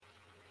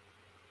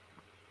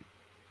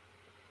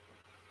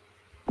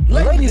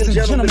Ladies and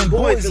gentlemen,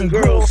 boys and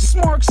girls,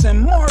 Smarks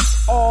and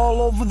Marks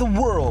all over the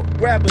world.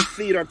 Grab a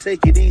seat or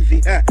take it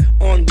easy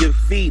on your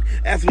feet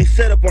as we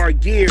set up our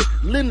gear.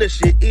 Lend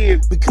us your ear.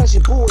 Because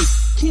your boys,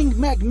 King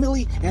Mac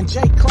Millie and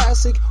Jay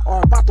Classic,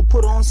 are about to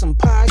put on some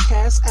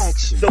podcast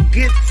action. So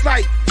get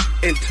psyched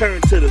and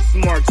turn to the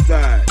smart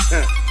side.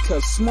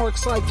 Because Smark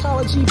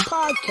Psychology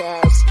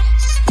Podcast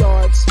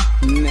starts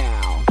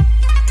now.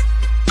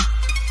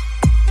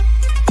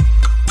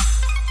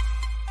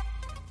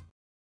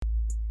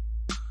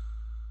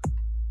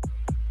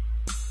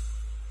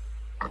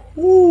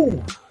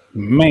 Ooh,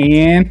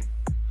 man.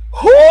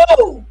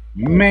 Woo!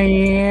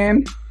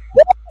 Man.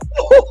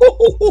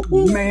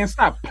 Man,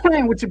 stop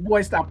playing with your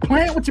boy. Stop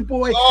playing with your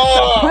boy.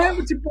 Stop playing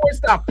with your boy.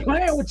 Stop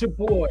playing with your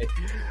boy.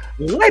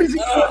 Ladies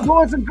and gentlemen,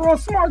 boys and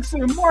girls, Smarks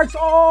and Marks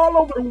all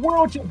over the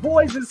world. Your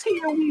boys is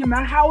here. We in the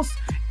house.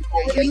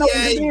 You know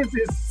what it is.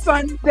 It's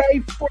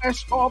Sunday,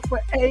 fresh off of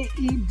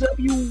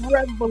AEW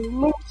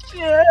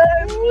Revolution.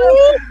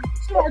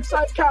 Smark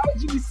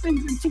Psychology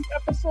Season 2,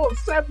 Episode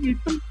 73.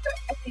 The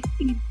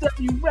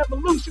AEW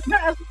Revolution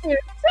has been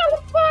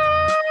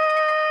televised.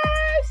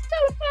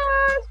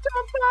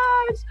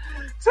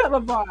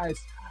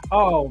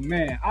 Oh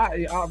man,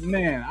 I'm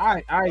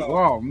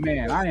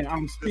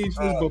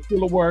speechless but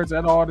full of words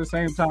at all the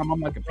same time.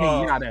 I'm like a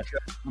pinata.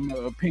 I'm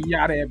a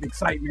pinata of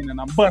excitement, and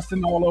I'm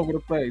busting all over the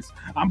place.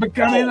 I'm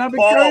becoming all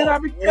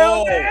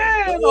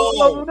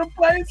over the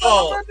place.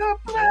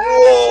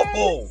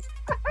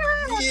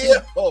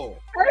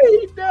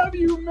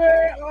 AEW,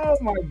 man. Oh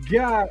my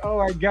God.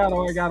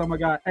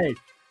 Hey,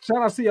 shout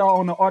out to y'all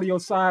on the audio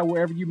side,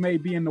 wherever you may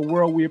be in the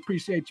world. We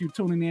appreciate you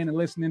tuning in and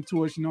listening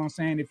to us. You know what I'm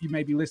saying? If you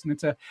may be listening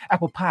to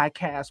Apple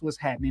Podcasts, what's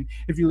happening?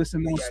 If you're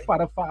listening on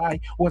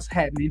Spotify, what's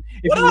happening?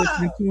 If you're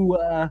listening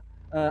to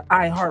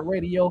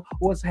iHeartRadio,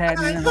 what's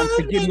happening? And I'm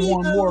forgetting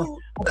one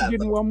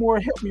more.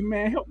 Help me,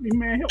 man.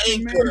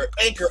 Anchor.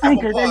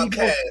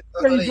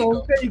 There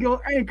you go.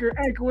 Anchor.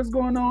 What's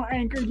going on,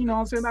 Anchor? You know what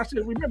I'm saying? I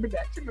should remember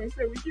that. You know what I'm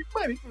saying? We get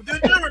money for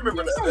that. You remember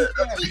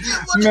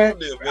Man,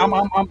 that? I'm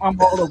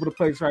all over the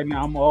place right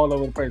now.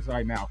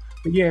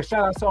 But yeah,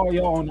 shout out to all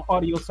y'all on the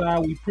audio side.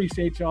 We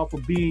appreciate y'all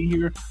for being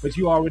here. But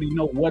you already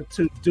know what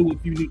to do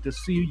if you need to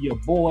see your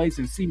boys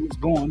and see what's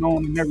going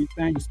on and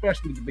everything,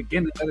 especially at the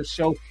beginning of the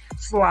show.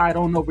 Slide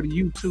on over to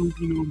YouTube,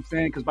 you know what I'm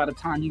saying? Because by the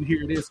time you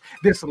hear this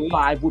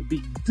live would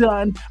be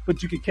done.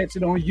 But you can catch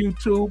it on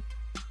YouTube.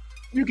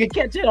 You can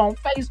catch it on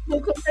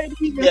Facebook or maybe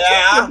even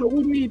Twitter, but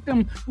we need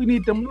them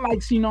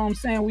likes, you know what I'm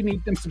saying? We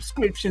need them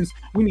subscriptions.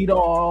 We need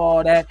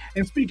all that.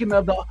 And speaking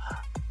of the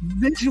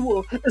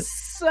visual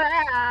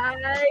side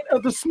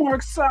of the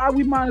Smark side,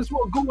 we might as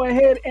well go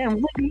ahead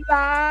and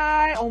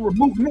rely on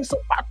removing this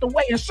out the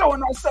way and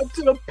showing ourselves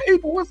to the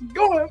people. What's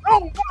going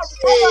on?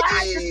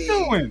 How you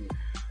doing?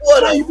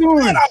 How you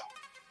doing?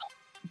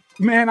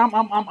 Man,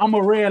 I'm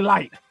a red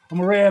light.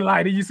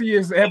 You see,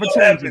 it's ever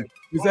changing.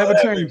 It's ever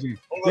changing.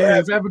 Yeah,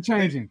 it's ever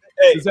changing.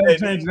 It's ever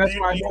changing. That's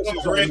why you know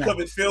what my red cup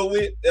is filled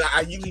with?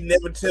 I usually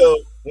never tell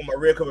what my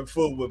red cup is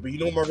filled with, but you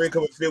know what my red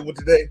cup is filled with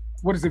today?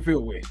 What is it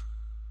filled with?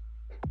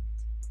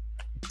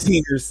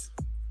 Tears.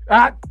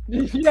 Yeah.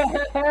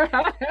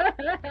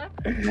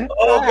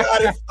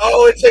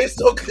 It tastes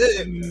so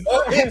good.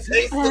 Oh, it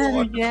tastes so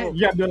wonderful.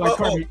 Yeah, they're like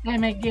Cardi.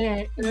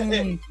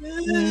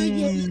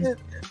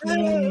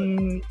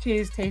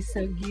 Cheese tastes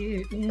so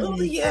good.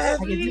 Oh, yes.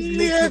 I can just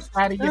lick this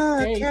out of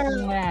your face.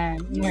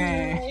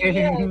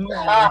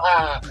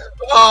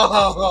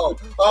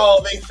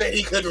 They said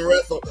he couldn't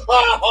wrestle.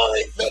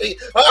 They said he.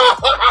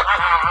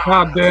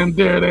 How damn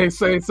dare they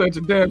say such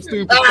a damn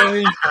stupid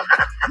thing?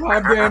 How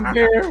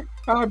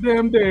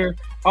damn dare.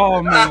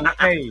 Oh man,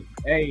 hey.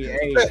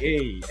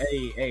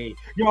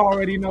 You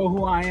already know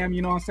who I am,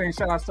 you know what I'm saying?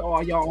 Shout out to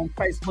all y'all on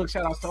Facebook,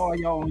 shout out to all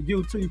y'all on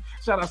YouTube,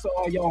 shout out to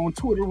all y'all on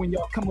Twitter. When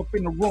y'all come up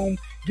in the room,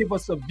 give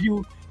us a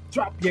view,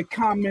 drop your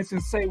comments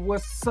and say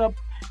what's up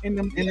in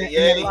the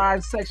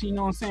live section, you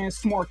know what I'm saying?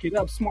 Smark it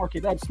up.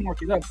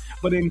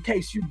 But in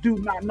case you do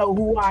not know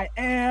who I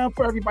am,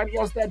 for everybody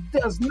else that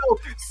does know,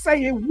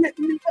 say it with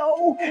me,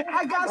 though.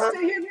 I got to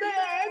say it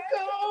back,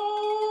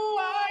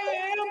 I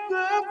am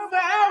the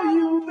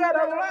value that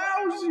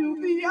allows you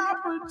the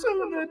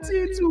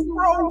opportunity to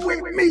grow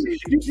with me.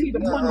 You see the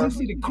money, you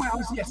see the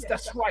crowns, yes,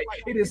 that's right.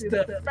 It is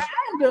the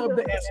founder of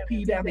the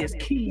SP, that is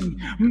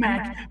King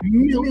Mac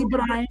Millie,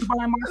 but I ain't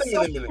by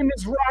myself in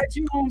this ride,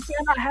 you know what I'm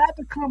saying? I had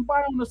to come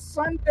by on a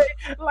Sunday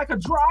like a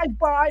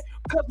drive-by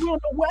because we're on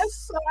the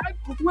west side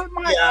with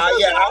my other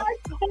guy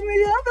on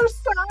the other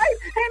side,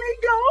 and he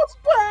goes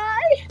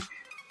by.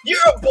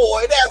 You're a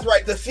boy, that's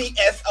right, the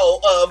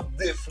CSO of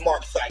this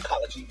Smark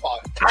Psychology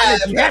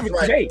Podcast. That's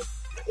right.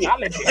 I'll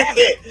let you have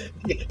it.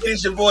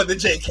 It's your boy, the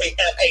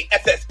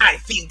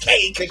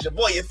JKLASSICK, because your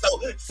boy is so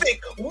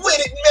sick with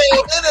it,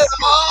 man. It is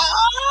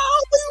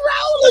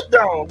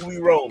all we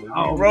rolling.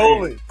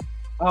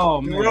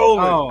 Oh man!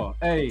 Rolling. Oh,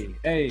 hey!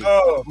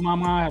 Oh.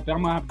 I'm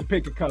gonna have to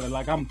pick a color.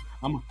 Like I'm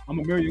I'm a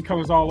million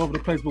colors all over the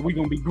place, but we're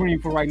gonna be green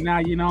for right now,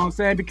 you know what I'm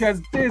saying?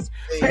 Because this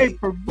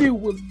pay-per-view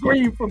was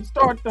green from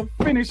start to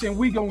finish, and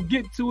we gonna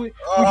get to it.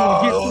 We're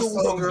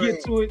gonna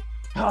get to it.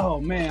 Oh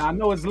man, I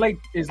know it's late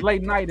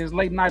night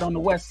on the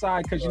west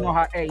side, because you know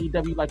how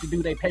AEW like to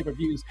do their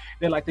pay-per-views.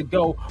 They like to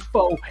go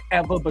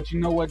forever, but you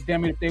know what?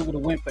 Damn it, if they would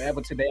have went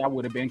forever today, I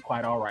would have been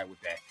quite all right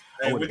with that.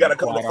 Hey, we got a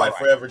couple of fight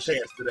forever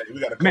chance today. We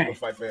got a couple of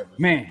fight forever.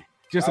 Man,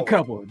 just a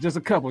couple.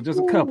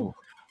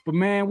 But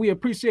man, we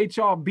appreciate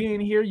y'all being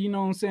here. You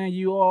know what I'm saying?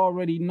 You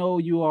already know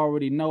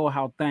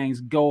how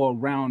things go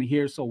around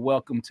here. So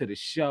welcome to the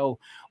show.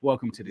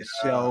 Welcome to the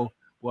show,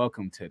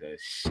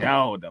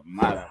 the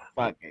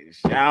motherfucking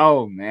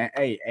show, man.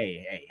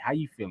 Hey, how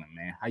you feeling,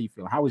 man?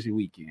 How was your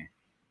weekend?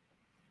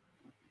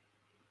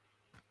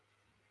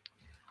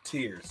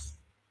 Tears.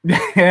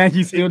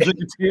 You still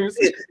drinking tears?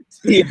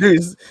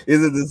 Tears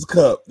is in this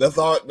cup. That's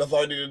all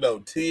I need to know.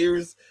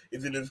 Tears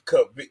is in this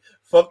cup.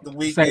 Fuck the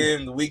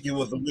weekend. The weekend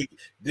was the week.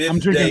 I'm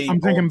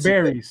drinking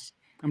berries.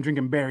 I'm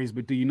drinking berries,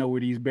 but do you know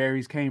where these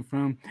berries came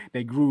from?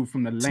 They grew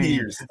from the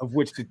land of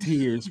which the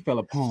tears fell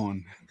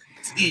upon.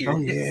 Tears. Oh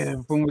yeah,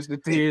 from which the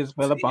tears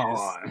fell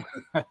upon.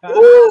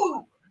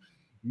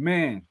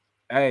 Man,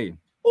 hey.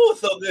 Oh,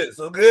 so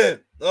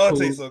good. Oh, it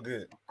tastes so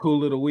good. Cool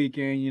little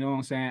weekend, you know what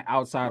I'm saying?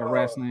 Outside of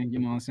wrestling, you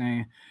know what I'm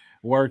saying?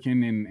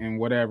 Working and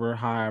whatever,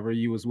 however,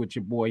 you was with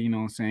your boy, you know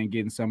what I'm saying?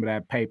 Getting some of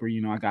that paper,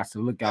 you know, I got to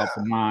look out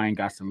for mine.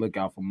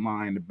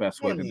 The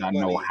best way that I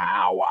know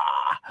how.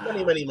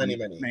 Money.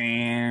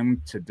 Man,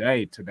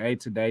 today,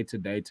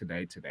 AEW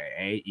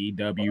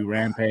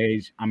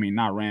Rampage. I mean,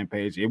 not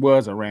Rampage. It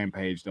was a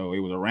Rampage, though. It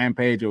was a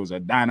Rampage. It was a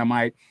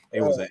Dynamite.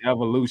 It was an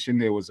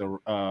Evolution. It was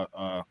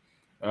a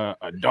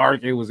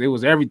Dark. It was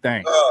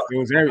everything. It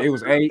was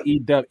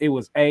AEW. It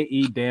was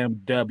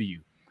AEW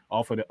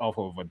off of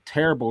a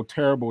terrible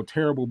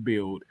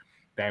build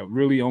that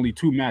really only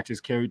 2 matches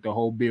carried the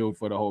whole build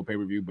for the whole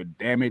pay-per-view. But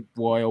damn it,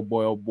 boy, oh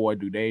boy,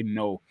 do they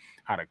know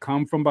how to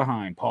come from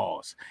behind,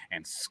 pause,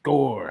 and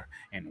score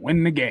and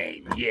win the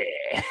game. Yeah.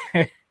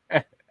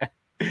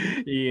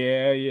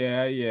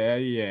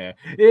 Yeah.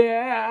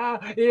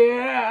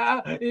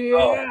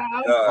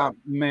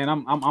 Man,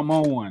 I'm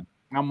on one.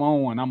 I'm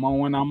on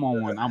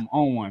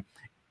one.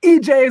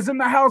 EJ is in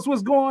the house.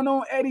 What's going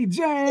on, Eddie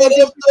James?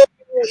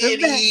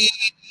 Eddie.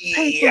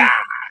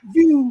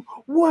 You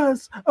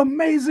was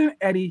amazing,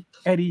 Eddie.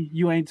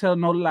 You ain't tell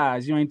no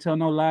lies. No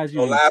lies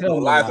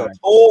are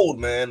told,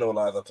 man. No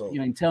lies are told.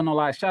 You ain't tell no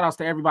lies. Shout outs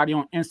to everybody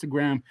on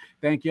Instagram.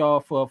 Thank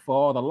y'all for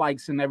all the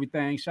likes and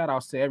everything. Shout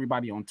outs to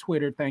everybody on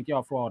Twitter. Thank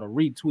y'all for all the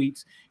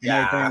retweets and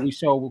everything. We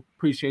sure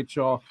appreciate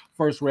y'all.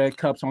 First Red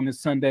Cups on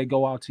this Sunday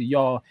go out to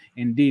y'all.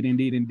 Indeed.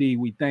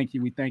 We thank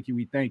you. You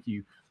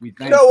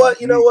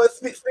know what?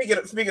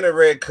 Speaking of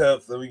Red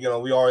Cups, we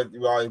always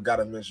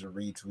gotta mention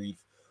retweets.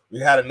 We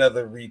had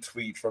another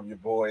retweet from your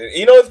boy. And,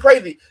 it's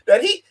crazy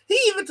that he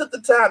even took the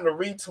time to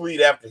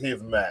retweet after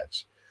his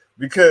match,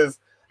 because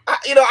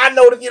I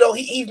noticed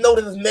he's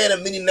noticed this man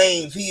of many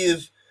names. He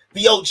is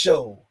the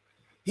Ocho.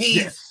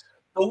 He's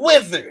the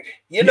Wizard.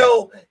 He is.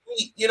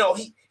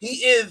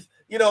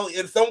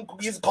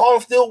 He's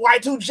called still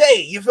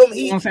Y2J. You feel me?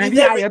 You know what I'm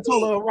saying? I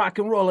told her rock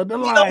and roller, the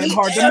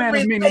Lionheart, the man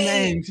of many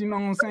names. You know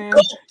what I'm saying?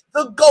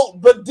 The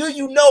GOAT. But do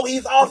you know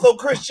he's also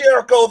Chris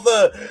Jericho,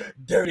 the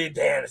Dirty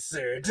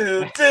Dancer?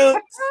 Do.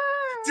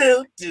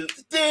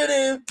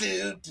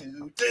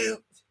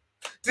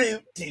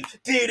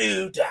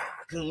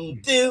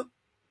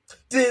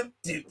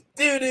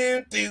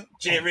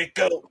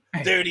 Jericho,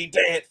 Dirty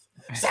Dance,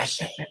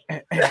 Sashay.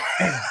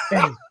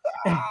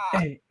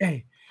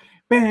 Hey.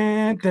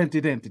 Oh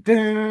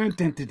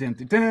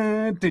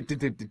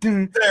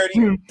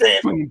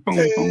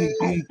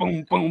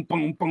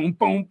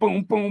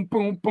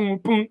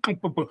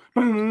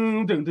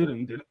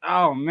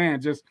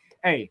man, just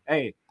hey,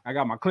 I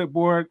got my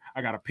clipboard,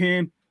 I got a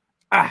pen.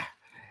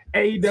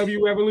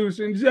 AEW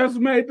Evolution just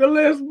made the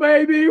list,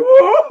 baby.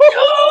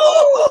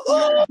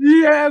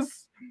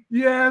 Yes.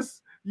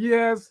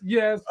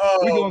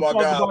 Oh my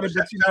God.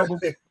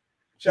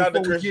 Shout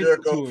out to Chris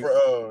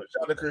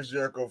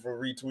Jericho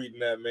for retweeting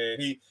that, man.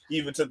 He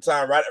even took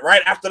time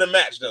right after the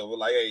match, though. We're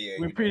like, hey,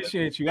 we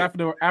appreciate you.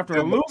 After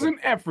a losing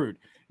effort,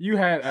 you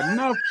had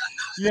enough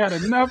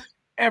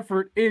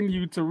effort in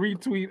you to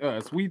retweet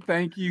us. We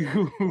thank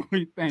you.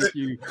 We thank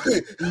you.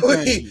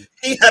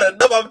 He had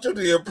enough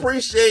opportunity to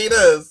appreciate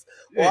us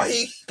while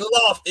he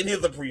lost in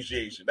his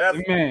appreciation. That's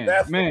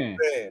man.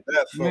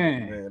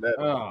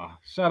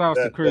 Shout out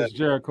to Chris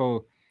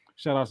Jericho.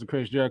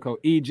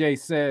 EJ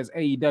says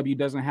AEW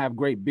doesn't have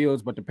great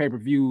builds, but the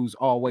pay-per-views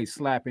always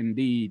slap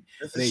indeed.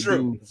 They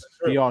do.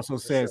 He also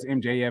says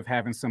MJF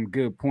having some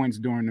good points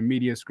during the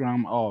media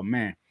scrum. Oh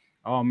man,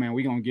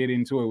 we're gonna get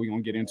into it.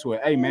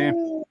 Hey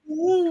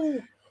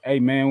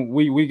man,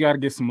 we gotta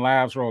get some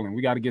lives rolling.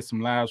 You know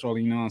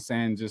what I'm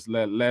saying? Just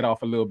let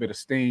off a little bit of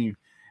steam.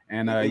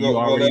 And you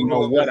already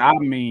know what I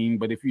mean,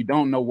 but if you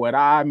don't know what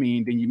I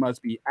mean, then you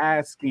must be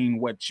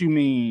asking what you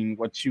mean.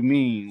 Let's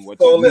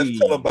tell them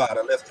about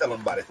it.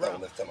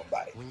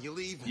 When you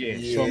leave,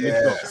 show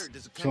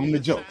them the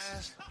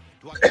jokes.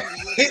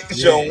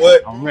 Show him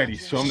what? I'm ready.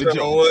 Show him the Show him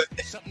joke. what?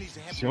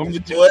 Show him the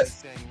joke. What?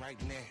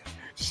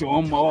 Show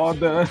him all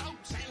the.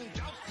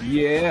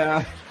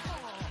 Yeah.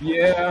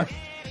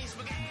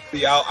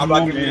 See, I'm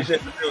about to be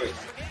shit to do it.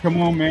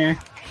 Come on, man.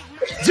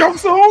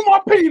 Jokes on my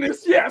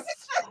penis, yes.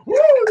 Woo,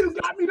 you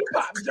got me to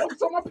pop.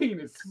 Jokes on my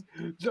penis.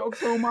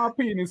 Jokes on my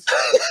penis.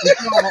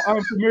 If y'all are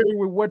unfamiliar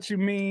with what you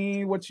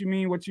mean, I'm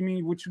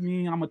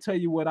gonna tell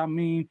you what I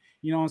mean.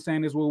 You know what I'm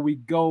saying? Is where we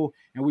go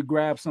and we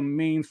grab some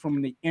memes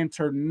from the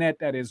internet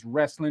that is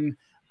wrestling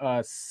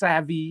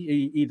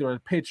savvy, either a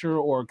picture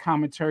or a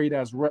commentary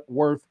that's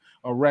worth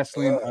a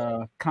wrestling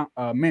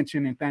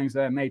mention and things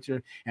of that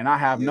nature. And I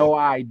have no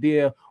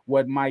idea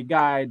what my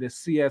guy, the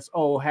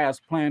CSO, has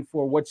planned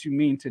for What You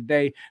Mean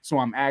today. So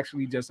I'm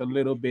actually just a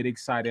little bit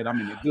excited. I'm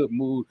in a good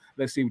mood.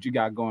 Let's see what you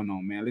got going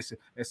on, man. Let's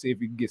see if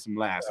we can get some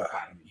laughs up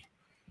out of me.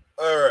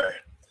 All right.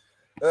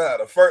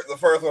 The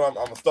first one, I'm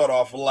gonna start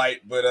off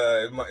light, but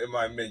it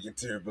might make you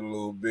tear up a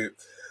little bit.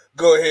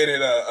 Go ahead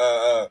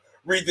and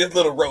read this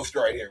little roast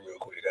right here real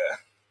quick.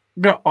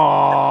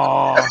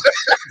 Oh,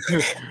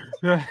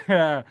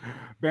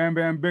 Bam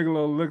Bam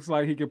Bigelow looks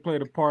like he could play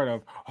the part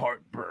of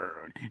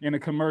Heartburn in a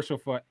commercial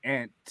for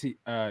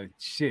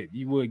shit.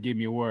 You would give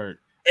me a word.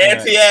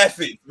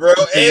 Anti-acid, bro.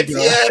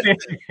 Anti-acid,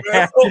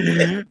 bro.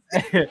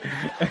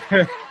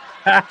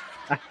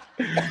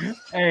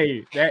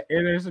 Hey,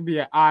 there should be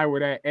an I where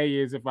that A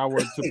is if I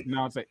were to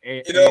pronounce it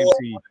anti.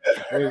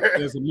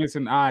 There's a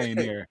missing I in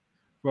there.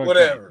 But,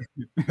 whatever.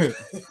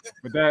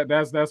 But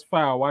that's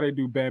foul. Why they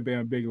do Bam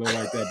Bam Bigelow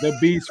like that? The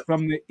beast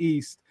from the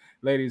east,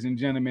 ladies and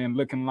gentlemen,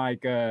 looking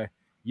like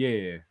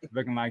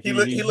looking like he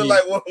looked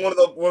like one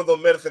of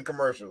those medicine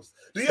commercials.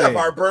 Do you have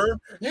heartburn?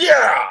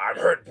 Yeah, I've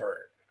heartburn.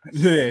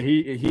 Yeah,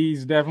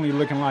 he's definitely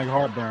looking like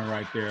heartburn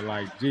right there.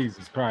 Like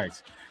Jesus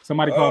Christ.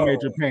 Somebody call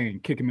Major Pain,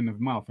 kick him in the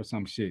mouth or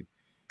some shit.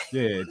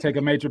 Yeah, take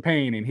a Major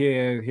Pain and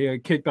he'll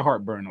kick the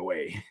heartburn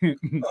away.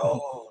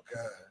 Oh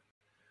God.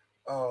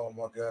 Oh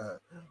my God.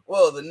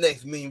 Well, the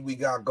next meme we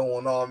got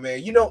going on,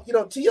 man. You know,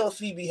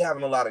 TLC be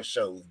having a lot of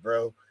shows,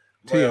 bro.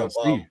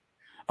 TLC.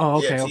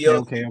 Okay.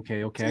 TLC,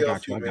 I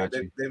got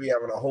you. They be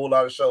having a whole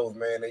lot of shows,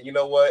 man. And you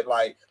know what?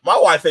 Like my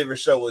wife's favorite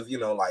show is,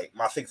 like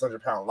my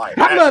 600-pound life.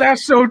 I love that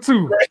show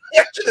too.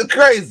 That shit is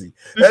crazy.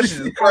 That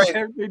shit is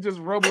crazy. They just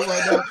rumble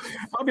right now.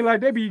 I'll be like,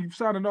 they be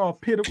sounding all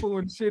pitiful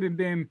and shit, and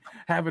then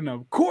having a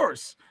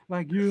course.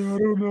 Like, I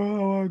don't know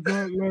how I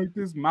got like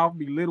this. Mouth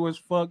be little as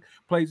fuck.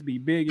 Place be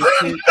big as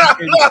shit.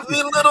 Mouth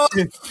be little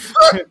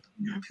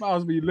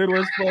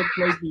as fuck.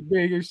 Place be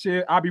big as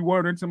shit. I be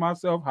wondering to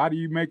myself, how do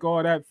you make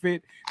all that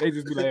fit? They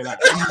just be like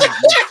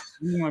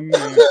man.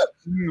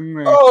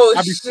 Oh,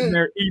 I be sitting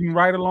there eating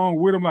right along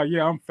with them. Like,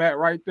 yeah, I'm fat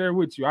right there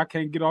with you. I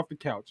can't get off the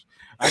couch.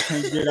 I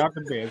can't get out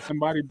the bed.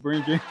 Somebody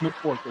bring in the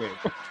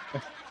forklift.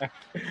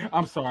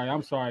 I'm sorry.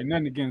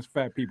 Nothing against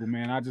fat people,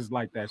 man. I just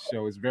like that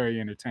show. It's very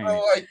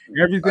entertaining.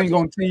 Everything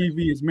on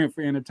TV is meant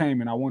for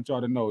entertainment. I want y'all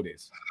to know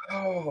this.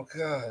 Oh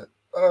God.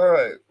 All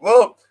right.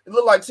 Well, it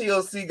looked like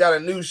TLC got a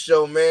new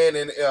show, man,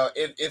 and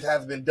it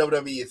has been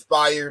WWE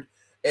inspired.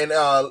 And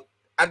I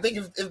think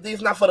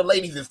it's not for the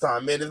ladies this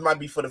time, man. This might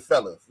be for the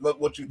fellas. Look,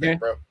 what you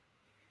think, bro?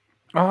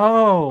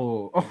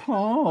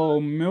 Oh,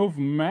 MILF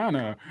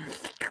Manor.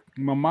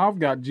 My mouth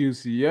got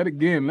juicy yet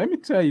again. Let me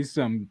tell you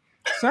something.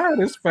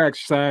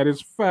 Satisfaction.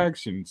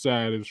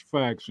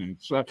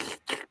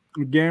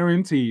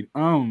 Guaranteed.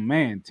 Oh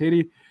man,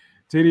 titty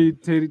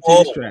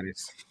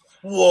Stratus.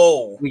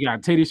 Whoa. We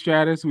got Titty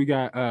Stratus, we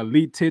got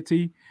Elite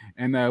Titty,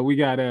 and we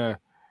got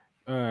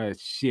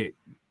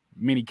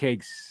mini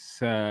cakes,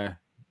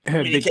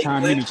 big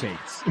time mini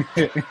cakes.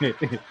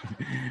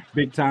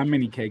 Big time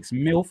mini cakes.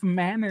 MILF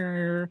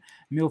Manor.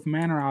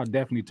 I'll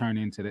definitely tune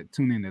into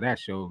that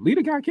show.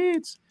 Lita got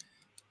kids.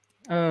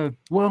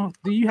 Well,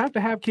 do you have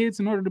to have kids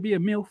in order to be a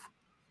MILF?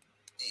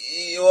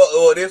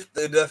 Well, this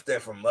does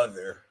stand for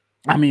mother.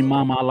 I mean,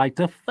 mama, I like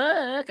to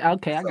fuck.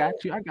 Okay, I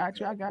got you.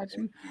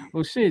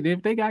 Well, shit,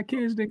 if they got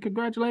kids, then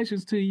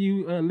congratulations to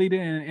you, Lita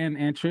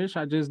and Trish.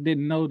 I just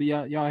didn't know that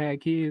y'all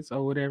had kids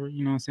or whatever.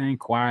 You know what I'm saying?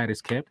 Quiet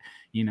as kept.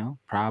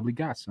 Probably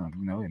got some.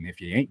 And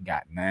if you ain't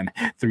got none,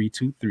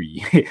 323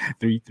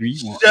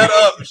 331.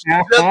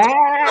 Shut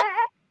up.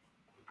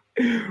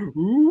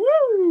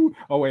 Woo!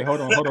 Oh wait, hold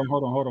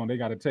on. They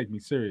gotta take me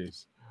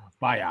serious.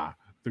 Bye,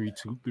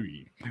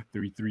 323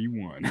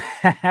 331.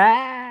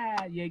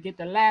 You get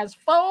the last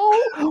four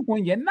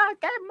when you knock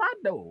at my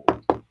door.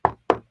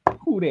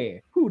 Who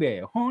there?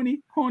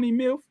 Horny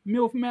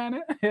MILF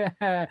Manor.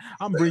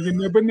 I'm bringing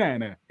the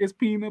banana. It's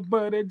peanut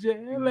butter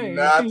jelly.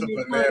 Not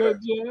Peanut butter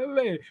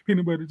jelly.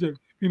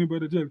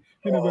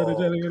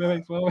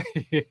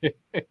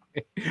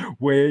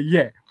 Where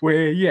yeah.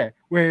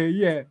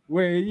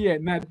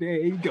 Now there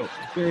you go.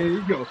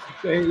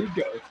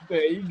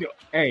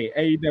 Hey,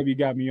 AEW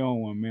got me on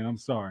one, man. I'm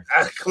sorry.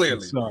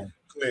 Clearly.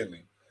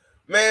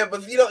 Man,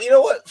 but you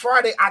know what?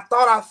 Friday, I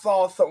thought I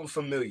saw something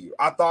familiar.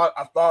 I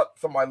thought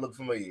somebody looked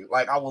familiar.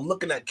 Like I was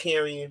looking at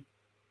Carrion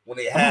when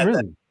they had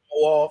that go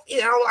off.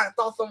 Yeah, I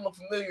thought something was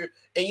familiar.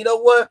 And you know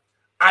what?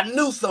 I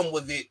knew something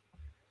was it.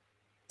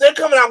 They're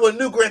coming out with a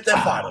new Grand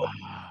Theft Auto.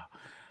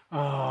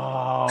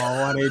 Oh,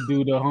 why they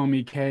do the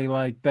homie K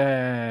like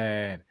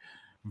that?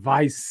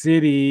 Vice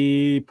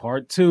City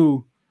Part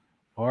 2.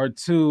 Part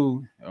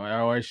 2.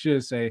 Or I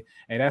should say,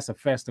 hey, that's a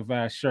festive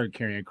ass shirt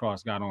Karrion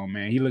Kross got on,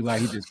 man. He looked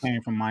like he just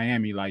came from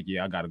Miami. Like,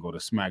 yeah, I gotta go to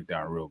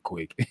SmackDown real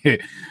quick.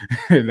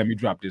 Let me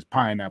drop this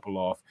pineapple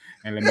off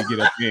and let me get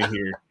up in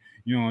here.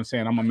 You know what I'm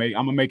saying? I'm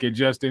gonna make it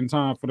just in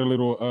time for the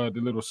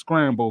little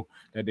scramble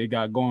that they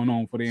got going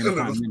on for the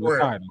Intercontinental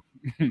title.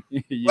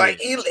 Yeah. Like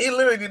he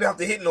literally didn't have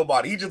to hit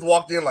nobody. He just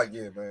walked in like,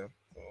 yeah, man.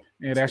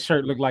 Yeah, that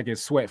shirt looked like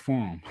it's sweat for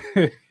him.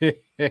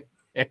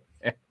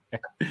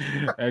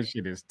 That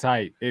shit is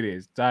tight. It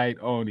is tight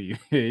on you.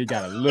 He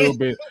got a little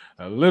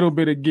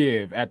bit of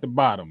give at the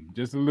bottom,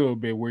 just a little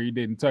bit where he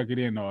didn't tuck it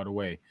in all the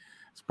way.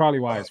 It's probably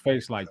why his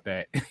face like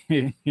that.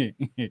 Did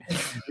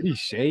he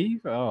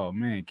shave? Oh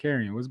man,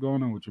 Karrion, what's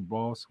going on with your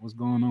boss? What's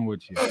going on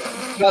with you?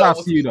 Shout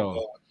out to you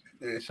though.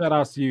 Shout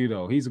out to you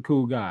though. He's a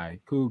cool guy.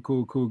 Cool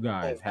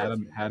guy. Had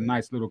a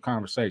nice little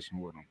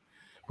conversation with him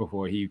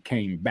before he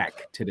came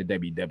back to the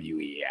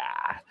WWE.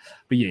 Yeah.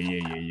 But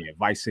yeah.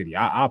 Vice City.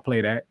 I'll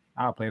play that.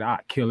 I'll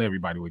kill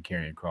everybody with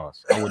Karrion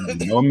Kross. I wouldn't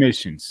do no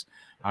missions.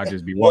 I'll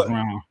just be walking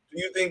around. Do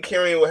you think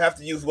Karrion will have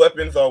to use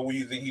weapons, or will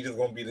you think he's just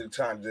gonna be the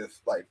time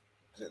just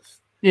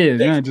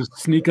just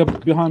sneak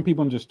up behind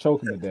people and just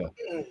choke them to death?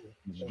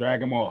 Just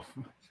drag them off.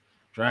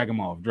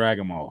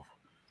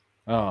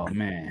 Oh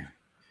man.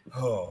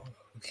 Oh,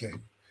 okay.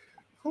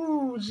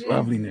 Ooh,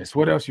 loveliness.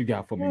 What else you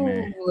got for me,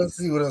 man? Let's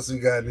see what else we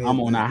got. I'm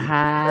on a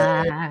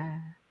high.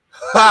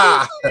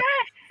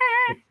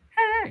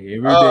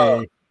 Every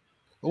day.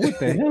 What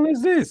the hell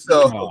is this?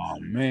 Oh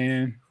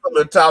man!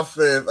 The top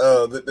says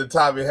the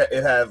top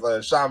it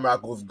has Shawn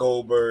Michaels,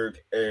 Goldberg,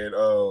 and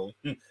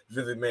Vince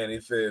McMahon.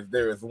 It says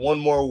there is one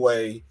more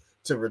way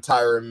to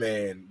retire a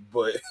man,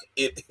 but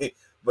it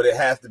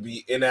has to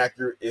be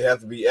inaccurate. It has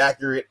to be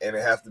accurate, and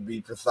it has to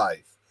be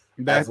precise.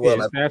 That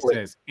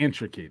says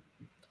intricate.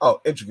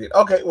 Oh, intricate.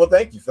 Okay, well,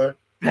 thank you, sir.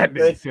 That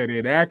didn't say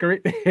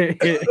inaccurate.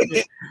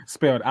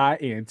 Spelled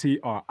INTRICATE.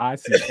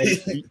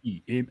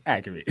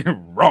 Inaccurate.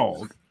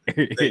 Wrong.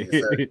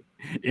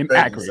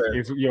 Inaccurate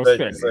is your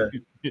spelling.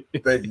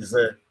 Thank you,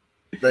 sir.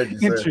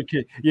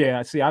 Intricate.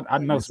 Yeah, see, I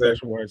know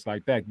special words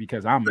like that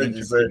because I'm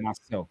intricate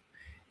myself.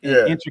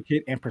 Yeah.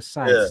 Intricate and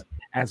precise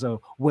as a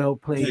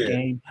well-played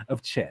game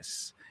of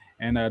chess.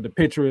 And the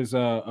picture is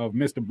of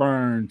Mr.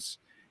 Burns,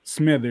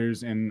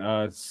 Smithers,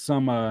 and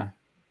some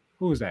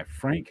who was that?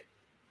 Frank?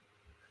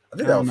 I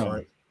think that was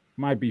Frank.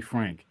 Might be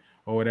Frank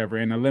or whatever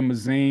in a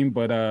limousine,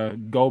 but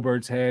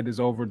Goldberg's head is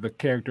over the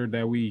character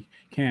that we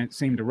can't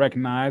seem to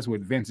recognize,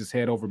 with Vince's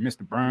head over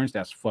Mr. Burns.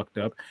 That's fucked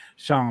up.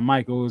 Shawn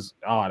Michaels,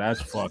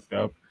 that's fucked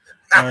up.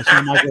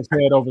 Shawn Michaels'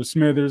 head over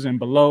Smithers, and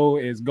below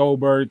is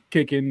Goldberg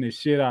kicking the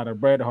shit out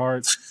of Bret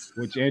Hart,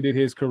 which ended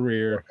his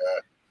career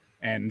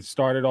and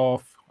started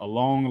off a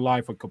long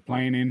life of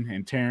complaining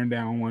and tearing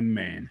down one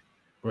man.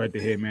 Bret the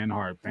Hitman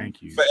Hart,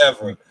 thank you.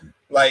 Forever.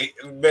 Like,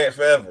 man,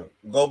 forever.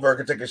 Goldberg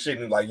could take a shit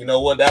and be like, you know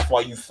what? That's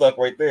why you suck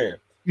right there.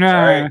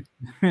 Right?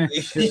 That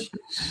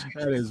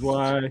is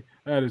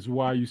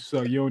why you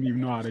suck. You don't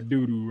even know how to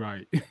doo-doo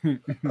right.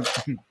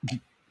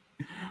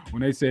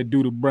 When they said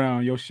doo-doo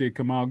brown, your shit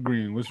come out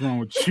green. What's wrong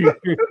with you?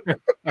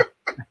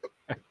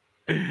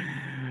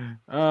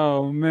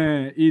 Oh,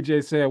 man.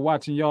 EJ said,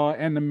 watching y'all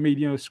and the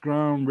medium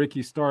scrum.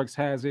 Ricky Starks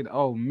has it.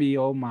 Oh, me,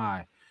 oh,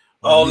 my.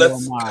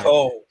 Let's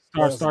go.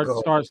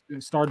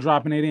 Start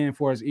dropping it in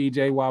for us,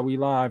 EJ, while we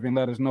live, and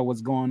let us know what's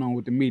going on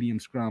with the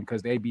medium scrum,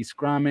 because they be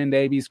scrumming.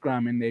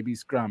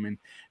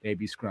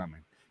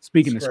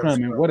 Speaking of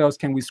scrumming, what else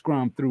can we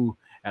scrum through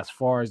as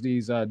far as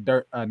these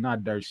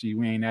not dirt sheet?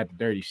 We ain't at the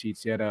dirty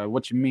sheets yet.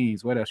 What you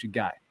means? What else you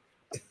got?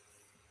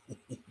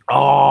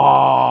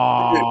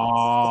 Oh,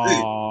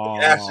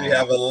 we actually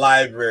have a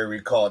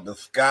library called the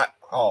Scott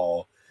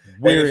Hall.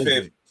 Where is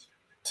it?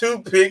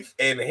 Toothpicks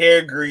and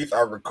hair grease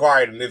are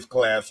required in this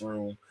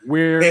classroom.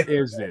 Where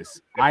is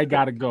this? I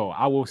gotta go.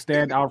 I will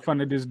stand out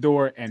front of this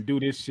door and do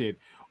this shit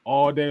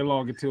all day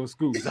long until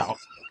school's out.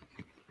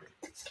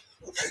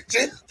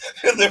 Just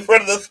in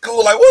front of the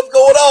school, like, what's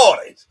going on?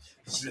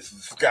 This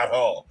is Scott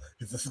Hall.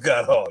 It's a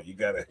Scott Hall. You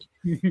gotta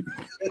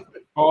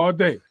all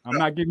day. I'm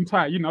not getting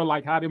tired. You know,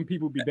 like how them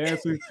people be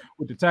dancing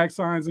with the tax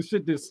signs and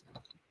shit.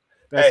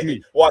 That's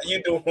me. While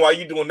you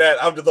doing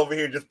that, I'm just over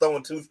here just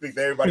throwing toothpicks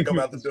to everybody come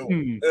out the door.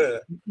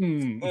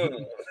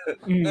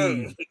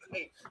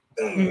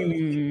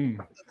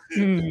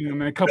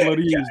 And a couple of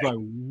these like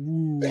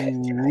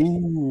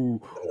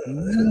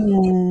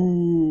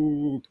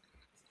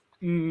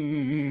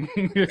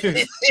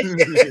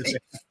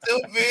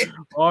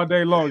all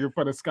day long in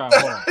front of Scott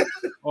Hall.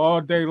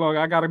 All day long.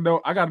 I gotta know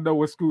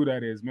what school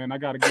that is, man. I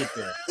gotta get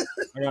there.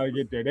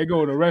 They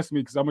going to arrest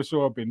me because I'm gonna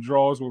show up in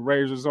drawers with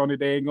razors on it.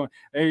 They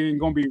ain't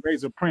gonna be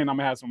razor print. I'm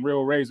gonna have some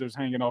real razors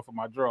hanging off of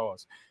my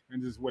drawers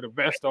and just with a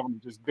vest on,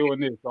 just doing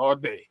this all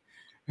day.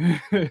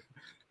 I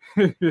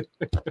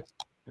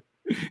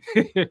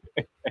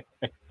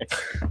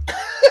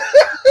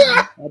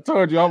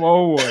told you I'm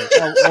on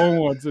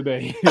one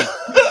today.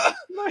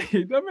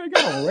 That man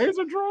got on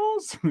razor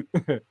draws.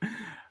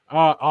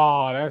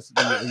 That's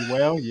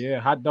well, yeah.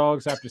 Hot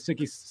dogs after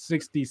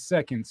 60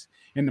 seconds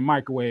in the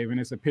microwave, and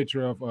it's a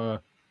picture of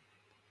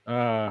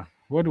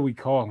what do we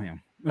call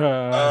him?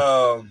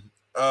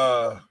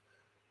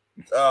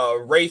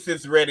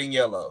 Racist red and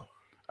yellow.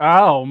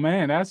 Oh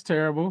man, that's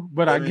terrible.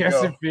 But I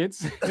guess it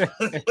fits.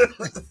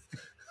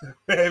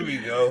 There we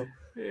go.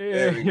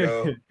 There we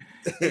go.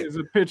 There's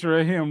a picture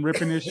of him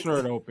ripping his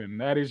shirt open.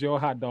 That is your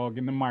hot dog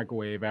in the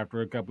microwave after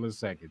a couple of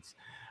seconds.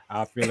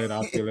 I feel it.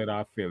 I feel it.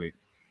 I feel it.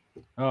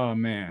 Oh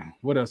man,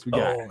 what else we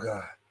got?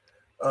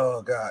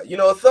 Oh god. You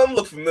know, something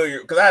looks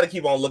familiar because I had to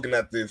keep on looking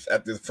at this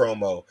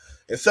promo,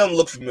 and something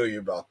looks familiar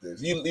about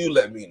this. You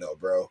let me know,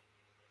 bro.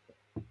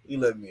 You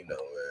let me know,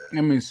 man.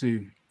 Let me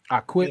see.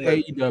 I quit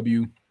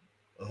AEW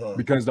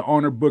because the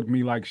owner booked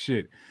me like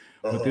shit.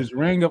 But this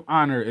Ring of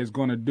Honor is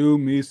gonna do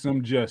me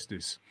some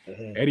justice.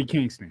 Eddie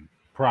Kingston,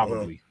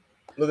 probably.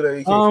 Look at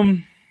Eddie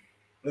Kingston.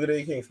 Look at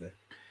Eddie Kingston.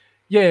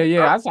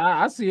 Yeah.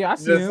 I see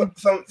him.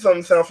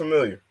 Something sound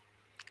familiar.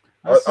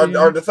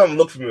 Or does something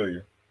look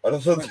familiar? Or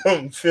does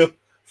something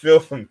feel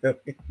familiar?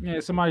 Yeah,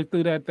 somebody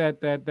threw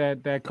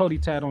that Cody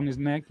tat on his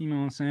neck. You know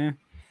what I'm saying?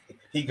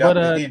 He got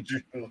the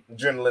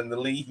adrenaline to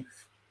leave.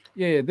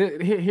 Yeah.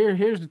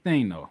 Here's the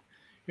thing, though.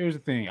 Here's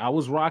the thing. I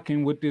was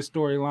rocking with this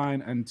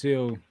storyline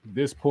until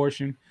this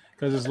portion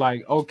because it's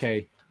like,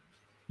 okay,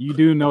 you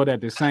do know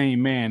that the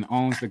same man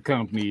owns the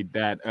company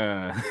that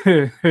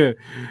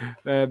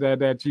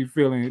that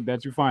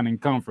you finding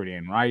comfort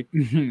in, right?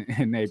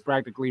 And they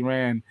practically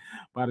ran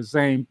by the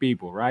same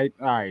people, right?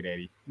 All right,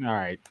 Eddie. All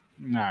right.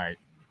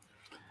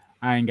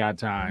 I ain't got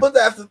time. But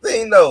that's the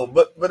thing, though.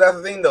 But that's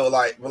the thing, though.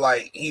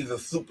 Like he's a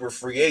super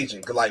free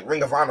agent. Cause like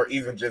Ring of Honor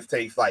even just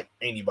takes like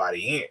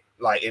anybody in.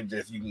 Like it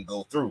just you can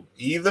go through.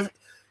 He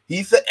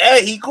said,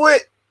 hey, he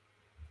quit.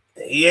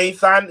 He ain't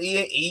signed.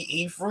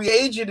 He free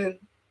agenting.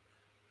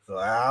 So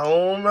I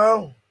don't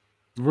know.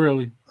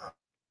 Really?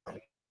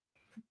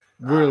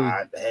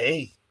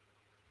 Hey.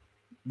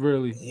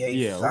 Really? He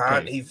ain't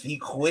signed. Okay. He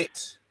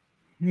quit.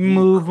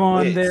 Move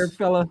on there,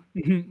 fella.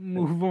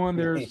 Move on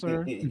there,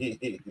 sir.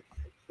 Hey,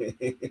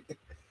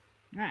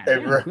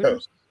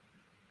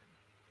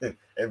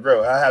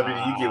 bro, how happy do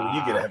you get when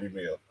you get a Happy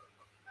Meal?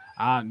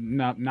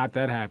 Not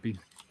that happy.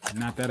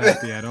 Not that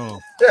happy at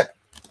all.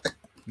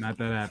 Not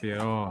that happy at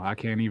all. I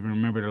can't even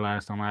remember the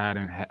last time I had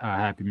a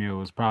Happy Meal. It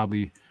was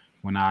probably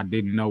when I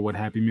didn't know what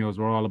Happy Meals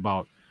were all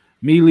about.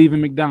 Me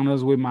leaving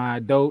McDonald's with my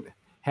adult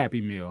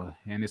Happy Meal,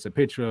 and it's a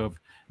picture of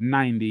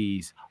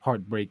 90s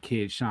heartbreak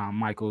kid Shawn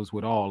Michaels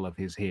with all of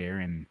his hair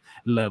and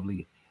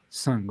lovely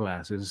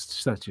sunglasses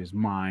such as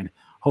mine,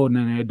 holding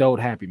an adult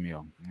Happy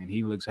Meal, and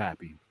he looks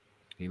happy.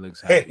 He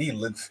looks happy.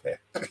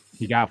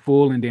 He got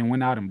full and then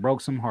went out and broke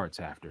some hearts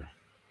after.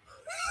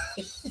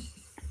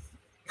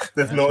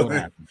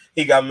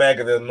 He got mad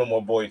because there's no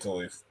more boy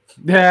toys.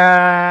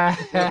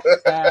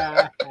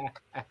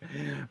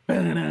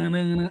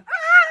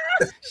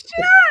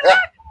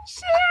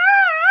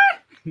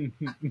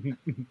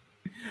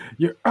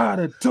 You're out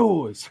of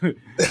toys. The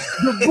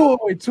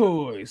boy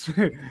toys.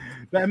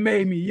 That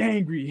made me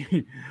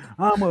angry.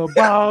 I'm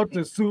about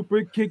to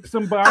super kick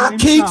somebody. I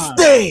kick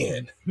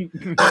Stan.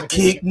 I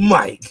kick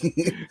Mike.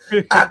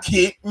 I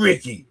kick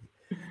Ricky.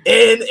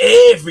 And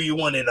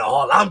everyone in the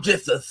hall. I'm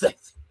just a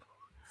sexy.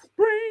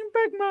 Bring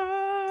back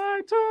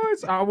my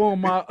toys. I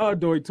want my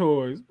Adoy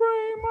toys.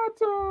 Bring my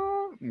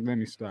toys. Let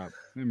me stop.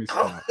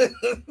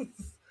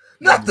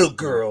 Not the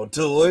girl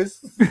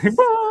toys.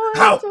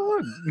 How?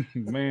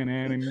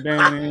 Man, give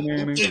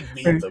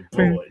me the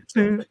boy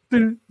toys.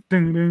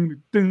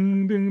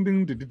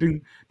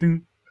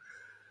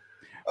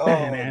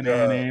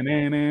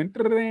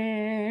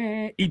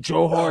 Eat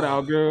your heart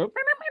out, girl.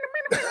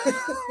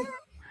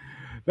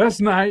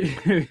 That's nice.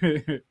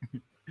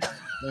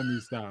 Let me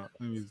stop.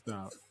 It's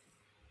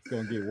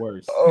gonna get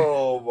worse.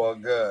 Oh my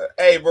god.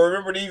 Hey, bro,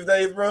 remember these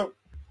days, bro?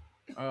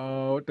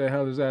 Oh, what the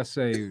hell does that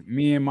say?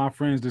 Me and my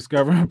friends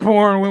discovering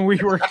porn when we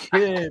were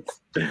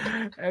kids.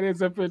 And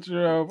it's a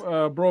picture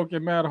of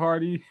broken Matt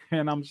Hardy,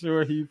 and I'm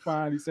sure he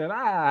finally said,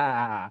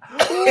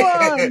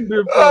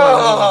 wonderful.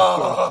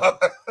 Oh.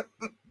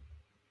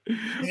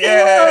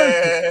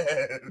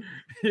 Yeah.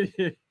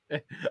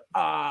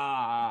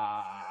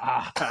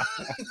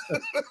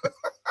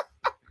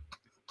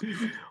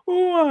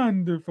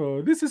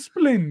 Wonderful. This is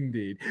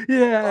splendid.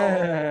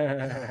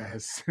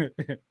 Yes.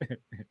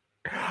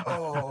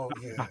 Oh,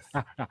 yes.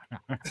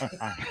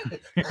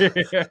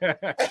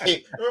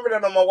 Hey, remember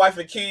that on My Wife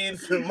and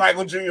Kids? And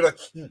Michael Jr. like,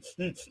 I'm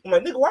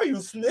like, nigga, why are you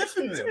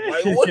sniffing them?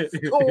 Like, what's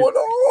going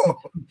on?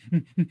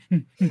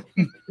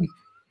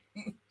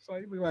 So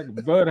you look like a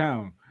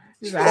bloodhound.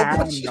 He's a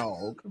hound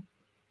dog.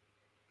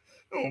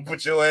 Don't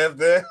put your ass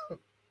there.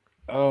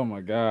 Oh my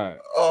god.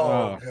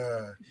 Oh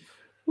god.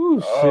 Ooh,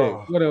 shit.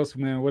 What else,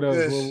 man? What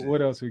else?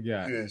 What else we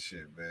got? Good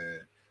shit, man.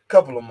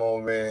 Couple of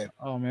more, man.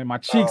 Oh man, my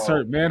cheeks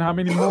hurt, man. How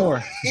many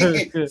more?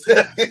 One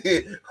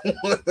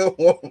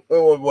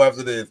more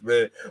after this,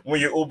 man.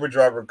 When your Uber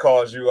driver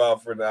calls you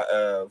out for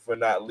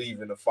not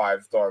leaving a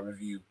 5-star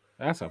review.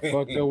 That's a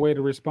fucked up way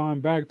to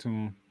respond back to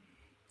him.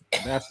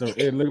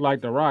 It looked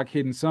like The Rock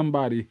hitting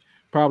somebody,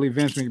 probably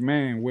Vince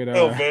McMahon with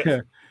Oh, a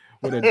Vince.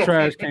 with a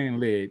trash can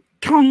lid.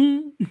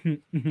 Kong!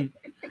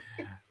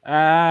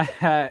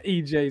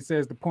 EJ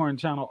says the porn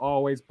channel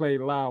always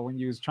played loud when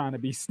you was trying to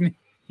be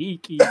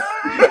sneaky. Turn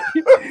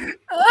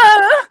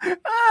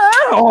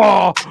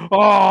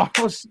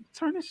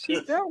this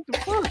shit down. The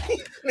fuck?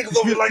 Niggas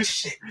over here like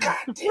shit. God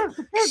damn.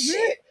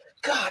 Shit.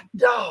 God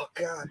dog.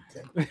 God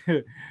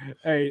damn.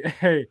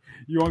 Hey,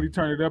 you only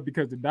turn it up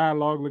because the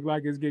dialogue look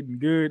like it's getting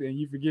good and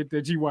you forget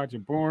that you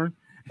watching porn.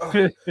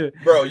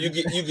 Bro, you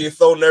get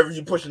so nervous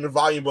you pushing the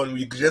volume button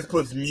when you just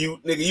push mute,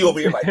 nigga. You over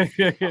here like,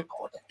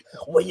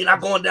 well, you're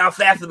not going down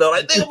fast enough.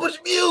 Like, nigga, push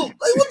mute. Like,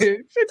 what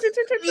the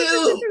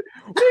mute?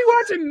 We ain't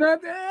watching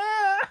nothing.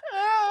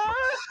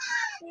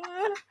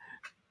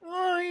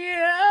 Oh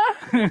yeah.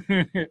 Can I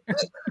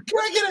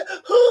get it?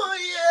 Oh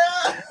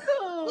yeah.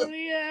 Oh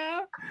yeah.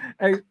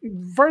 Hey,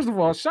 first of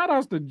all, shout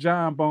outs to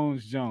John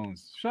Bones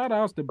Jones. Shout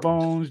outs to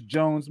Bones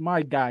Jones.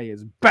 My guy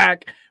is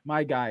back.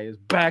 My guy is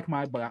back.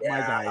 My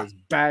guy is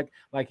back.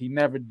 Like he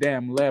never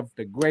damn left.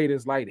 The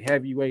greatest light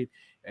heavyweight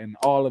in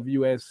all of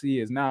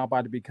UFC is now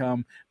about to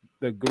become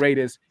the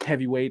greatest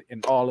heavyweight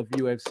in all of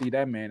UFC.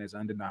 That man is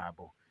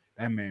undeniable.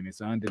 That man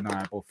is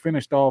undeniable.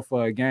 Finished off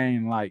a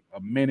game like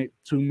a minute,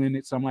 2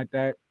 minutes, something like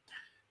that.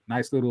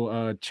 Nice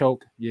little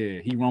choke. Yeah,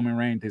 he Roman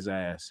Reigns his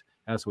ass.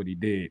 That's what he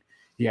did.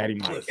 He had him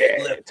like,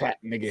 tap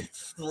nigga.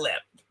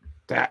 Slept.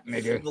 Tap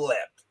nigga.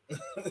 Slept.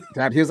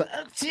 Tap. He was like,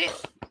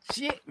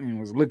 shit. And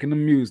was looking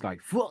amused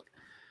like, fuck,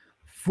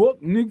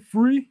 Nick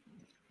Free.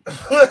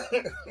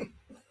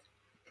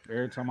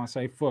 Every time I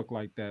say fuck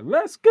like that,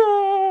 let's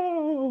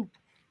go.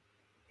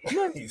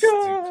 Let's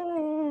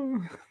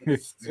go.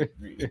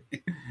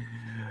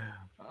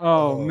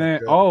 Oh man.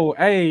 God. Oh,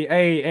 hey,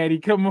 Eddie,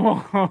 come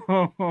on.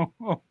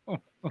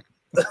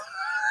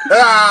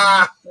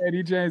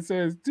 Eddie James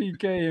says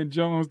TK and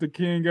Jones the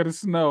king of the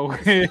snow.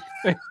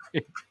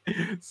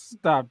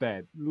 Stop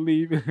that.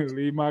 Leave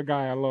my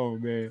guy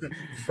alone, man.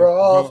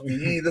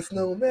 Frosty the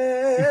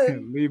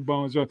snowman. Leave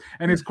Bones Jones.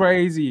 And it's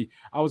crazy.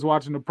 I was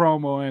watching the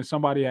promo and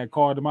somebody had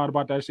called him out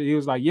about that shit. He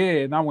was like, yeah,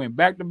 and I went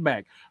back to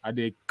back. I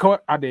did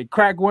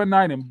crack one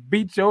night and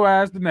beat your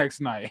ass the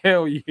next night.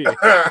 Hell yeah.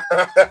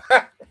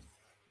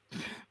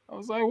 I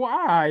was like,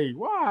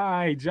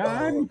 why,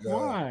 John? Oh,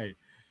 why?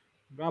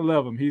 I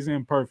love him. He's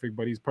imperfect,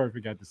 but he's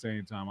perfect at the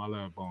same time. I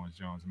love Bones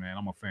Jones, man.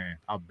 I'm a fan.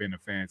 I've been a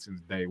fan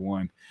since day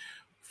one.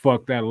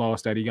 Fuck that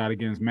loss that he got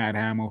against Matt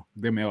Hamill.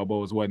 Them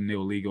elbows wasn't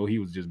illegal. He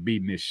was just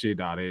beating this shit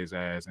out of his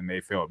ass, and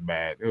they felt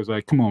bad. It was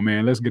like, come on,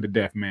 man. Let's get a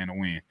deaf man to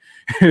win.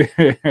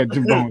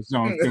 Bones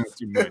Jones doing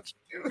too much.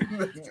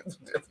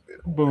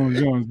 Bones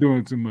Jones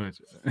doing too much.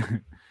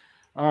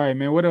 All right,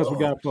 man. What else we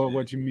got for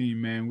What You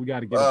Mean, man? We got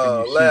to get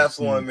last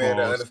one, man,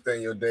 to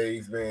understand your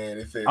days, man.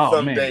 It says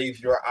some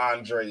days you're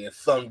Andre and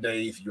some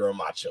days you're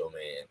Macho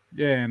Man.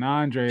 Yeah, and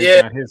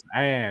Andre got his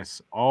ass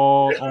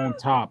all on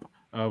top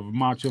of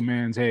Macho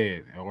Man's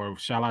head, or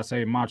shall I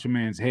say Macho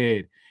Man's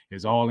head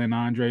is all in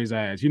Andre's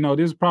ass. You know,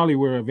 this is probably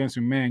where Vince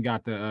McMahon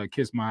got the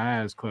Kiss My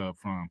Ass Club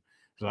from.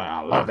 It's like,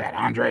 I love that,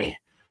 Andre.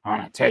 I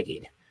want to take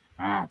it.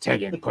 And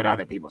put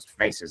other people's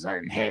faces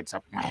and heads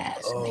up my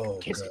ass and make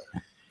them kiss it.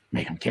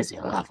 Make him kiss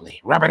it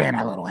lovely. Rub it in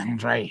a little,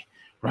 Andre.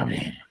 Rub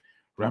it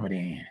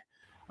in.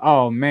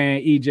 Oh,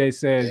 man. EJ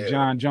says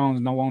John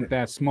Jones don't want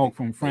that smoke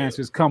from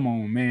Francis. Come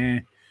on,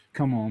 man.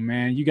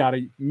 You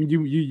gotta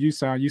you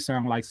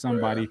sound like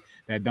somebody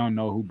that don't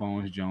know who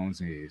Bones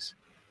Jones is.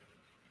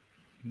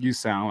 You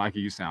sound like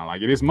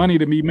it. It's money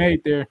to be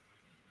made there.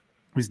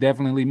 It's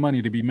definitely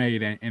money to be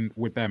made and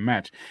with that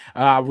match.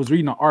 I was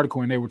reading an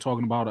article and they were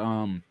talking about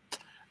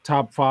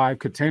top 5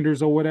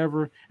 contenders or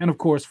whatever. And of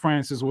course,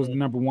 Francis was the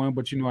number one,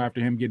 but after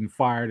him getting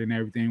fired and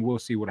everything, we'll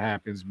see what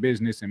happens.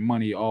 Business and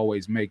money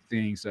always make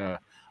things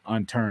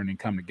unturn and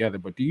come together.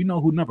 But do you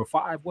know who number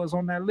 5 was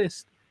on that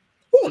list?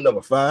 Who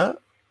number 5?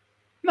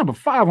 Number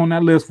 5 on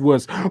that list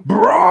was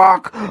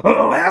Brock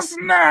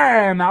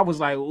Lesnar. And I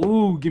was like,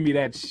 ooh, give me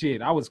that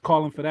shit. I was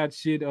calling for that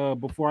shit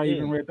before I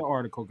even read the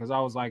article, because I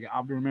was like, I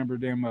remember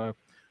them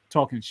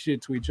talking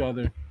shit to each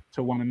other,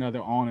 to one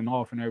another, on and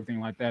off and everything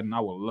like that. And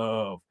I would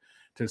love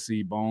to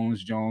see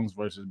Bones Jones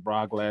versus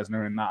Brock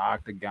Lesnar in the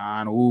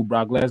octagon. Ooh,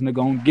 Brock Lesnar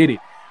gonna get it.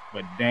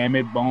 But damn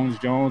it, Bones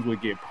Jones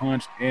would get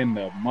punched in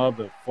the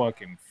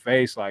motherfucking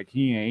face like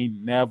he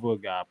ain't never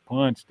got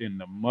punched in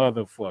the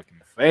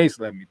motherfucking face,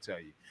 let me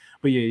tell you.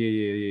 But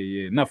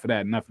yeah. Enough of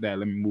that.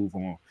 Let me move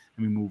on.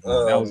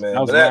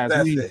 Oh,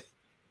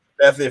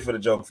 that's it for the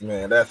jokes,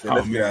 man. That's it.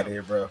 Let's get out of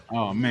here, bro.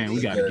 Oh, man,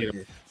 we got to get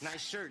it.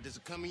 Nice shirt. Does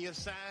it come in your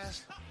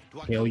size?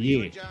 Hell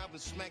yeah.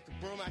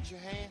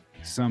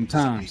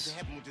 Sometimes.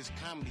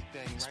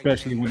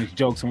 Especially when it's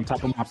jokes on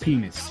top of my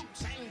penis.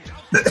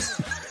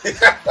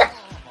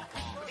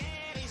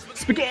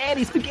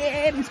 Spaghetti.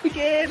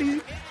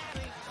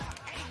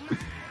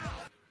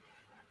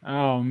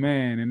 Oh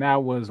man, and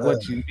that was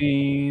what you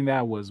mean.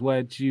 That was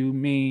what you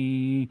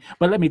mean.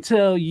 But let me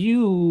tell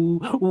you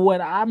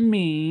what I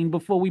mean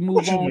before we move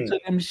What you on mean? to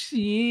them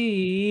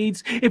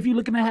sheets. If you're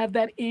looking to have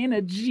that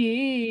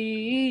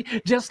energy,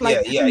 just Yeah, like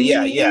yeah,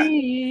 yeah, yeah.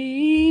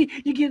 me,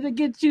 you gotta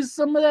get you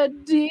some of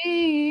that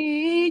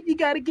D. You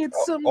gotta get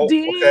some Oh,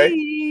 okay.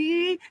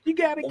 D. You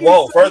gotta get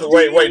Whoa, some further,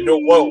 wait, no,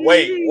 whoa,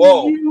 wait, D.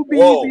 whoa, U B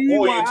whoa. B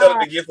Who are you telling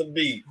Y. to get some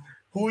D?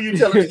 Who are you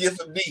telling to get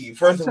some D? I'm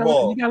First of telling you,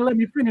 all, gotta let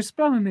me finish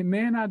spelling it,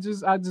 man. I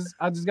just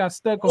got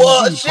stuck on the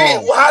well, D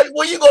shit. part. How?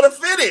 When you gonna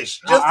finish?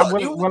 Just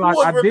Well, you was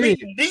I did,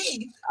 repeating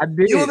D. I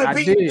You was did, I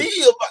repeating did,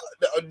 D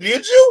about.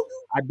 Did you?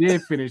 I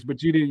did finish,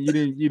 but you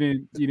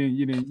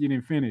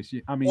didn't finish.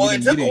 I mean, Well, it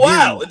you took a didn't hear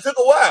while. me. It took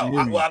a while. You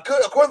hear me, Well, I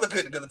could, of course, I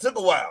couldn't because it took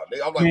a while.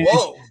 I'm like, man.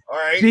 whoa, all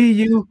right.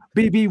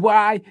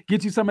 DUBBY,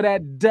 get you some of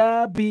that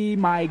Dubby,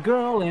 my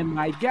girl and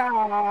my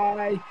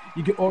guy.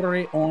 You can order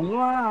it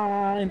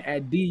online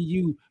at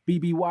dubby.gg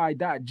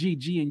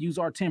and use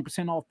our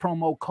 10% off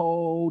promo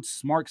code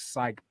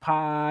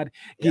SmarkPsychPod.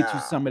 Get you Yeah,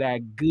 some of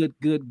that good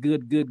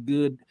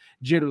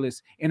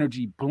jitterless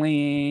energy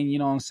blend. You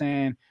know what I'm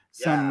saying?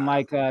 Something yeah,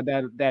 like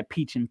that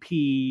peach and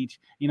peach.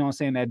 You know what I'm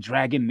saying? That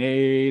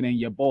Dragonade and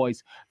your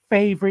boy's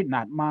favorite,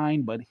 not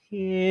mine, but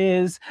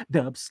his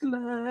Dub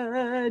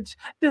Sludge.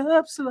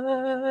 Dub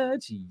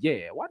Sludge.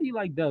 Yeah. Why do you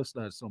like Dub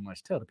Sludge so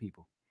much? Tell the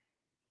people.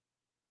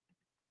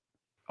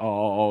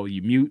 Oh,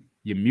 you mute.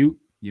 You mute.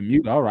 You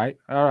mute. All right.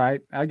 All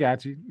right. I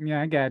got you. Yeah,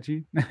 I got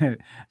you. As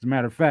a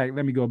matter of fact,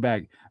 let me go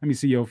back. Let me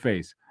see your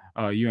face.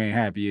 Oh, you ain't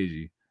happy, is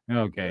you?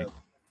 Okay.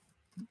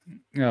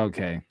 yeah.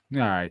 Okay. All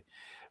right.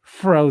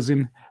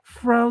 Frozen.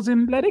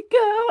 Frozen. Let it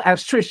go.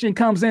 As Tristan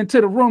comes into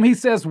the room, he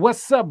says,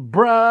 "What's up,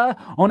 bruh?"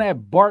 On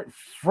that Bart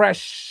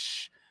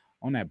Fresh.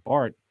 On that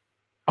Bart.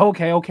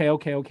 Okay.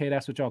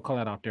 That's what y'all call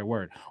it out there.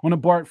 Word. On the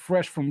Bart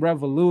Fresh from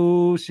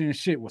Revolution.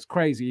 Shit was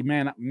crazy,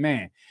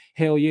 man.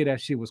 Hell yeah,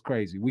 that shit was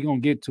crazy. We gonna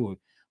get to it.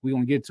 We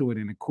gonna get to it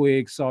in a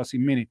quick, saucy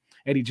minute.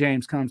 Eddie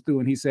James comes through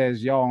and he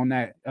says, "Y'all on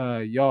that,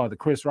 y'all the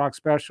Chris Rock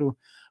special."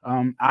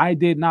 I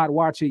did not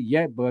watch it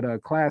yet, but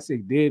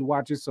Classic did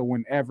watch it. So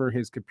whenever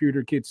his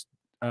computer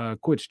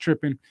quits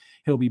tripping,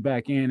 he'll be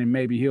back in and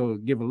maybe he'll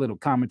give a little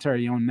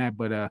commentary on that.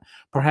 But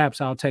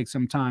perhaps I'll take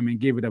some time and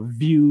give it a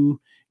view.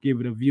 Give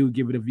it a view,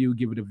 give it a view,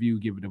 give it a view,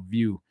 give it a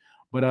view.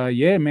 But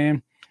yeah,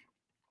 man.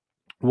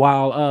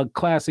 While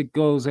Classic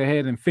goes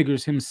ahead and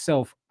figures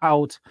himself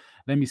out,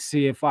 let me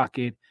see if I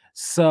could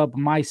sub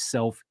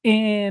myself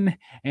in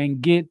and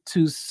get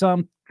to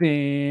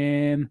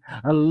something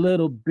a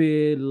little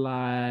bit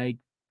like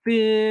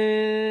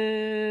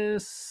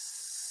this.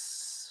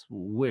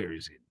 Where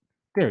is it?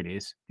 There it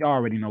is. You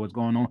already know what's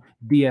going on.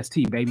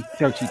 DST, baby.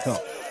 Dirt Sheet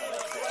Talk.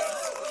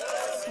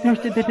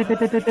 Dirt Sheet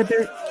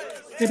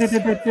Talk. Dirt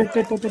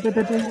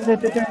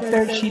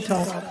Sheet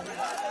Talk.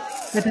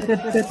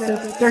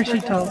 Dirt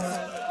Sheet Talk.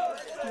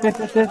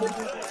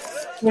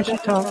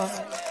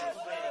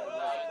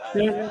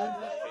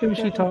 Dirt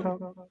Sheet Talk.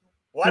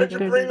 Why did you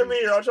bring them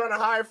here? I'm trying to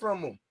hide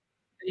from them.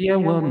 Yeah,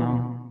 well,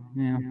 no.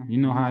 Yeah, you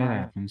know how it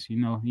happens. You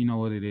know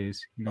what it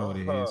is. You know what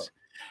it is.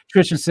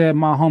 Trishan said,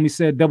 my homie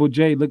said Double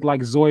J looked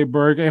like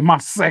Zoidberg, and my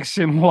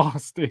section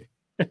lost it.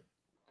 That's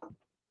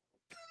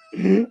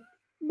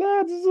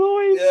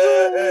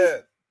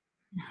Zoidberg.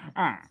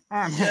 Yes.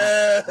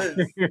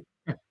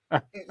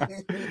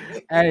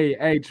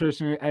 Hey,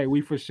 Trishan. Hey,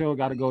 we for sure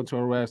got to go to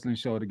a wrestling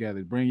show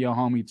together. Bring your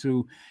homie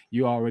too.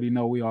 You already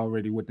know we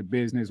already with the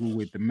business. We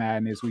with the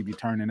madness. We be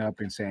turning up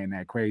and saying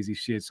that crazy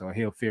shit. So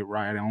he'll fit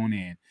right on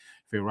in.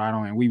 Fit right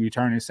on in. We be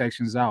turning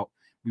sections out.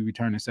 I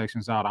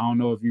don't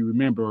know if you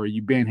remember or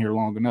you've been here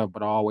long enough,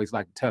 but I always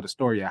like to tell the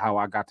story of how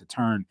I got to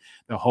turn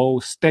the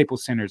whole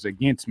Staples Centers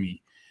against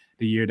me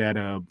the year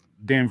that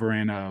Denver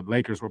and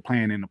Lakers were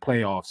playing in the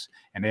playoffs,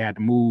 and they had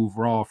to move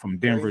Raw from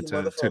Denver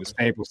to the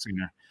Staples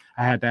Center.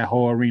 I had that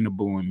whole arena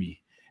booing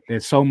me.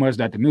 There's so much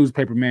that the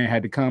newspaper man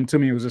had to come to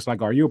me. It was just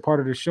like, "Are you a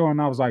part of the show?"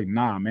 And I was like,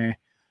 "Nah, man,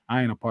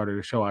 I ain't a part of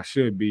the show. I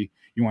should be.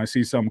 You want to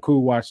see something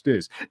cool? Watch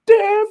this.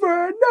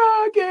 Denver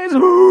Nuggets."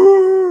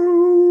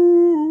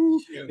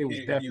 It was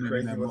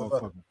definitely that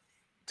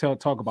motherfucker.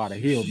 Talk about a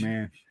hill,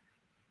 man.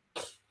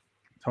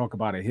 Talk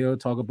about a hill.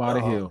 Talk about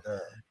a hill. God.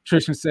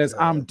 Trishan says,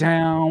 I'm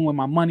down when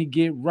my money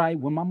get right.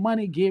 When my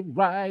money get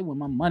right. When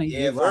my money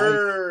get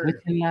right. When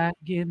can I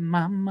get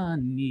my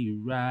money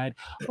right?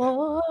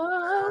 Oh.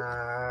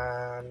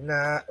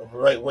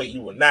 Wait,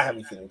 you will not have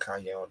me feeling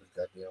Kanye on this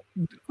goddamn.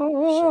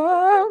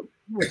 Oh.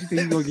 What, you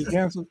think you gonna get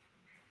canceled?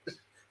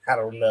 I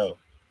don't know.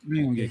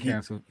 You gonna get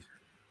canceled.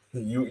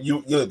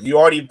 You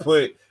already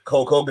put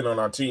Hulk Hogan on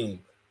our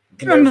team.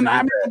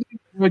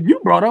 But you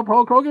brought up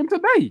Hulk Hogan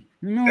today.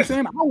 You know what I'm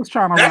saying? I was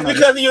trying to. That's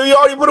because you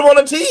already put him on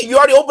the team. You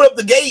already opened up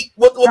the gate.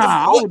 No.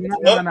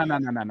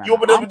 You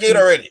opened up the gate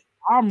already.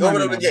 I'm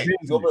running a business.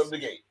 You opened up the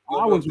gate.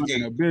 I was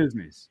running a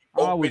business.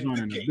 So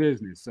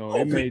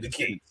it made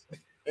sense.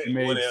 It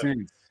made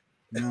sense.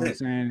 You know what I'm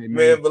saying? It made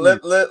Man,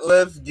 but sense.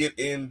 let's get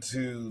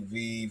into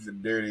these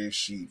dirty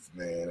sheets,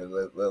 man. And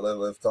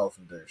let's talk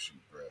some dirty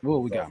sheets, bro.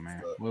 What we Let's talk got, some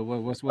man? stuff.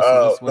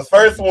 What's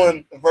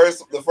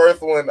The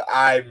first one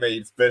I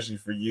made especially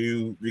for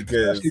you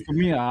because especially for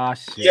me? Ah,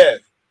 shit. yes,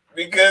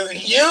 because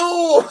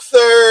you,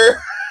 sir,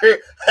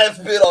 has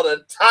been on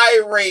a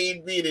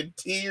tirade, being in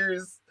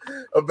tears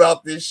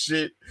about this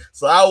shit.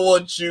 So I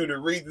want you to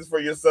read this for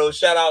yourself.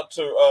 Shout out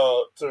to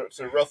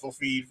Russell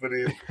Feed for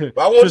this. But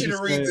I want you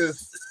to read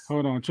this.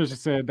 Hold on, Trisha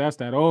said that's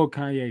that old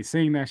Kanye.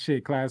 Sing that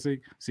shit,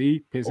 classic.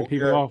 See, pissing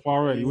people Okay. off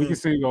already. We Mhm. can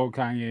sing old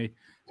Kanye.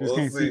 Just We'll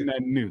can't see. sing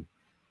nothing new.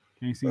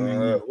 Can't sing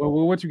nothing new.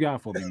 What you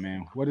got for me,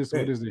 man? What is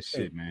this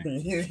shit, man?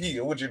 I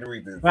want you to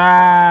read this.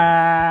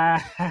 Ah,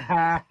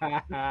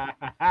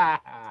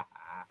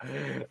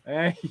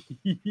 hey,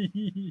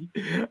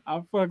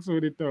 I fucks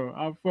with it though.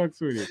 I fucks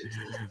with it.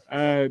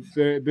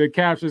 The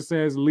caption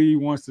says Lee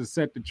wants to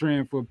set the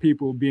trend for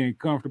people being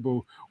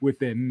comfortable with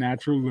their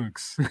natural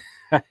looks.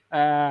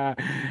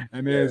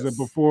 And there's a Yes.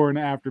 before and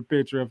after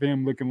picture of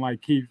him looking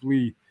like Keith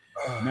Lee.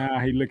 Now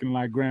he looking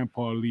like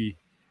Grandpa Lee.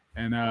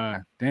 And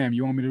damn,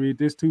 you want me to read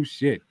this too?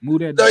 Shit, move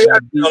that No, yeah,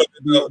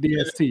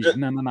 DST.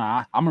 No. I'm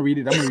gonna read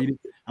it. I'm gonna read it.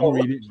 I'm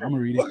gonna read it. I'm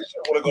gonna read it. Look,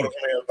 I want to go to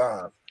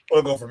marathon. I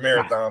want to go for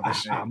marathons and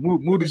shit.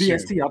 Move the Look at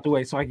DST out the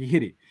way so I can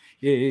hit it.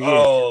 Yeah.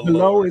 Oh,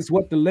 Below Lord. is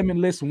what the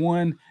Limitless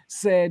One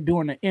said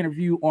during the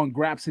interview on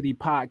Grapsity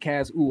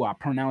podcast. Ooh, I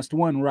pronounced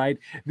one right.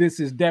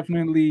 This is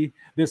definitely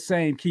the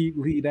same Keith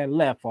Lee that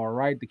left. All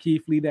right, the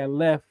Keith Lee that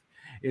left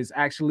is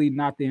actually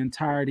not the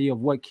entirety of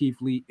what Keith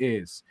Lee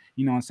is.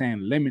 You know what I'm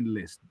saying?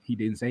 Limitless. He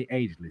didn't say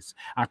ageless.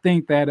 I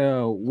think that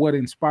what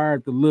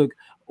inspired the look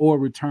or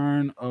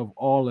return of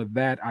all of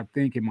that, I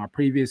think in my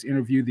previous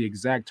interview, the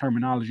exact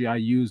terminology I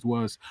used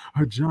was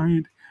a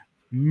giant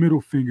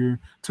middle finger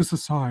to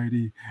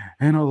society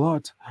and a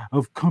lot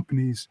of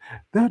companies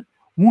that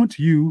want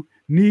you,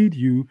 need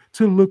you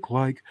to look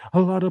like a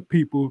lot of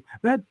people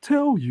that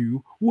tell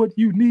you what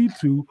you need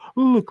to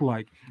look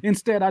like.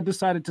 Instead, I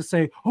decided to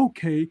say,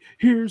 okay,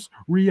 here's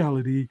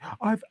reality.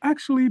 I've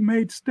actually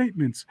made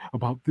statements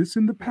about this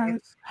in the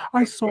past.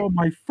 I saw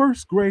my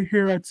first gray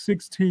hair at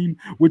 16,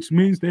 which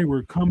means they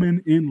were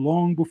coming in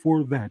long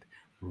before that.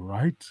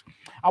 Right?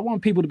 I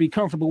want people to be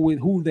comfortable with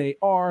who they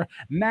are.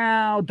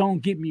 Now,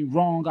 don't get me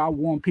wrong. I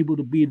want people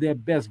to be their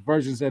best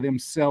versions of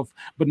themselves,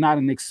 but not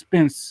at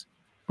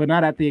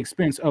the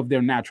expense of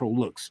their natural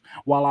looks.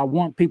 While I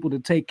want people to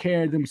take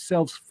care of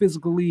themselves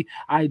physically,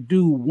 I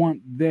do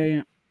want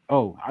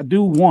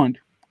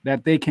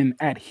that they can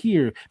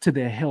adhere to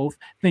their health,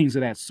 things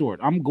of that sort.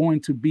 I'm going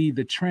to be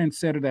the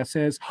trendsetter that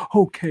says,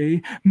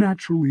 okay,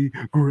 naturally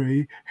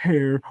gray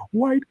hair,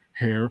 white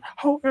hair,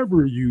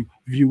 however you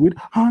view it,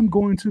 I'm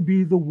going to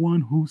be the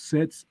one who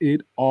sets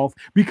it off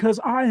because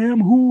I am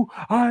who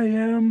I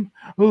am,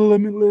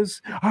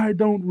 limitless. I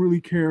don't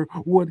really care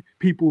what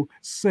people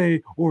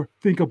say or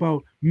think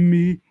about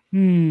me. I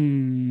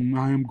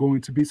am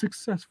going to be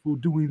successful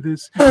doing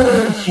this.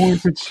 I'm going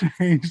to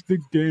change the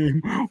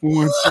game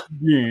once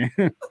again.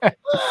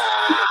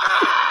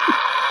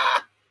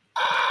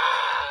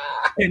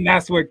 And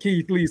that's what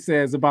Keith Lee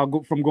says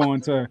about from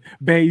going to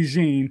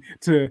Beijing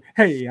to,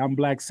 hey, I'm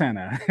Black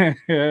Santa.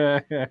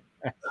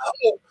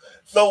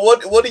 So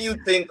what do you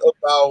think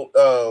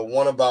about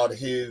one about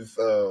his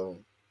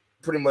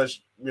pretty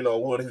much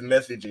what his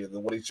message is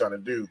and what he's trying to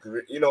do?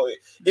 Because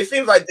it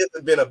seems like this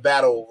has been a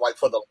battle like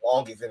for the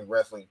longest in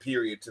wrestling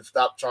period to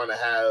stop trying to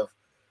have,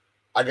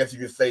 I guess you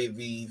could say,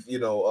 these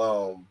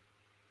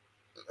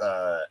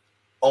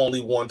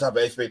only one type of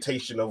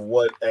expectation of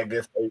what I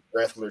guess a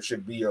wrestler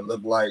should be or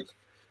look like.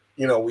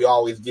 We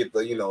always get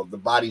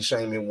the body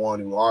shaming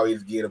one. We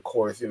always get, of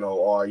course,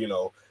 or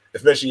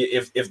especially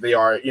if they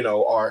are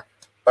our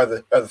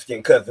other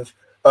skin cousins.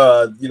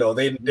 They're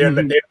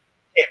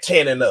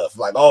tan enough.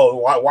 Like, oh,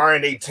 why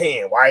aren't they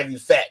tan? Why are you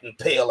fat and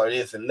pale or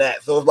this and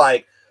that? So it's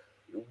like,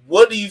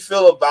 what do you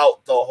feel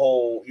about the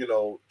whole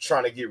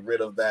trying to get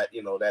rid of that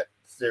that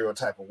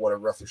stereotype of what a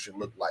wrestler should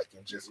look like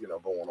and just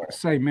going on?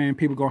 Say, man,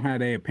 people gonna have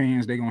their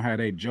opinions. They gonna have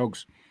their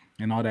jokes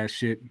and all that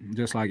shit,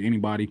 just like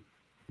anybody.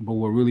 But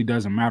what really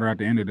doesn't matter at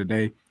the end of the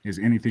day is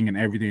anything and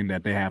everything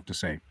that they have to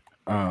say,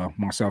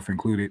 myself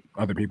included,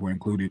 other people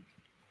included.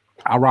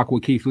 I rock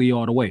with Keith Lee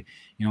all the way.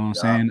 You know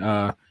what I'm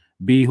saying?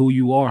 Be who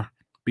you are.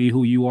 Be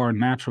who you are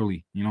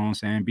naturally. You know what I'm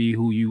saying? Be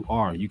who you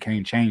are. You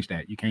can't change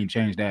that. You can't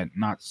change that.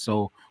 Not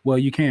so well.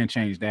 You can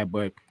change that,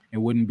 but it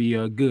wouldn't be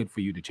good for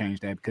you to change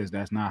that because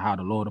that's not how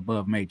the Lord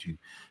above made you.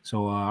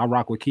 So I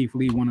rock with Keith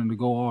Lee wanting to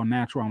go all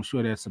natural. I'm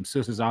sure there's some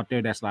sisters out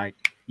there that's like,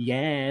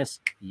 yes,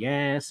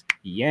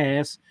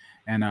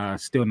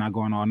 and still not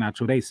going all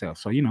natural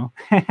themselves. So let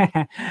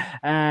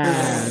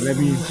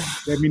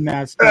me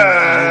not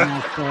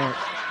start.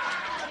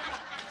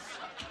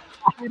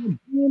 I had a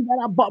dream that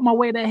I bought my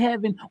way to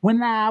heaven.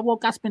 When I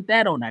woke, I spent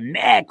that on a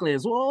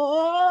necklace.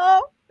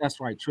 Whoa! That's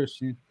right,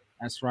 Tristan.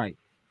 That's right.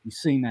 You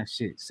seen that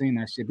shit.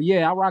 But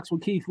yeah, I rocks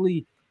with Keith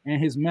Lee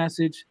and his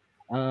message.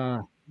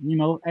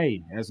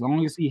 Hey, as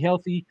long as he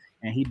healthy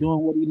and he doing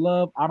what he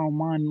love, I don't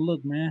mind the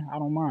look, man. I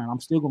don't mind. I'm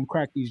still gonna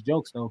crack these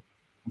jokes though.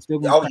 I'm still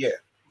gonna Oh crack yeah.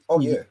 Oh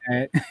TV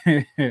yeah.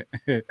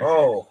 Dad.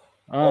 Oh.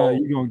 Oh.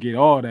 You're gonna get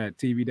all that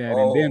TV Dad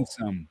and then Oh.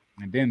 some,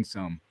 and then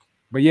some.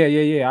 But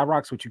yeah. I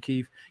rocks with you,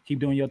 Keith. Keep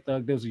doing your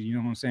thug this. You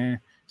know what I'm saying?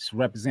 Just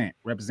represent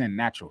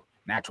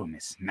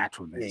naturalness, Yeah. Yeah.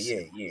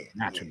 Yeah. Yeah.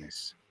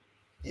 naturalness.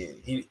 Yeah.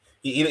 He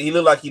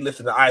looked like he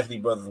listened to Isley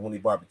Brothers when he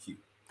barbecued.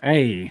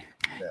 Hey,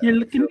 Yeah, you're you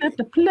looking feel at me?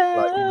 the Like he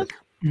plug.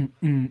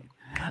 listened.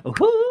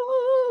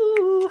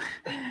 Ooh,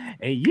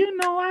 hey, you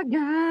know I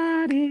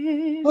got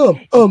it.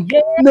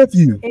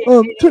 Nephew,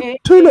 Yeah.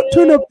 turn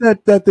up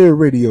that there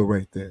radio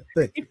right there.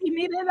 Thank you. If you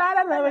need a lot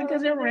of loving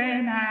because it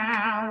ran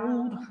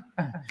out,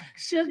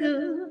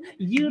 sugar,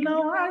 you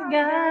know I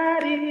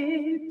got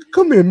it.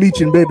 Come here,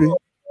 Meechin, baby.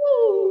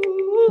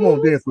 Come on,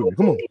 Ooh, dance with me.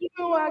 Come on. you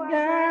know I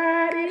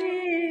got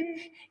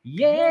it.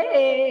 Yeah.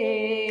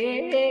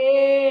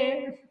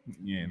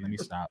 Yeah, let me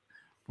stop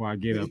before I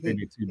get up in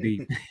it too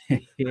deep.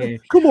 Yeah.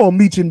 Come on,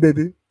 Meechin,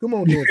 baby. Come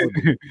on, dance with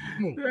me.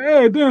 Come on.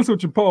 Hey, dance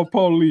with your Paw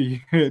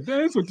Lee.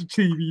 Dance with your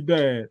TV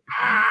Dad.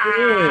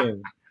 Yeah.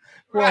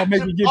 Before I Not make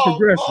your it get Paul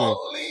progressive.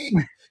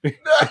 Paulie.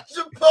 Not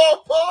your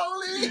Paul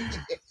Paulie.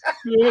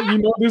 Yeah, you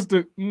know this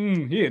the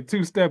he a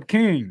two-step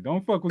king.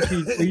 Don't fuck with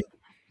Keith Lee.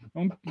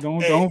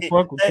 Don't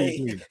fuck with Keith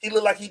Lee He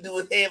look like he do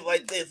his hands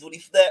like this when he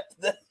snaps.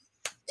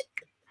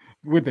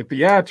 with the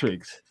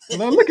theatrics.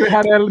 Now look at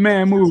how that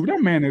man moved.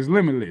 That man is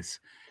limitless.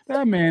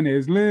 That man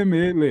is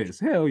limitless.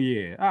 Hell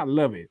yeah, I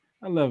love it.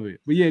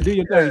 But yeah, do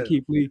your thing, Yes,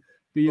 Keith Lee.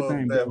 Do your most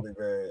thing, bro. definitely,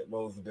 man.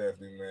 Most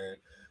definitely, man.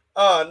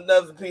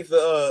 Another piece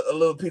of a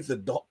little piece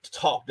of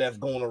talk that's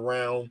going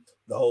around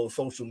the whole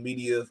social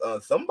media.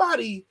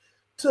 Somebody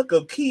took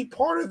a key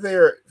part of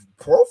their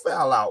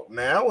profile out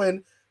now,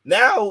 and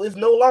now it's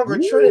no longer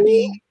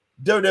Trinity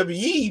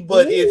WWE,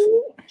 but it's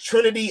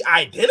Trinity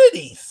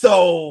Identity.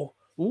 So,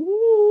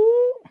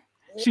 Ooh.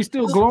 She's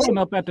still glowing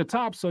up at the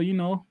top, so you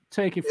know,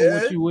 take it for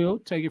what you will.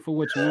 Take it for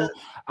what you will.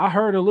 I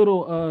heard a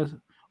little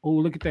oh,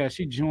 look at that.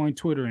 She joined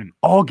Twitter in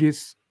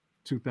August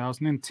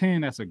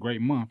 2010. That's a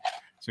great month.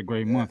 It's a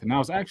great month. And that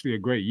was actually a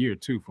great year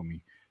too for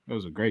me. It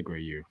was a great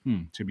year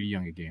to be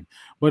young again.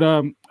 But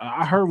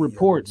I heard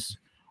reports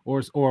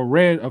or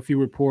read a few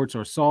reports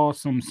or saw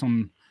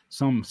some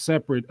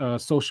separate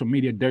social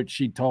media dirt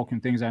sheet talk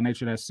and things of that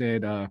nature that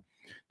said that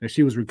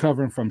she was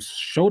recovering from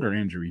shoulder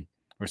injury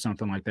or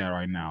something like that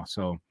right now.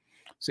 So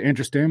it's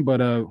interesting,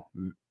 but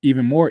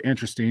even more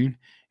interesting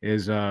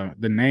is the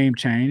name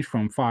change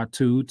from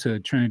Fatu to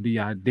Trinity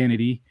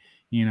Identity.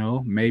 You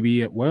know,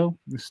 maybe it's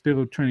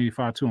still Trinity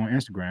Fatu on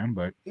Instagram,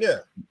 but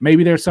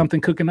maybe there's something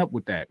cooking up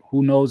with that.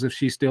 Who knows if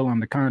she's still on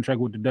the contract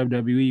with the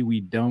WWE?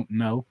 We don't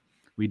know.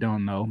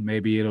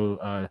 Maybe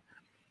it'll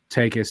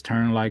take its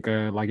turn like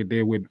it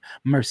did with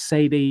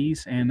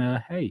Mercedes. And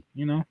hey,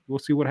 you know, we'll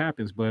see what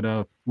happens.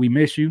 But we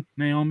miss you,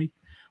 Naomi.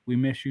 We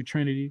miss you,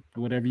 Trinity,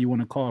 whatever you want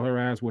to call her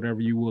as,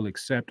 whatever you will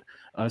accept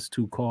us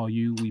to call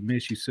you. We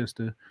miss you,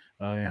 sister,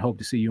 and hope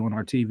to see you on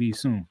our TV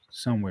soon,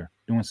 somewhere,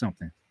 doing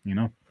something, you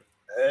know?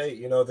 Hey,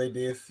 you know, they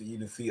did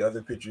see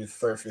other pictures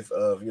surface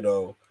of, you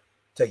know,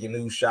 taking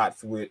new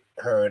shots with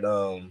her and,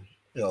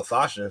 you know,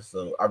 Sasha.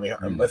 So, I mean,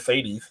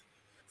 Mercedes.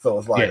 So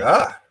it's like, you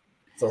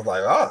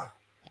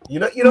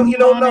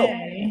don't know.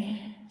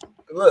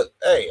 Look,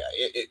 hey,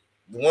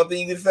 one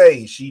thing you can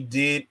say, she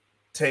did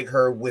take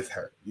her with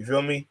her. You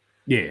feel me?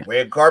 Yeah.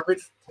 Red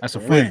carpets. That's a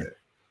friend.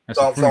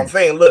 So I'm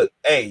saying, look,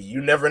 hey,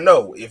 you never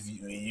know if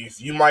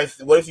you might.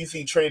 What if you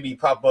see Trinity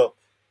pop up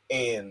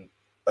in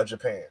a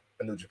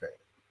New Japan?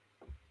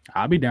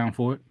 I'll be down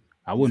for it.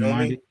 I wouldn't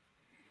mind it.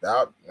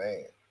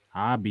 Man,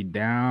 I'll be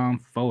down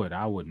for it.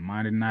 I wouldn't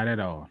mind it, not at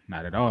all.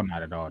 We'll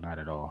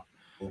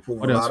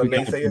prove a lot of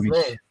naysayers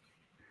wrong.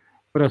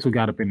 What else we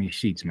got up in these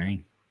sheets,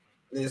 man?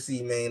 Let's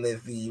see, man.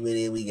 Let's see what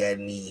we got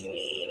in these,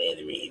 man.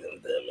 Let's read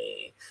them,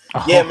 man.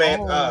 Yeah,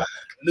 man.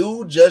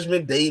 New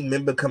Judgment Day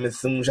member coming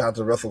soon. Shout out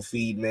to Russell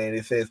Feed, man.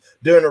 It says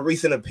during a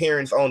recent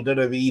appearance on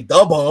WWE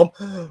The Bomb,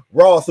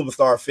 Raw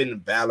superstar Finn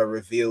Balor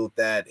revealed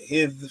that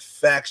his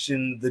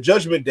faction, the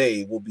Judgment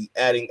Day, will be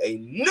adding a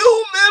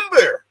new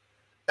member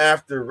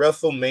after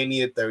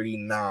WrestleMania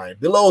 39.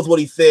 Below is what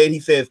he said. He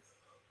says,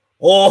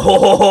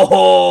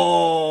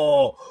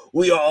 "Oh,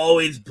 we are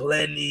always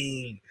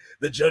planning.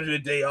 The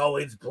Judgment Day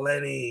always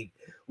planning.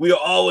 We are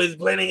always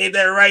planning. Ain't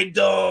that right,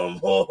 Dom?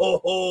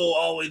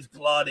 Always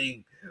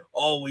plotting."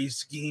 Always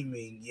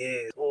scheming,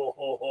 yeah.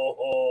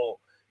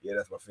 Yeah,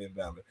 that's my Finn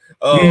Balor.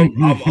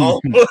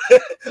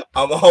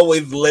 I'm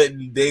always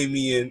letting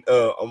Damien.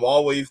 I'm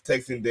always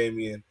texting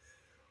Damien.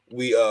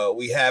 We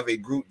have a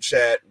group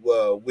chat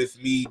with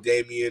me,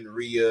 Damien,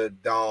 Rhea,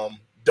 Dom.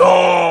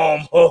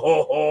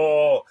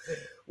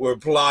 We're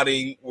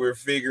plotting. We're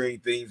figuring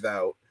things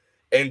out.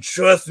 And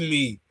trust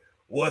me,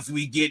 once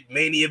we get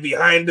Mania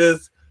behind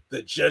us,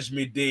 the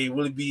Judgment Day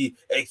will be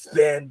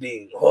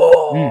expanding.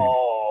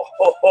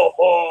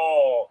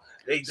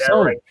 Ain't that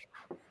right?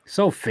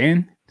 So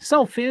Finn,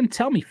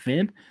 tell me,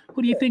 Finn,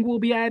 who do you think we'll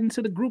be adding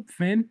to the group,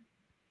 Finn?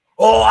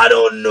 Oh, I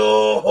don't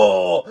know.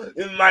 Oh,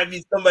 it might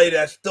be somebody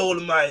that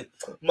stole my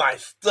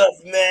stuff,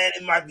 man.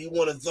 It might be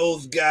one of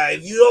those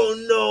guys. You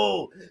don't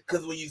know.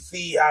 Because when you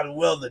see how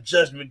well the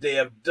Judgment Day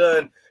have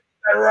done,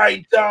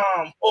 right, Dom.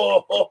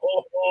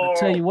 I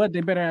tell you what, they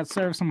better have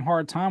served some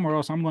hard time, or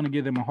else I'm going to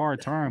give them a hard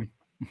time.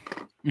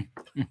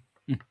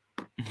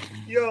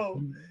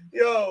 Yo,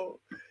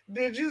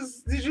 did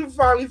you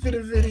finally see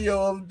the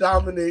video of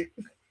Dominic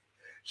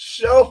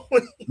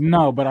showing?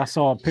 No, but I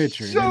saw a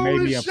picture and it made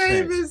me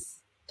upset.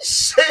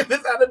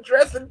 Sheamus had a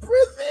dress in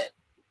prison.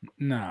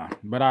 No,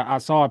 but I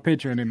saw a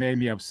picture and it made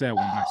me upset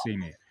when I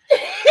seen it.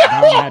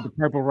 Dom had the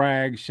purple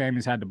rag,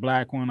 Sheamus had the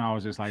black one. I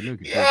was just like, look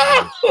at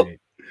this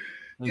shit.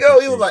 Yo,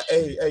 he was like,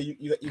 hey,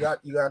 you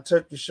got to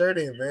tuck your shirt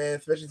in, man.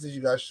 Especially since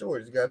you got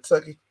shorts, you got to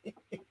tuck it.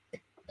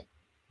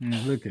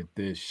 Look at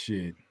this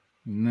shit.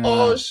 No.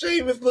 Oh,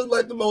 Sheamus looked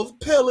like the most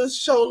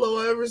palest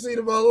cholo I ever seen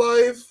in my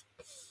life.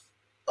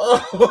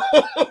 Oh,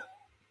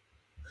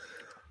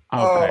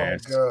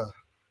 Pass. God,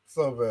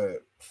 so bad,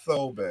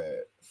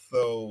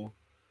 so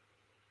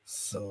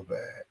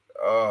bad.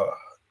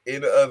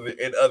 In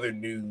other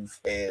news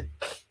and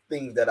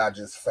things that I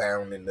just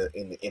found in the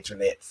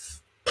internet,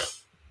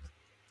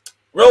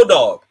 Road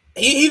Dogg,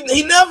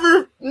 he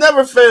never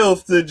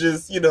fails to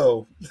just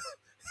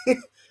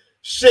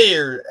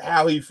share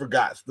how he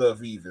forgot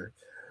stuff either.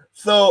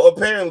 So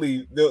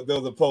apparently there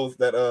was a post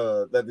that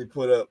they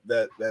put up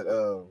that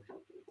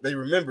they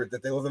remembered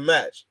that there was a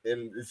match,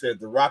 and it said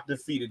The Rock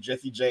defeated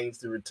Jesse James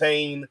to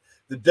retain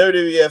the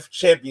WWF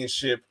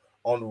Championship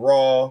on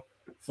Raw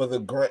for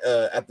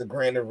the at the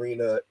Grand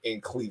Arena in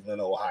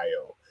Cleveland,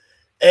 Ohio,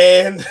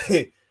 and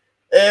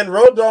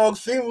Road Dogg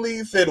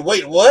seemingly said,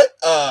 "Wait, what?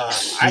 I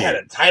had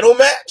a title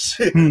match.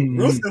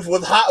 Rusev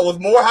was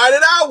more high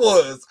than I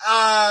was.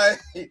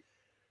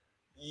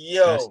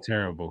 Yo, that's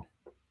terrible.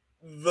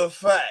 The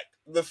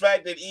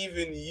fact that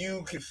even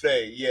you could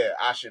say, yeah,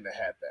 I shouldn't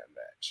have had that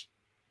match.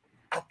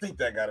 I think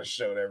that got to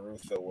show that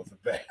Russo was a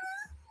bad.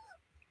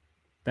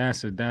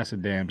 That's a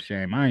damn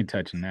shame. I ain't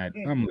touching that.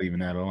 I'm leaving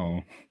that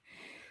alone.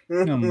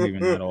 I'm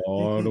leaving that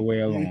all the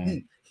way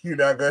alone. You're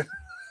not gonna.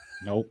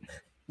 Nope.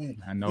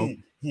 I know.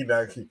 You're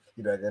not gonna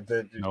touch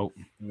it. Nope.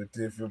 With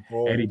different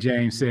boy. Eddie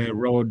James said,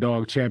 "Road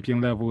Dogg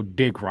champion level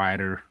dick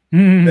rider."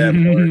 That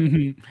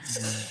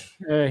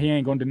part. He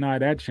ain't gonna deny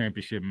that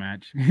championship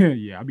match.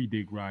 Yeah, I'll be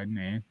dick riding,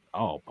 man.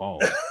 Oh, Paul.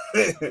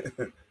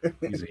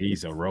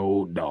 He's a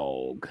road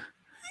dog.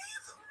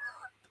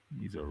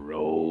 He's a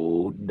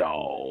road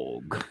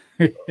dog.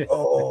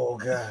 Oh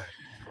God.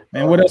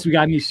 Man, what else we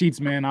got in these sheets,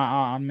 man?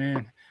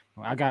 Man,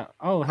 I got.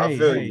 Oh,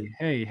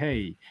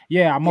 hey.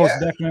 Yeah, most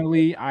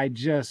definitely. I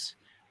just.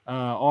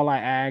 All I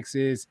ask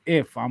is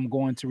if I'm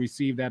going to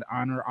receive that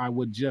honor, I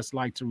would just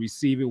like to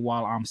receive it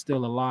while I'm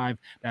still alive.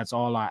 That's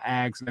all I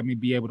ask. Let me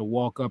be able to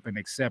walk up and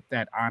accept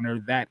that honor.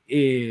 That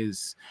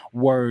is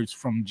words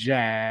from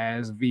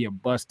Jazz via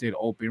Busted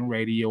Open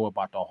Radio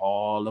about the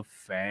Hall of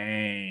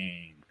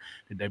Fame,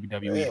 the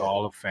WWE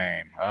Hall of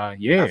Fame.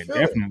 Yeah,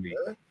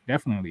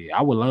 definitely.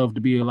 I would love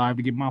to be alive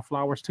to get my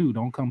flowers too.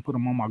 Don't come put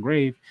them on my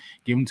grave.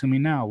 Give them to me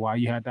now while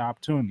you had the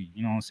opportunity.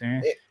 You know what I'm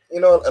saying? A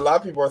lot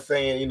of people are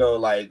saying,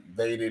 like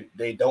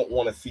they don't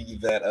want to see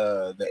that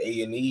the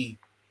A&E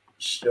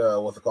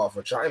what's it called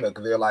for China,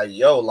 because they're like,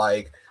 yo,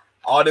 like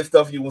all this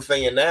stuff you were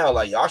saying now,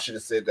 like y'all should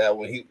have said that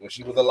when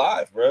she was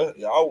alive, bro.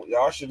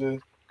 Y'all should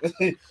have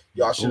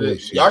y'all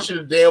should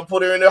have damn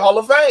put her in the Hall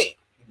of Fame.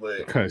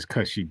 But cause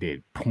she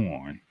did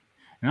porn.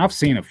 And I've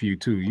seen a few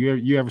too.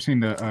 You ever seen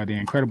the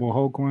Incredible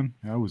Hulk one?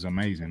 That was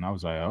amazing. I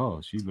was like,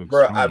 oh, she looks.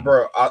 I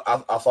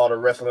saw the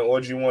wrestling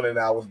orgy one and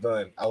I was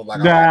done. I was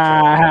like,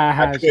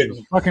 I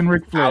couldn't. Fucking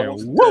Ric Flair. I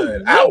was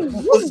done.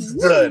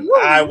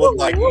 I was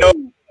like,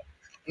 no,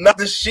 not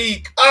the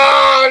Sheik.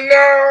 Oh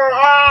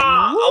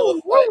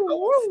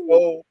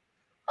no!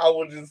 I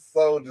was just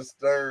so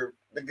disturbed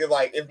because,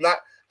 like, it's not.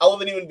 I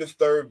wasn't even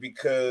disturbed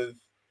because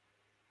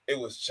it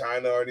was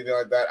China or anything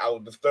like that. I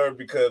was disturbed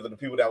because of the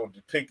people that were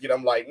depicted.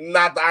 I'm like,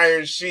 not the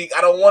Iron Sheik.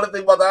 I don't want to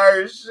think about the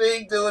Iron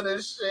Sheik doing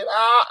this shit.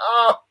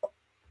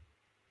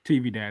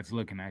 TV Dad's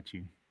looking at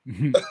you.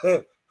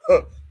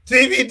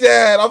 TV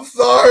Dad, I'm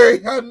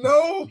sorry. I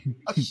know.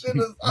 I should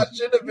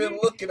have been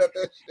looking at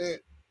that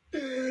shit.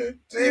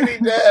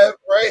 TV Dad,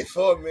 pray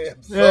for me.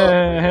 I'm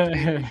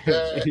sorry.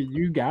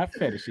 You got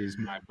fetishes,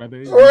 my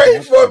brother.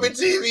 Pray for me,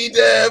 TV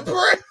Dad.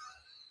 Pray.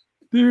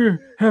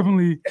 Dear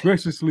heavenly,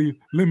 graciously,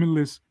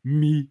 limitless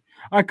me,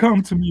 I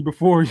come to me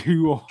before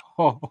you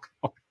all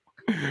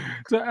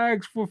to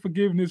ask for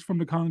forgiveness from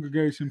the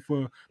congregation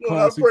for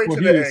classic, for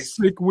he is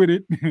sick with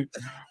it,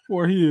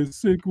 for he is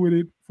sick with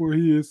it, for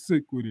he is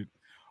sick with it.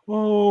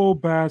 Oh,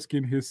 bask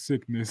in his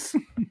sickness.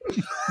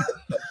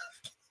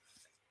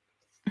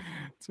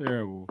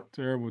 Terrible.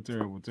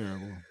 Oh,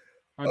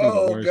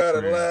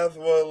 gotta laugh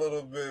for a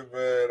little bit,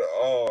 man.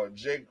 Oh,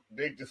 Jake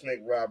the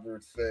Snake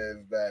Roberts says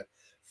that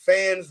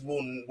fans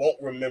won't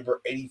remember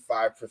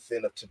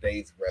 85% of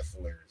today's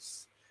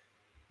wrestlers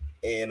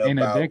in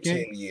about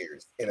 10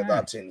 years. And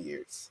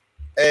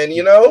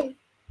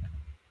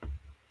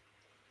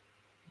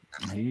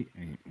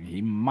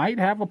He might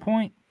have a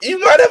point. You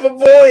might have a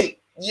point.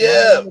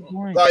 Yeah,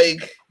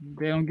 like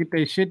they don't get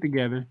their shit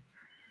together.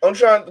 I'm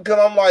trying because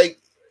I'm like,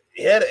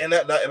 yeah, and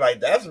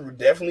that's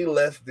definitely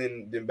less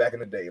than back in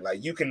the day.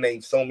 Like you can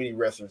name so many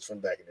wrestlers from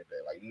back in the day,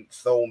 like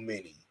so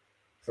many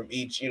from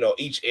each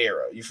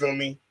era. You feel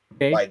me?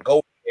 Okay. Like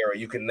golden era,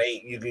 you can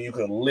name, you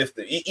can list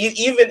it.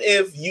 Even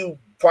if you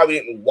probably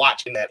didn't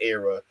watch in that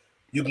era,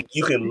 you can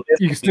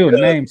list. You can still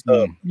name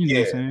some. You know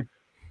what I'm saying?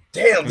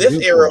 Damn,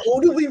 this era,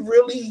 who do we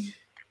really?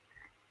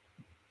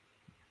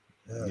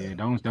 Yeah,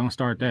 don't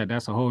start that.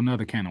 That's a whole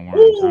nother can of worms.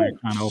 Ooh, I ain't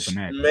trying to open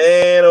that.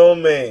 Man, oh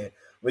man.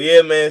 But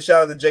yeah, man,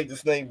 shout out to Jake the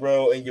Snake,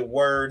 bro, and your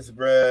words,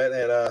 bro.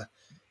 And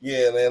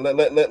yeah, man,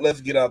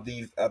 let's get out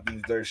these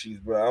dirt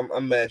sheets, bro.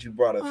 I'm mad you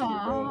brought us here,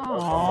 bro.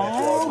 I'm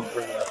mad you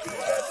bringing us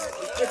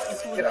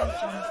here. Get out.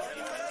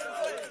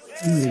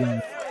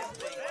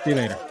 See you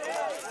later.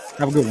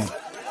 Have a good one.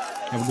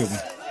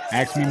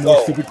 Ask me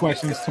more stupid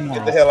questions tomorrow.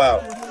 Get the hell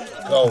out.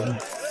 Go.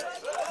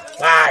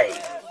 Bye.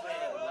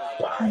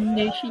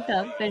 There she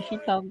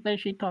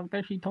talk.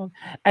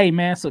 Hey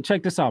man, so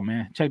check this out,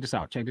 man. Check this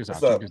out.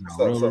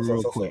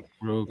 Real quick.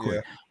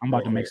 Yeah. I'm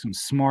about to make some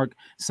smart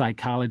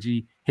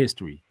psychology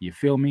history. You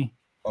feel me?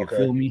 You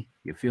feel me?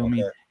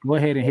 Go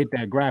ahead and hit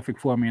that graphic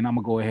for me, and I'm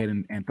gonna go ahead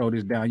and throw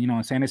this down. You know what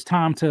I'm saying? It's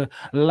time to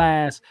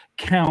last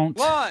count.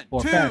 1,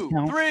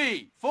 2,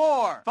 3,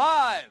 4,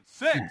 5,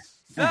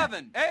 6,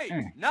 7, 8,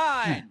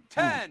 9,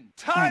 10.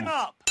 Time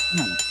up.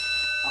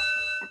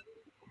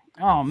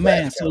 Oh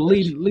man! So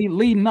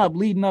leading up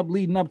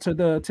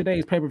to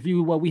today's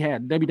pay-per-view, what we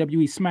had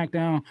WWE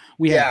SmackDown,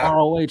 we had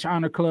ROH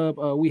Honor Club,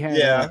 we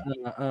had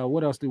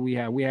what else did we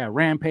have? We had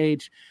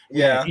Rampage,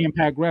 we had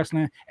Impact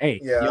Wrestling. Hey,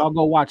 y'all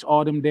go watch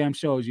all them damn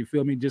shows. You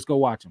feel me? Just go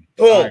watch them.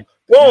 Boom,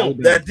 boom,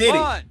 that did it.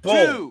 1,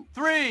 2,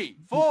 3,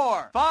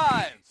 4,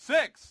 5,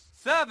 6,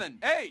 7,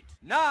 8,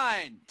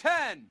 9,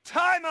 10.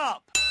 Time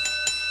up.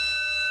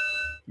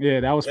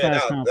 Yeah, that was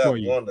fast count for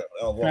you.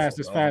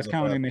 Fastest fast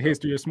count in the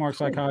history of Smart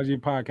Psychology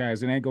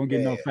podcast. It ain't gonna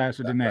get no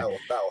faster than that.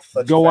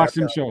 Go watch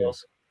them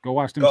shows. Go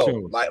watch them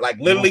shows. Like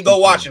literally go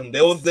watch them.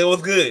 They was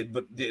good,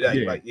 but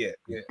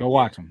Go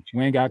watch them.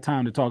 We ain't got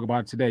time to talk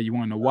about it today. You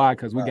want to know why?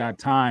 Because we got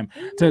time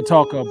to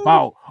talk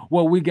about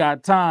what we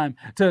got time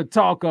to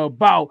talk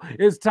about.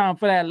 It's time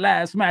for that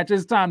last match.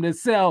 It's time to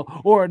sell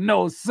or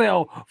no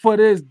sell for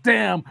this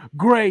damn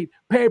great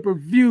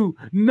pay-per-view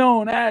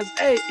known as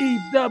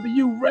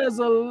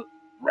AEW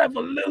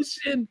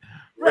Revolution.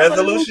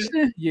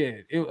 Yeah,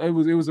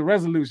 it was a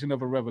resolution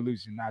of a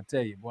revolution. I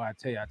tell you.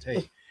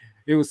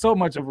 It was so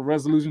much of a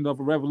resolution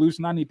of a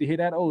revolution. I need to hear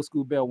that old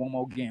school bell one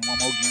more again.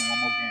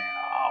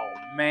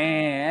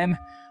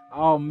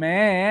 Oh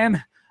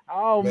man.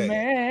 Oh,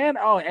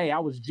 hey, I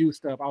was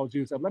juiced up.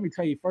 Let me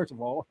tell you, first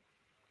of all,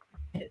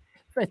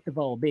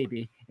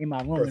 baby, in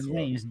my Roman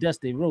Reigns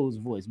Dusty Rose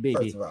voice,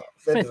 baby.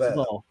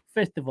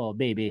 First of all,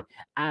 baby,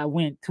 I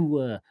went to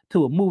a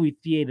movie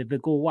theater to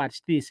go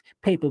watch this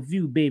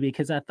pay-per-view, baby,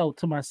 because I thought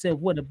to myself,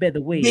 what a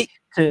better way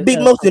to big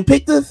motion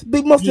pictures?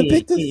 Big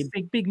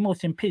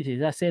motion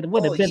pictures. I said,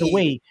 what a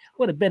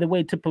better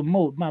way to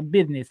promote my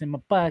business and my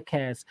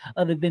podcast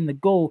other than to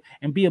go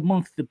and be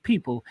amongst the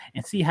people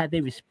and see how they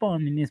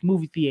respond in this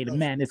movie theater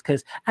madness,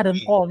 because I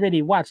done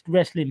already watched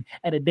wrestling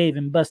at a Dave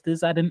and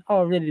Buster's. I done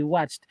already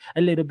watched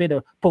a little bit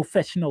of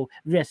professional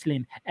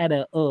wrestling at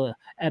a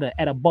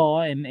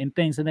bar and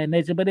things of that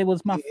nature, but it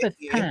was my first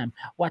time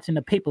watching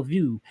a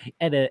pay-per-view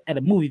at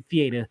a movie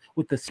theater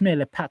with the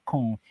smell of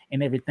popcorn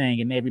and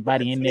everything, and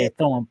everybody in there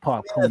throwing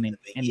popcorn and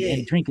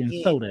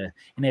drinking soda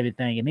and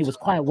everything, and it was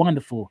quite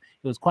wonderful.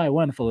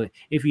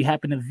 If you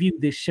happen to view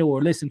this show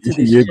or listen to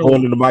this you're show,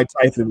 going into Mike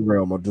Tyson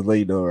realm of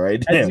delay though,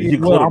 right? Damn,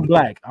 I'm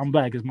black.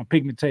 It's my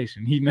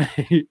pigmentation.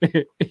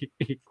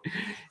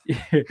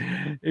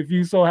 If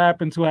you so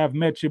happen to have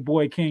met your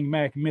boy King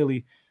Mac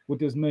Millie with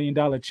this $1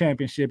 million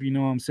championship, you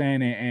know what I'm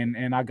saying?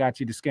 And I got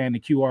you to scan the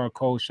QR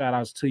code. Shout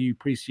outs to you.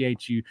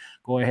 Appreciate you.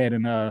 Go ahead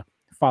and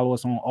follow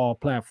us on all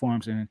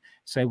platforms and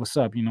say what's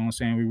up. You know what I'm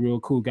saying? We real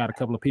cool. Got a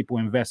couple of people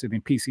invested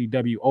in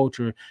PCW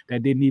Ultra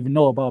that didn't even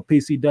know about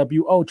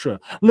PCW Ultra.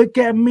 Look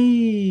at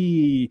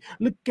me.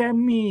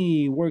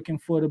 Working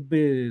for the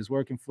biz.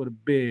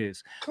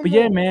 But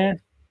yeah, man.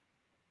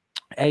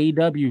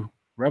 AEW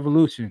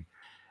Revolution.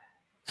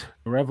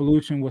 The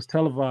Revolution was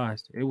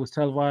televised. It was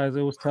televised.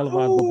 But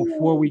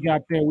before we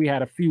got there, we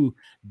had a few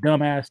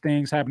dumbass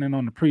things happening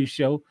on the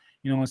pre-show.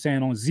 You know what I'm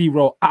saying? On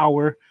 0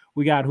 hour,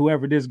 we got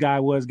whoever this guy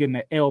was getting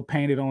an L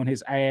painted on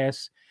his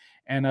ass.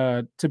 And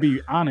to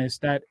be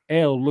honest, that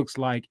L looks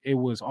like it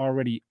was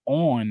already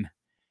on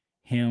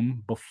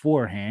him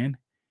beforehand.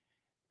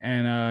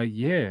 And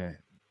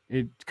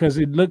because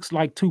it looks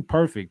like too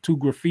perfect, too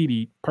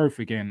graffiti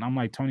perfect. And I'm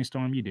like, Tony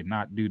Storm, you did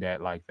not do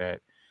that like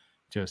that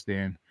just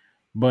then.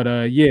 But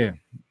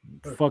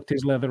fucked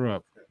his leather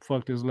up.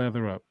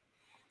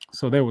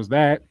 So there was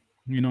that.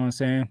 You know what I'm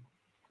saying?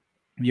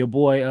 Your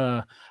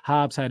boy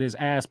Hobbs had his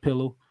ass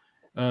pillow.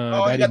 He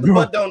got the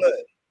butt donut.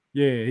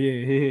 Yeah.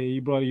 He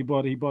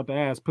brought the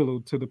ass pillow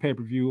to the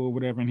pay-per-view or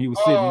whatever, and he was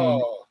sitting on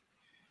it.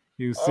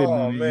 He was sitting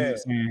on it. You know what I'm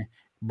saying?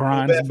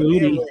 Bronze bad for the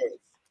booty. hemorrhoids.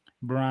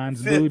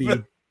 Bronze Fit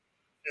booty.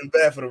 and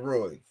bad for the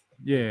roids.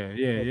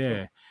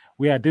 Yeah.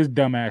 We had this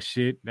dumbass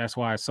shit. That's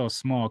why it's so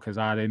small, because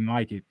I didn't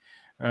like it.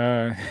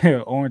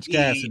 Orange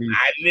Cassidy.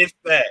 I missed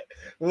that.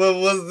 What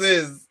was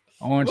this?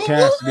 Orange What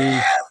was Cassidy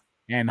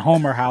and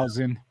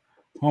Homerhausen.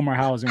 When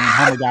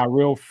Homer got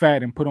real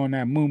fat and put on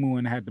that moo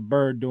and had the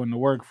bird doing the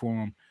work for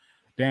him.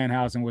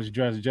 Danhausen was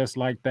dressed just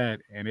like that,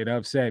 and it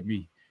upset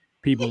me.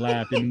 People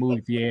laughed in the movie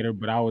theater,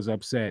 but I was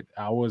upset.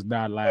 I was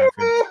not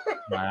laughing.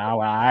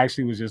 I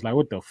actually was just like,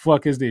 what the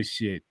fuck is this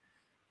shit?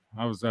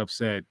 I was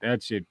upset.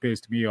 That shit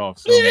pissed me off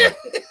so much.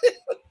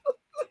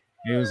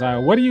 He was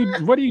like, what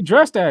are you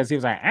dressed as? He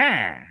was like,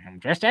 I'm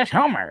dressed as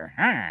Homer.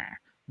 I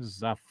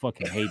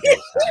fucking hate this.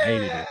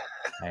 I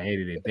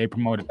hated it. They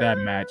promoted that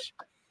match.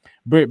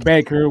 Britt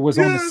Baker was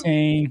on the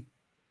scene,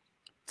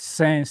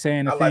 saying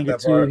a thing or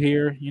two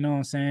here, you know what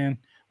I'm saying,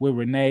 with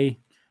Renee.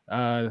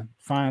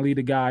 Finally,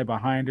 the guy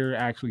behind her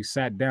actually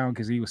sat down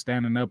because he was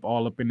standing up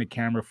all up in the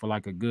camera for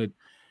like a good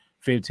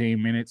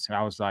 15 minutes.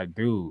 I was like,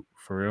 dude,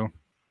 for real?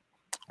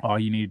 All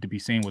you needed to be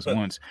seen was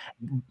once.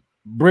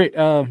 Britt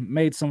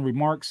made some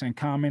remarks and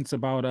comments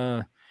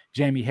about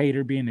Jamie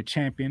Hayter being the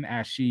champion,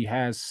 as she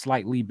has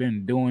slightly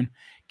been doing.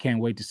 Can't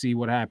wait to see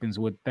what happens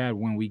with that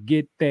when we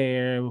get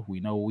there. We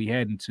know what we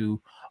heading to.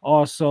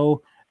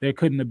 Also, there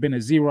couldn't have been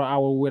a 0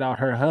 hour without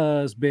her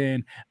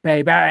husband,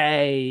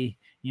 baby.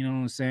 You know what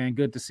I'm saying?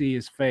 Good to see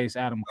his face,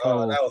 Adam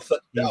Cole. That was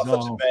such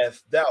a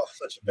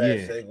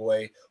bad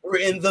segue. We're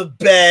in the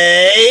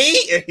Bay,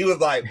 and he was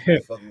like, "What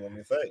the fuck you want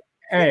me to say?"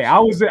 Hey, I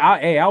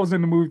was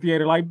in the movie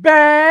theater like,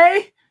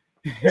 Bay.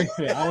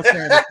 I was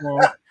saying this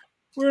wrong.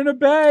 We're in the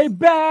Bay.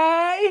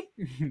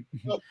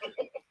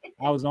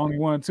 I was the only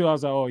one too. I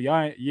was like, oh,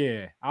 y'all,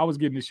 yeah. I was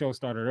getting the show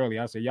started early.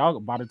 I said, y'all,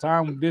 by the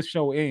time this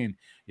show ends,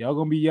 y'all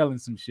gonna be yelling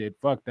some shit.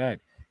 Fuck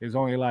that. There's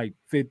only like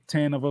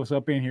 10 of us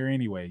up in here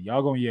anyway.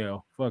 Y'all gonna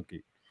yell. Fuck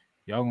it.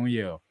 Y'all gonna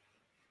yell.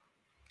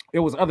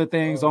 There was other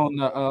things on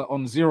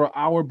the 0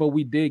 hour, but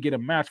we did get a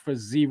match for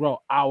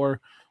 0 hour.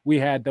 We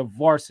had the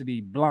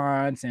Varsity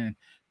Blondes and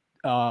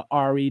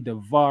Ari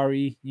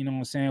Davari, you know what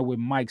I'm saying, with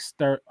Mark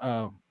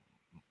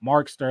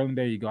Sterling.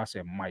 There you go. I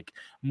said Mike.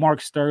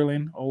 Mark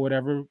Sterling or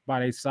whatever by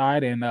their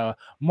side, and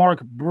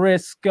Mark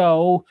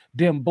Briscoe.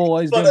 Them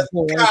boys. Sky,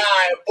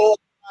 boy.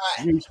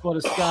 Reach for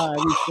the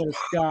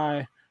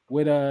sky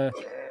with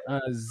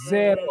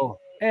Zero.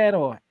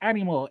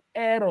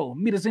 Animal,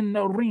 meet us in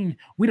the ring.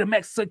 We the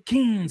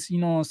Mexicans, you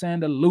know what I'm saying?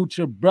 The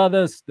Lucha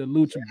Brothers, the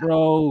Lucha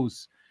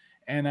Bros.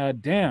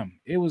 And damn,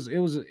 it was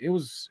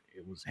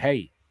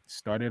hey,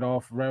 started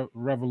off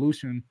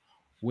Revolution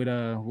with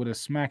a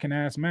smacking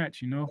ass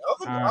match, you know.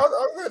 That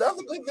was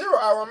a good 0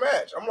 hour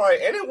match. I'm like,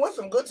 and it went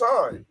some good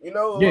time, you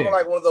know. It wasn't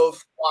like one of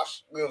those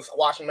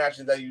squash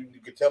matches that you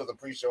could tell was a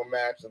pre-show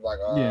match. It's like,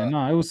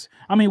 it was.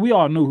 I mean, we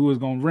all knew who was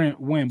gonna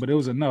win, but it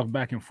was enough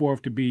back and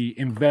forth to be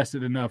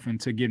invested enough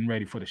into getting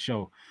ready for the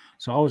show.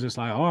 So I was just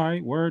like, all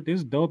right, word, this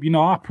is dope. You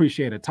know, I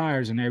appreciate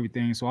attires and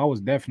everything, so I was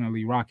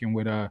definitely rocking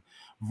with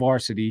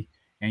Varsity.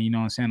 And you know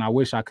what I'm saying? I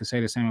wish I could say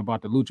the same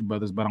about the Lucha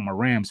Brothers, but I'm a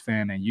Rams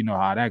fan, and you know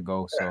how that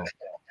goes. So,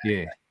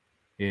 yeah.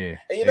 And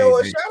you know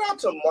what? Shout out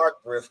to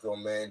Mark Briscoe,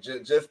 man.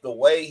 Just the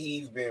way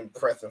he's been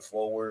pressing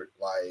forward.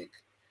 Like,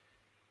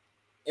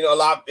 you know,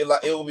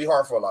 it will be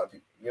hard for a lot of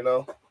people, you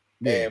know?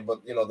 Yeah.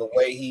 But, you know, the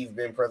way he's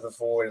been pressing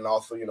forward, and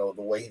also, you know,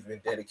 the way he's been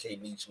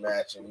dedicating each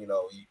match, and, you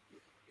know,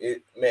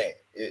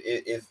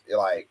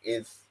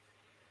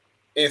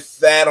 it's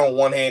sad on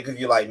one hand because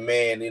you're like,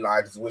 man, you know,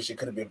 I just wish it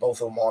could have been both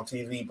of them on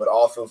TV, but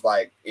also it's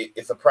like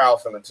it's a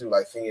proud feeling too,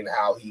 like seeing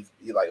how he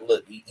like,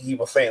 look, he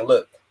was saying,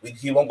 look, we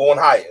keep on going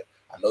higher.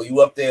 I know you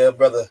up there,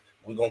 brother.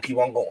 We're gonna keep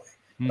on going.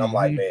 And I'm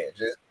like, man,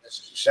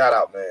 just shout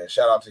out, man.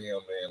 Shout out to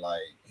him, man.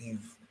 Like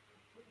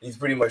he's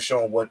pretty much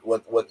showing what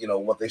you know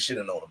what they should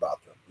have known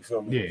about them. You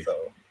feel me? Yeah.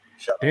 So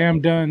shout damn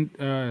out.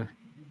 Done.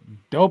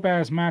 Dope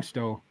ass match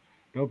though.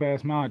 Dope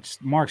ass match.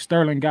 Mark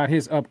Sterling got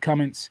his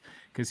upcomings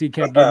because he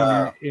kept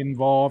getting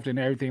involved and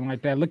everything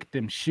like that. Look at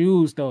them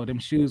shoes though. Them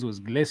shoes was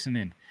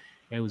glistening.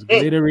 It was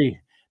glittery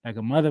like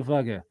a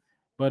motherfucker.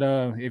 But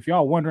if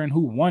y'all wondering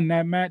who won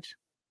that match,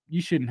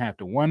 you shouldn't have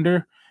to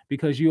wonder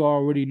because you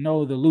already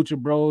know the Lucha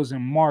Bros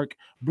and Mark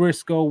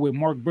Briscoe, with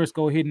Mark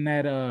Briscoe hitting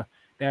that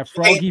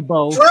froggy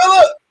bow.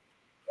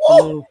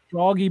 Little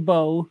froggy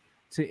bow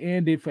to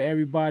end it for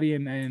everybody,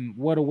 and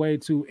what a way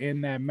to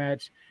end that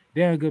match.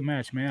 Damn good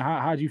match, man.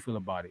 How'd you feel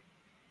about it?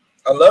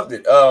 I loved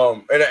it.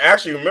 And I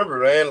actually remember,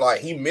 man,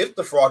 like he missed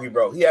the froggy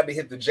bro. He had to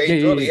hit the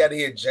Jay drill. He had to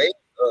hit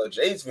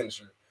Jay's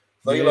finisher.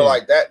 So you know,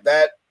 like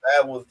that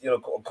was, you know,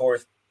 of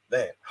course,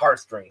 man,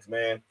 heartstrings,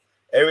 man.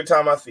 Every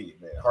time I see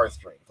it, man,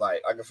 heartstrings.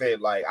 Like I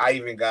said, like I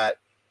even got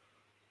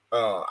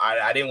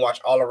I didn't watch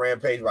all the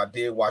Rampage, but I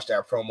did watch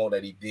that promo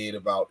that he did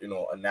about, you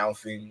know,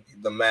 announcing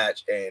the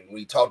match, and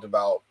we talked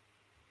about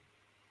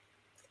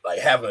like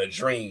having a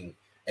dream,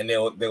 and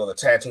there was a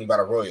tag team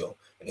battle royal,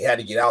 and he had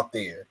to get out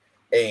there,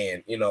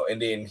 and you know,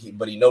 and then he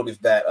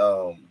noticed that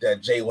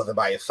that Jay wasn't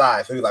by his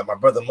side, so he was like, my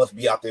brother must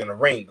be out there in the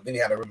ring, but then he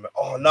had to remember,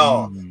 oh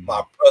no,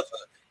 my brother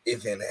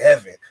is in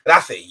heaven. And I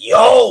said,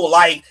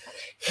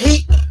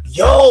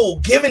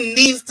 giving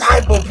these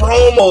type of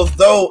promos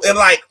though, and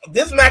like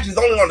this match is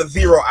only on the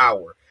 0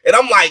 hour, and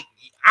I'm like,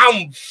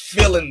 I'm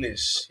feeling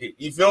this shit.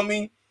 You feel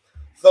me?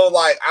 So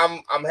like,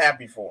 I'm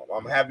happy for him.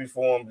 I'm happy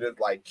for him. Just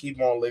like keep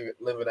on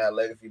living that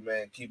legacy,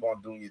 man. Keep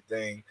on doing your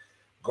thing.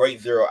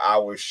 Great 0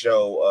 hour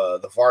show.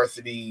 The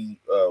varsity,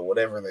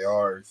 whatever they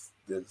are,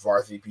 the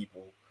varsity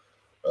people,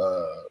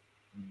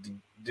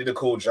 did a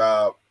cool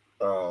job.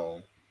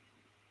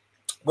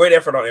 Great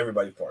effort on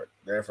everybody's part.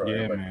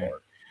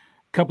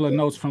 Couple of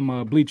notes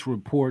from Bleach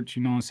Report,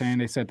 you know what I'm saying?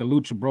 They said the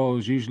Lucha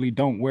Bros usually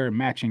don't wear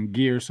matching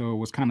gear, so it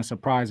was kind of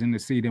surprising to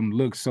see them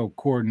look so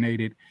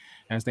coordinated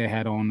as they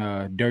had on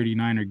Dirty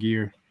Niner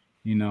gear,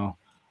 you know.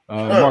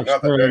 Mark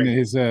Sterling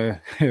is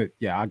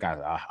yeah, I got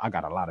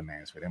a lot of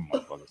names for them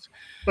motherfuckers.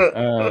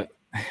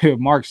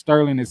 Mark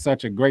Sterling is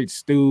such a great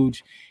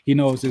stooge. He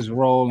knows his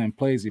role and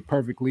plays it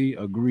perfectly.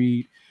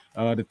 Agreed.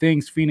 The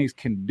things Phoenix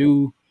can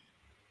do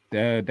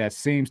that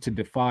seems to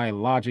defy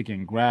logic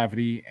and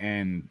gravity.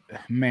 And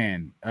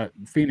man,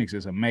 Phoenix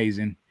is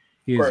amazing.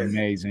 He is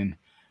amazing.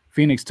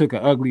 Phoenix took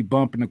an ugly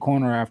bump in the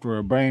corner after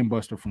a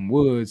brainbuster from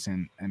Woods,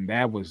 and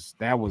that was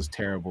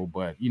terrible.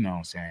 But you know what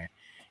I'm saying,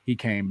 he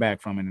came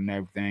back from it and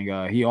everything.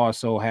 He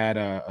also had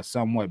a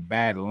somewhat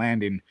bad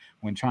landing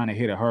when trying to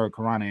hit a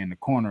Hurricanrana in the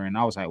corner, and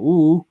I was like,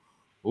 ooh.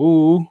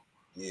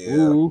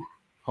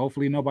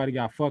 Hopefully nobody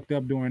got fucked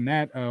up during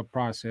that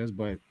process.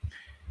 But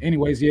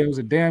anyways, yeah, it was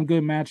a damn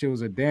good match.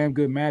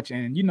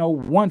 And you know,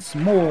 once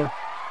more,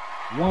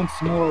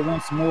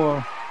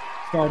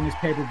 starting this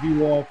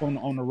pay-per-view off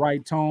on the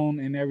right tone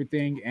and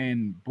everything.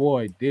 And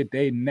boy, did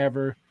they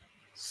never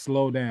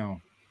slow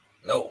down.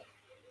 No,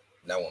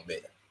 not one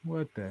bit.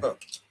 What the? Huh.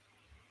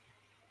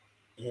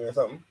 You hear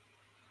something?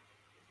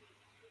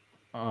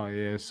 Oh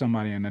yeah,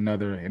 somebody in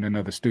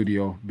another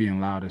studio being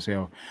loud as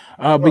hell.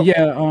 But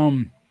yeah,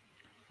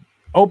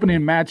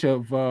 opening match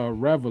of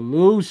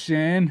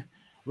Revolution,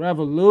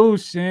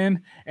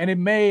 and it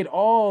made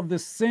all the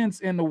sense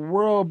in the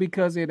world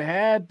because it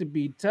had to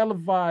be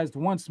televised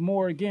once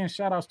more. Again,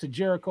 shout outs to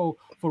Jericho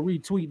for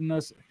retweeting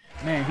us.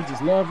 Man, he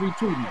just loved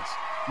retweeting us.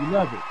 We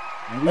love it,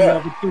 and we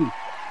love it too.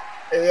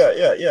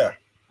 Yeah.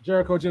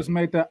 Jericho just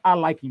made the I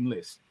like him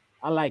list.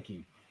 I like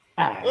him.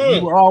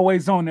 You were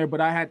always on there,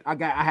 but I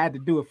had to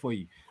do it for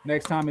you.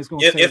 Next time it's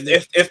gonna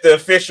it's the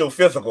official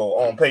physical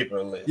on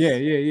paper list. Yeah.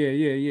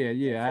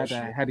 I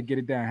had to get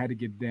it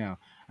down.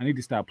 I need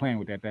to stop playing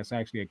with that. That's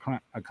actually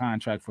a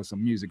contract for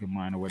some music of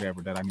mine or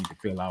whatever that I need to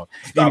fill out.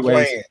 Stop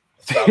playing.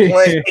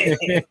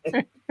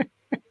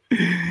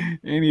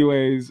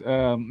 Anyways,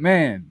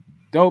 man,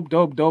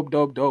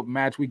 dope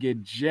match. We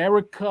get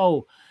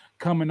Jericho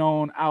coming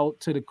on out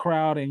to the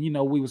crowd, and you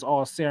know we was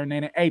all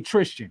serenading. Hey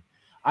Tristan,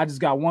 I just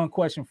got one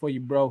question for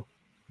you, bro.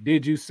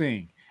 Did you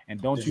sing?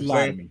 And don't you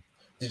lie to me.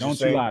 Don't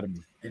you lie to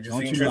me.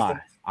 Don't you lie.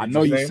 I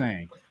know you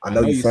sang. I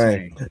know you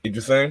sang. Did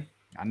you sing?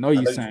 I know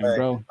you sang,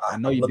 bro. I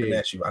know you did. Looking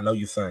at you. I know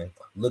you sang.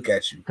 Look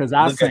at you. Because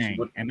I sang.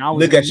 And I was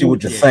look at you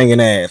with your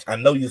singing ass. I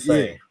know you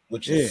sang.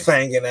 With your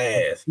singing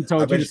ass. He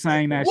told you to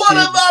sing that what shit.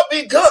 What have I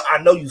become?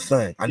 I know you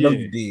sang. I know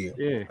you did.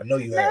 Yeah. I know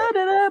you have. Now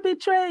that I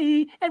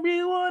betray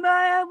everyone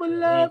I ever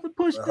loved and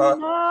pushed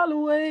them all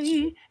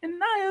away.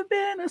 And I have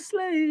been a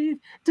slave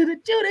to the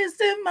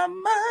Judas in my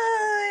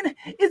mind.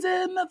 Is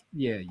there enough?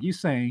 Yeah, you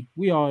sang.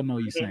 We all know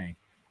you sang.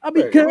 I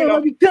become,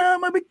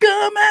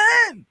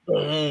 man.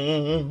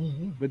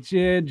 But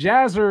yeah,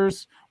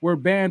 Jazzers were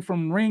banned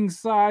from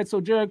ringside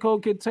so Jericho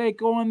could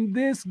take on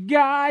this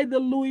guy, the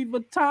Louis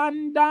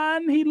Vuitton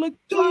Don. He looked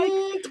like,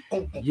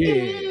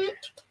 yeah,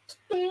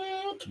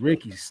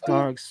 Ricky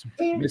Starks,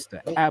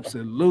 Mr.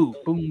 Absolute.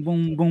 Boom,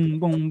 boom, boom,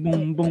 boom,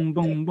 boom, boom,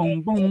 boom,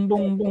 boom, boom,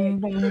 boom,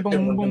 boom,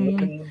 boom, boom,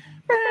 boom.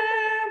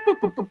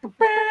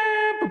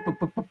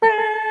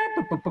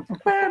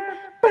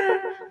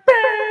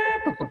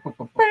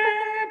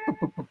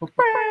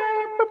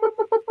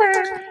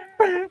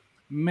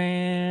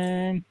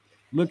 Man,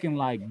 looking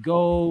like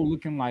gold,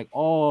 looking like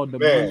all the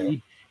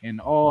money and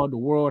all the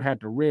world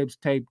had the ribs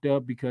taped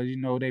up because you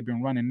know they've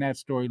been running that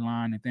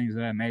storyline and things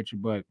of that nature.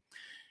 But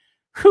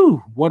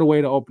what a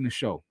way to open the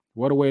show!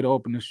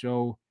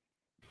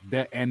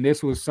 And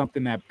this was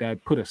something that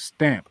put a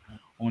stamp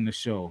on the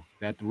show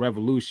that the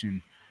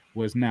Revolution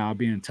was now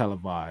being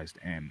televised.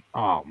 And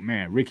oh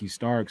man, Ricky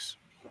Starks.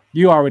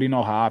 You already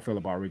know how I feel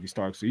about Ricky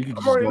Starks, so you can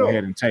just go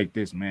ahead and take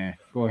this, man.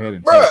 Go ahead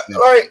and take this.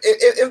 Like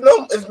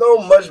it's no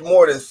much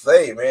more to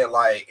say, man.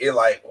 Like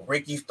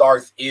Ricky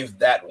Starks is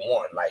that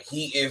one. Like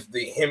he is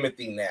the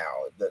Himothy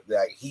now.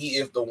 Like he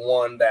is the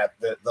one that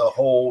the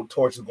whole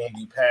torch is going to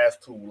be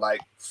passed to,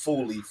 like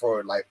fully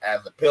for like as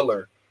a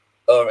pillar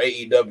of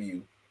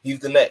AEW. He's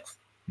the next,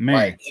 man.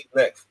 Like he's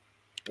next.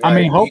 I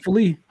mean,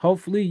 hopefully,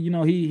 you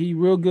know, he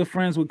real good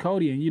friends with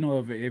Cody, and you know,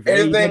 if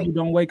AEW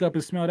don't wake up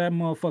and smell that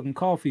motherfucking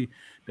coffee,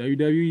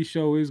 WWE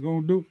show is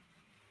gonna do.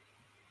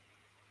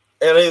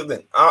 And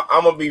listen,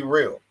 I'm gonna be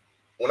real.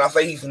 When I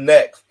say he's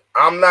next,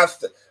 I'm not.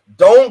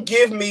 Don't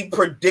give me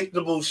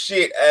predictable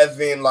shit, as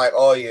in like,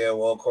 oh yeah,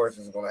 well of course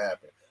it's gonna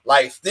happen.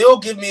 Like, still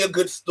give me a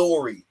good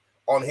story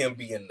on him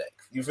being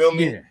next. You feel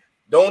me? Yeah.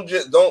 Don't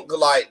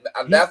like.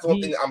 That's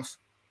one thing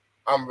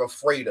I'm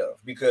afraid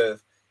of,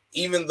 because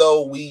even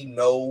though we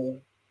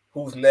know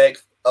who's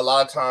next, a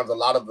lot of times, a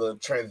lot of the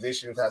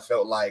transitions have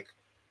felt like,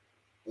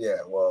 yeah,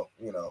 well,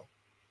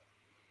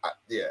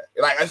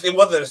 like it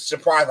wasn't a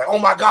surprise. Like, oh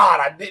my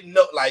God, I didn't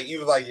know. Like, he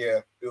was like,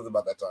 yeah, it was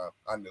about that time.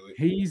 I knew it.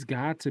 He's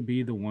got to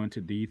be the one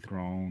to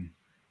dethrone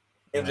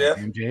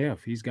MJF. MJF.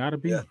 He's got to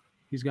be. Yeah.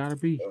 He's got to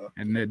be.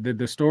 And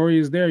the story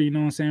is there, you know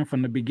what I'm saying,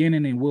 from the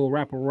beginning, and we'll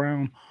wrap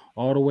around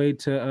all the way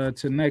to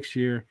next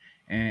year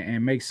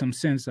and make some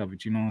sense of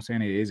it. You know what I'm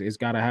saying? It's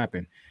got to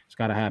happen. It's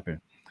got to happen.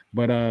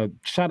 But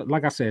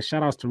like I said,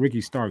 shout outs to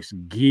Ricky Stark's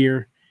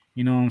gear.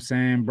 You know what I'm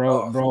saying?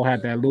 Bro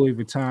had that Louis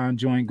Vuitton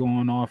joint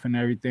going off and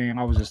everything.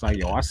 I was just like,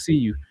 yo, I see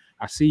you.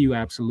 I see you,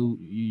 absolute.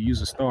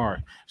 You's a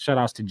star. Shout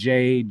outs to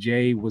Jay.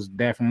 Jay was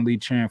definitely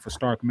cheering for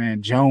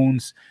Starkman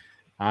Jones.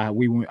 I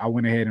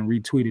went ahead and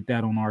retweeted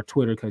that on our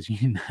Twitter because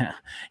I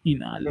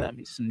love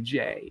me some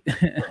Jay.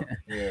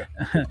 Yeah.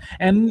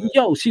 And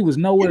yo, she was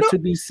nowhere to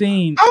be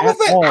seen at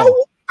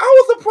all. I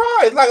was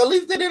surprised. Like, at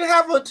least they didn't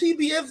have a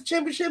TBS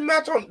championship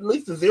match on at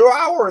least a 0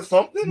 hour or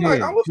something. Yeah,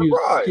 like, I was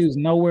surprised. She was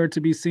nowhere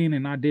to be seen,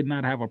 and I did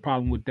not have a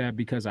problem with that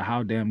because of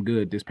how damn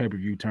good this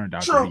pay-per-view turned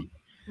out to be.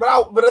 But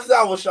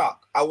I was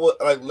shocked. I would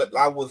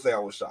say I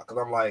was shocked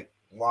because I'm like,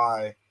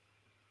 why?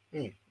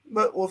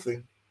 But we'll see.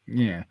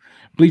 Yeah.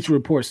 Bleacher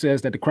Report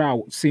says that the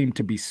crowd seemed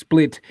to be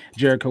split.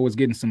 Jericho was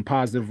getting some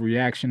positive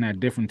reaction at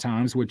different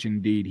times, which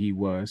indeed he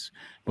was.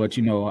 But,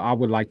 I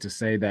would like to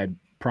say that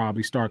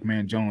probably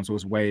Starkman Jones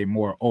was way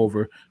more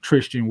over.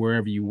 Tristan,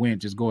 wherever you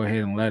went, just go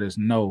ahead and let us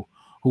know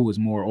who was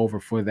more over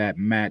for that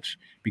match,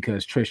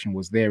 because Tristan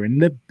was there in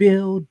the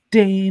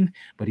building.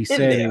 But he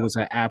said it was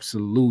an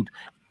absolute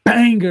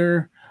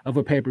banger of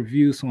a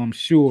pay-per-view, so I'm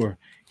sure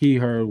he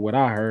heard what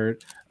I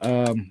heard.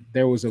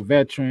 There was a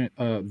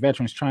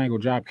veterans triangle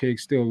drop kick,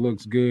 still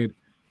looks good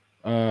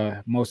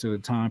most of the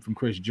time from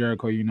Chris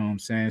Jericho, you know what I'm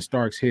saying.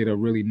 Starks hit a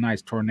really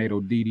nice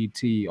tornado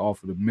DDT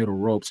off of the middle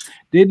ropes.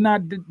 Did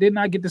not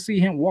get to see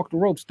him walk the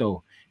ropes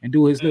though and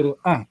do his little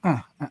you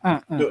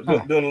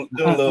know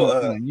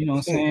what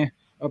I'm saying,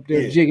 up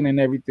there jigging and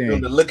everything.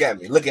 Look at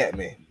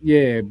me.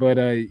 Yeah, but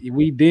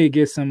we did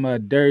get some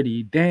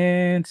dirty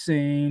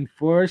dancing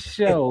for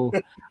show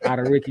out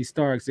of Ricky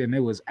Starks, and it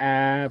was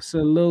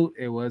absolute.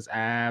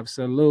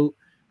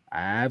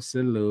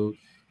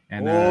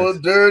 And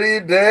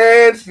dirty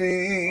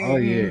dancing. Oh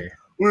yeah,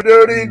 we're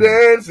dirty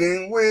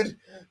dancing with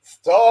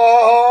stars.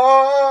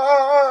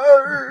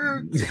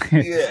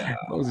 Yeah,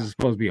 those is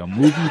supposed to be a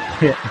movie.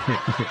 You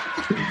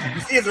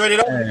see, it's ready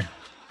to.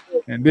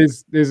 And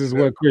this is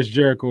what Chris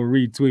Jericho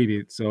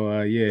retweeted.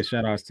 So yeah,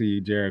 shout outs to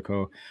you,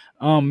 Jericho.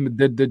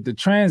 The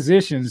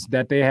transitions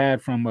that they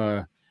had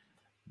from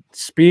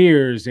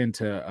spears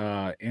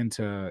into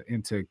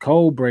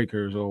code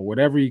breakers or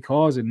whatever he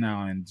calls it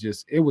now, and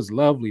just it was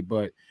lovely.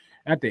 But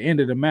at the end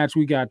of the match,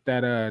 we got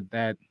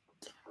that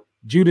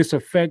Judas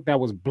effect that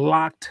was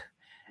blocked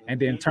and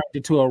then turned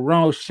into a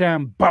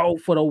Rochambeau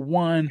for the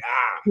 1,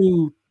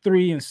 2,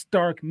 3, and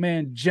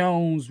Starkman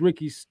Jones.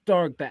 Ricky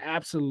Stark, the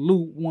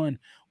absolute one,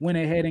 went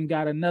ahead and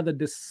got another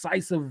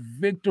decisive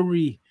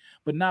victory,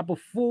 but not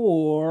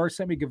before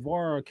Sammy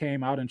Guevara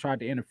came out and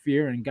tried to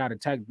interfere and got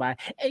attacked by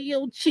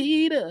Ayo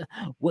Cheetah.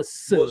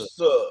 What's up?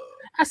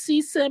 I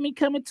see Sammy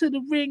coming to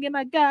the ring and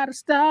I gotta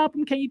stop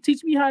him. Can you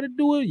teach me how to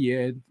do it?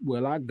 Yeah,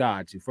 well, I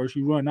got you. First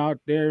you run out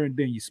there and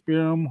then you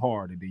spear him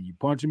hard and then you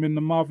punch him in the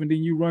mouth and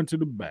then you run to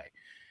the back.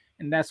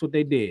 And that's what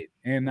they did.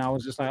 And I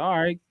was just like, all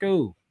right,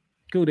 cool.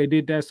 They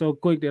did that so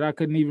quick that I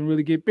couldn't even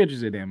really get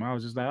pictures of them. I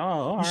was just like, oh,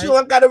 all right. Sure,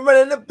 I gotta run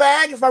in the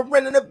back. If I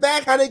run in the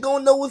back, how they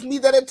gonna know it's me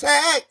that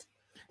attacked?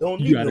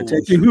 You gotta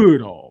take your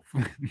hood off.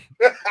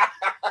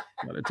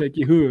 Gotta take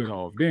your hood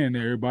off. Then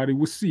everybody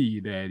will see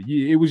that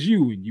it was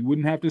you, and you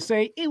wouldn't have to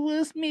say it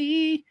was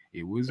me.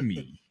 It was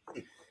me.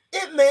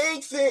 It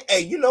makes sense.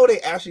 Hey,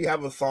 they actually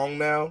have a song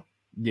now.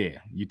 Yeah,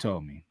 you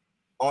told me.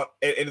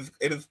 It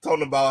is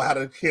talking about how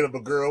to hit up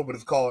a girl, but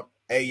it's called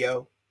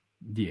Ayo.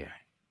 Yeah.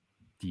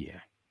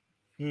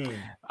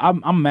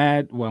 I'm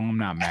mad. Well, I'm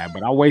not mad,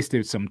 but I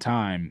wasted some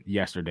time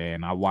yesterday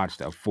and I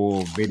watched a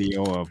full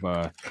video of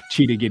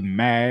Cheetah getting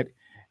mad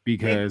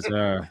because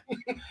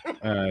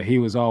he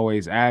was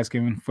always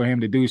asking for him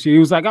to do shit. He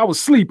was like, I was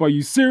asleep. Are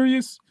you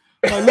serious?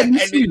 Like, let me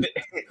see.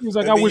 He was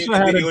like, I wish I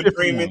had a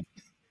different one.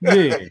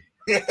 Yeah.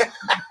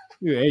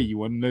 Hey, you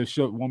want me to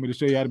show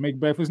you how to make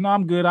breakfast? No,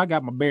 I'm good. I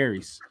got my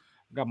berries.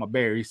 He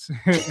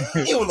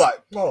was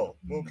like, oh,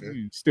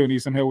 okay. Still need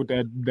some help with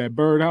that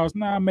birdhouse?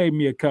 Nah, I made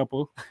me a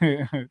couple.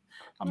 I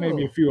made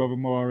me a few of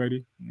them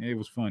already. It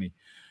was funny.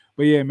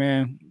 But yeah,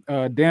 man,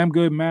 damn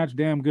good match,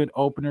 damn good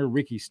opener.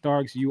 Ricky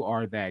Starks, you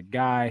are that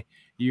guy.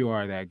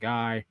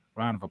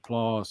 Round of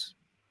applause.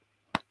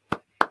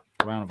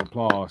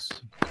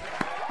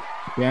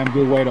 Damn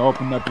good way to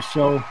open up the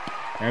show.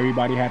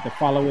 Everybody had to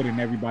follow it,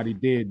 and everybody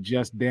did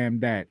just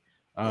damn that.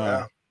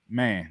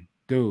 Man,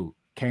 dude.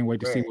 Can't wait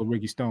to see what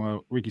Ricky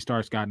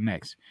Starks got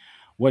next.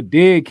 What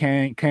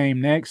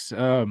came next?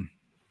 The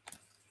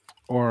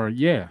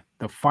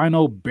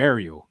final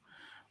burial.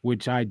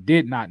 which I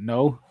did not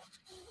know.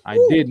 I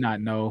did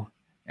not know.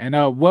 And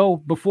well,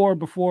 before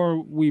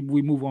we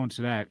move on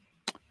to that,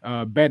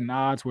 betting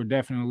odds were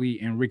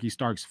definitely in Ricky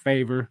Stark's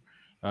favor.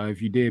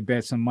 If you did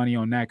bet some money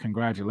on that,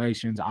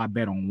 congratulations. I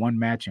bet on one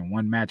match and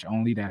one match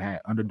only that had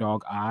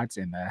underdog odds,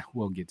 and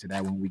we'll get to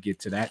that when we get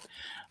to that.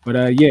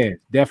 But yeah,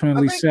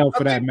 definitely sell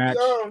for that match.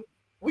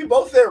 We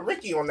both said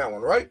Ricky on that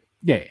one, right?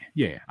 Yeah.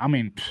 I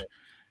mean,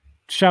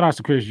 shout out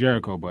to Chris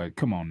Jericho, but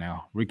come on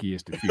now, Ricky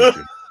is the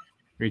future.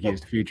 Ricky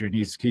is the future, and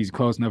he's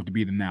close enough to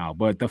be the now.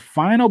 But the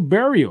final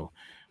burial,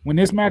 when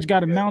this match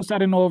got announced, I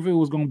didn't know if it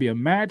was going to be a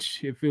match,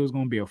 if it was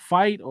going to be a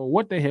fight, or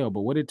what the hell.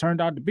 But what it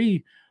turned out to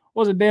be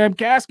was a damn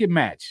casket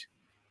match.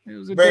 It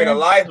was a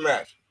live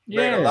match.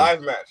 Yeah, a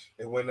live match.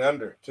 It went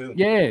under too.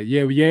 Yeah.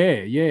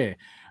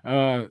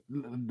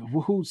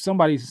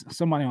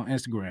 Somebody on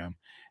Instagram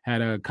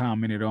had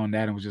commented on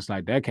that and was just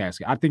like, that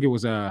casket. I think it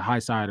was a High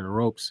Side of the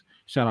Ropes.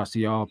 Shout out to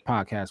y'all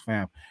podcast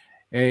fam.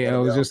 Hey, it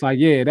was just like,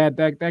 yeah,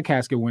 that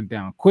casket went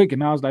down quick,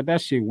 and I was like,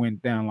 that shit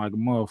went down like a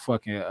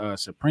motherfucking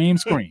Supreme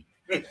screen.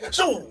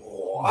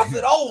 So I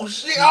said, oh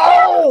shit,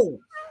 oh,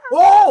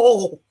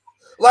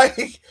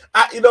 like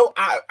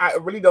I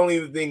really don't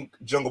even think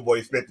Jungle Boy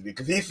expected it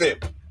because he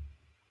said,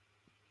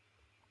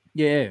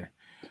 yeah,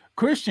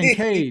 Christian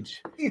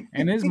Cage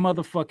and his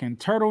motherfucking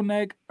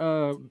turtleneck,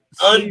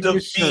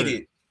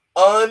 undefeated,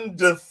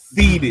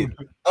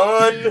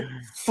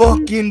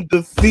 unfucking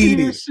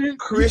defeated.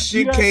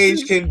 Christian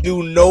Cage can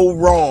do no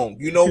wrong.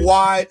 You know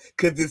why?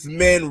 Because this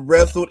man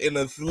wrestled in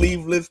a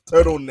sleeveless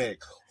turtleneck.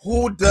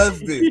 Who does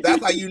this?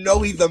 That's how you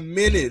know he's a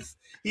menace.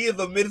 He is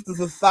a menace to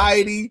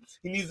society.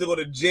 He needs to go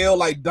to jail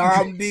like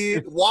Dom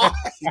did. Why?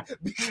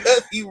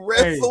 Because he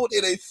wrestled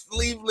in a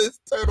sleeveless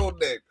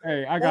turtleneck.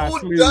 Hey, I got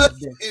sleeves.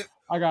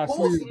 I got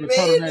sleeves. The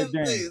turtleneck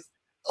gang.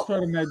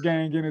 Turtleneck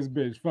gang in his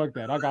bitch. Fuck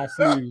that. I got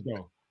sleeves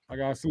though. I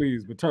got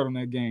sleeves, but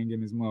turtleneck gang in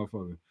this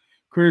motherfucker.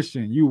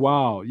 Christian, you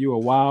wild. You a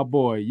wild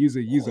boy. You's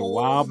a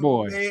wild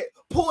boy. Man.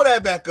 Pull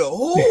that back up.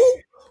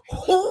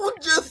 Who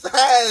just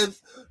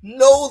has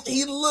nose?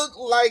 He looked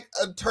like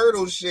a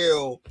turtle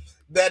shell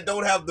that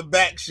don't have the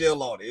back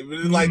shell on it.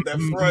 It's like the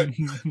front.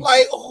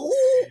 Like who?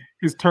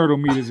 His turtle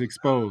meat is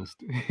exposed.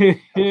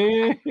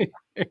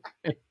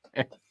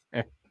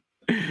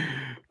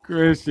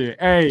 Christian,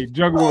 hey,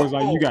 Jungle was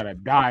like, you gotta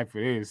die for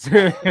this.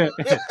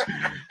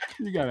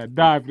 You gotta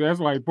die for this.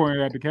 That's why he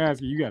pointed at the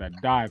casket. You gotta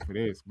die for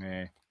this,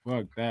 man.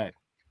 Fuck that.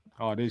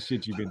 All this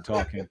shit you've been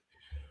talking.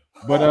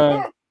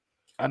 But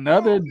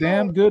another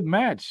damn good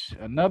match.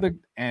 Another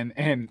and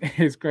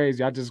it's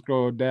crazy. I just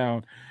scrolled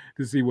down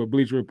to see what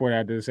Bleacher Report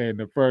had to say. And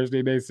the first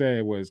thing they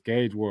said was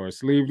Cage wore a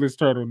sleeveless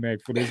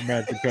turtleneck for this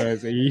match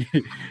because he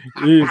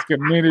is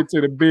committed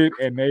to the bit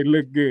and they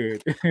look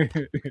good.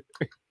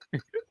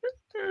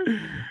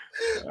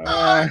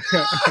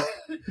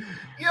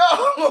 Yo,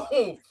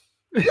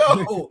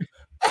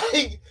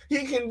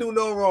 he can do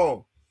no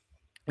wrong.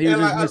 He was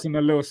just missing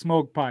a little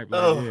smoke pipe.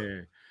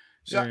 Like,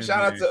 shout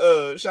out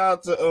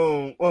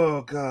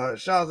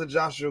to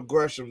Joshua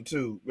Gresham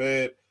too,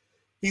 man.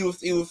 He was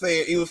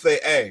saying,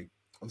 hey,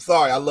 I'm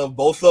sorry, I love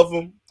both of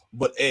them,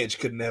 but Edge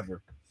could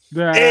never.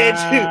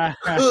 Edge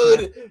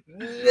could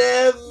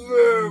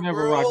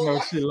never rock no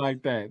shit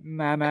like that.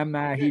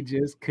 Nah, he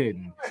just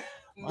couldn't.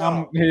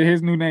 No.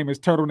 His new name is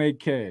Turtleneck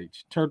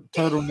Cage.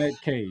 Turtleneck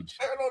Cage.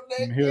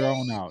 From here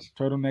on out,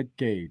 Turtleneck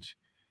Cage.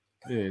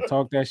 Yeah,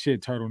 talk that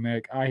shit,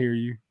 Turtleneck. I hear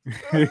you.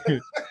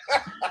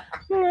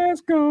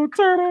 Let's go,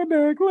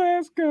 Turtleneck.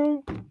 Let's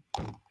go.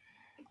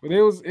 But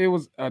it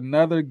was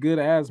another good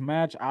ass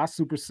match. I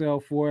super sell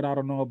for it. I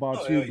don't know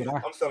about you, but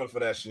I'm selling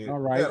for that shit. All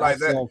right, I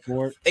sell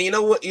for it. And you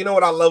know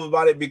what I love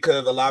about it,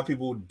 because a lot of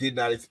people did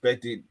not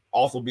expect it.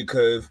 Also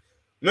because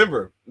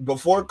remember,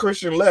 before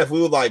Christian left,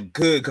 we were like,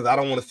 good, because I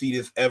don't want to see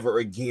this ever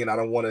again. I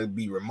don't want to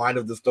be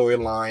reminded of the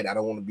storyline. I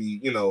don't want to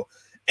be,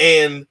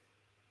 and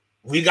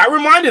we got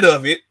reminded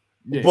of it,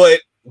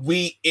 but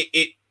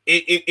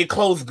it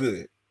closed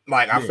good.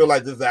 Like, I feel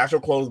like this is the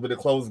actual close, but it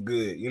closed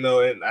good,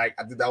 and I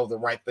think that was the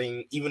right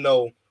thing, even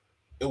though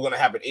it was going to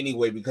happen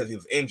anyway because he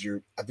was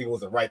injured. I think it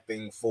was the right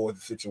thing for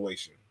the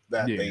situation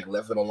that they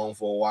left it alone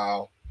for a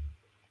while,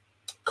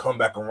 come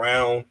back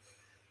around.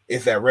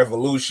 It's at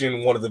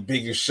Revolution, one of the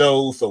biggest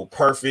shows, so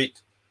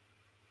perfect.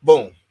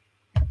 Boom.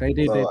 They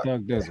did their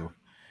Thug Dizzle.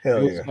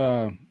 Hell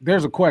yeah.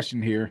 There's a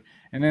question here,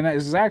 and then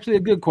this is actually a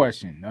good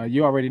question.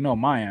 You already know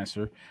my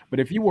answer, but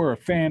if you were a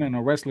fan and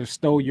a wrestler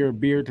stole your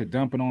beer to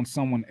dump it on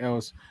someone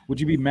else, would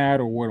you be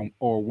mad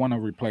or want a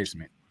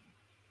replacement?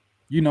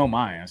 You know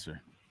my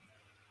answer.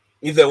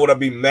 You said, would I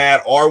be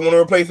mad or want a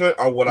replacement,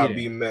 or would I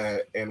be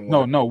mad and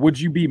want? No.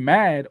 Would you be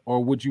mad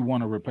or would you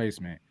want a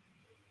replacement?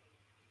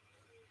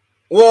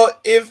 Well,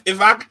 if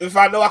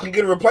I know I can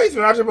get a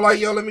replacement, I just be like,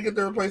 yo, let me get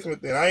the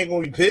replacement then. I ain't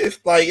gonna be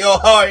pissed. Like, yo,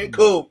 all right,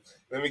 cool.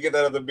 Let me get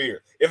that other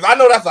beer. If I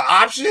know that's an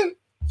option,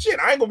 shit,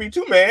 I ain't gonna be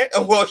too mad.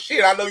 Well,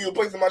 shit, I know you're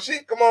replacing my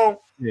shit. Come on.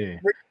 Yeah.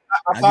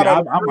 I saw it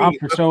on the I'm screen.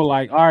 for sure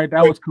like, all right,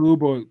 that was cool,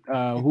 but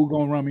who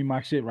gonna run me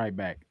my shit right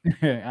back?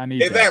 I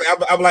need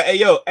Exactly. I'm like,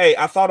 hey,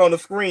 I saw it on the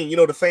screen. You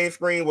know, the same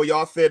screen where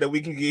y'all said that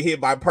we can get hit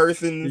by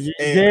persons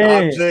that.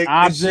 and Yeah,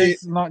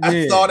 objects and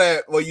shit. I saw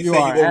that where you say you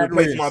are gonna at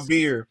replace my risk.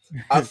 beer.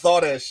 I saw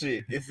that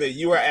shit. It said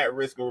you are at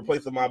risk of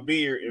replacing my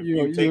beer if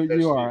you take that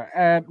You shit. are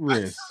at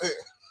risk.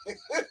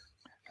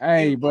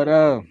 Hey,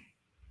 but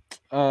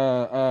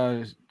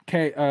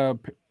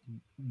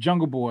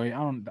Jungle Boy, I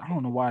don't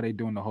know why they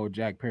doing the whole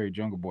Jack Perry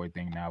Jungle Boy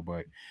thing now,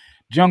 but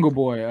Jungle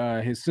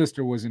Boy, his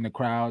sister was in the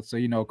crowd, so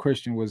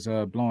Christian was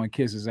blowing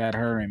kisses at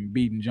her and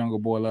beating Jungle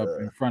Boy up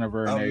in front of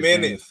her and A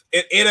everything. menace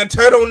in a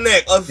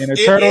turtleneck,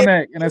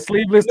 In a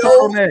sleeveless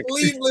no turtleneck.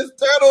 sleeveless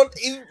turtle.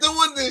 He's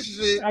doing this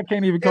shit. I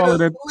can't even call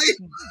it a.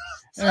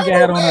 And he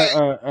had on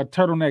a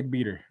turtleneck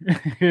beater.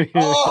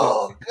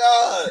 Oh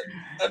God,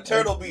 a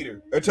turtle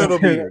beater. There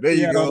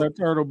He you had go. on a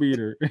turtle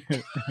beater,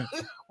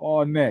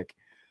 all neck.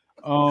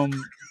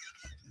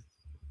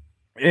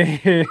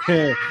 It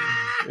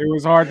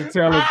was hard to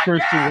tell if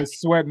Christian was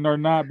sweating or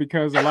not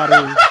because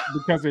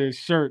because of his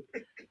shirt,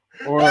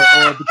 or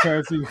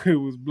because he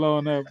was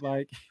blowing up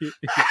like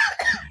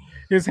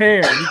his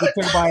hair. You could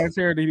tell by his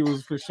hair that he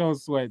was for sure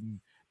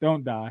sweating.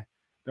 Don't die,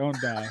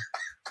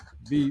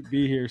 be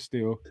here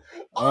still.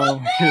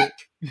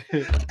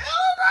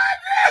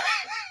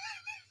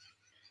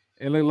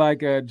 It looked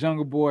like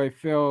Jungle Boy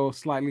fell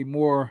slightly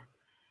more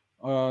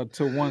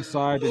to one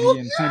side than he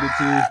intended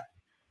to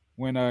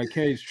when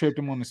Cage tripped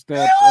him on the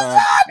steps.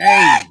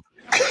 Hey.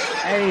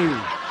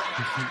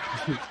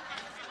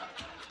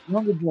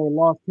 Jungle Boy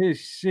lost his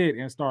shit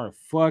and started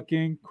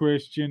fucking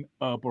Christian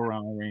up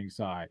around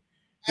ringside.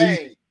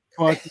 He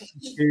fucking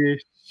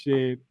his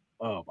shit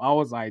up. I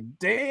was like,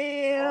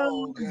 damn.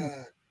 Oh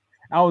God.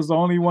 I was the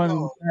only one in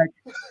the back.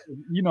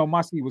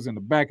 My seat was in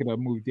the back of the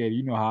movie theater.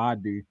 You know how I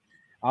do.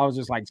 I was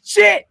just like,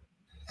 shit.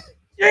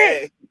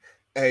 Hey,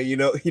 you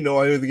know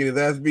why he was getting his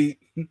ass beat?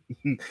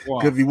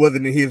 Because he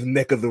wasn't in his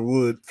neck of the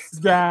woods. He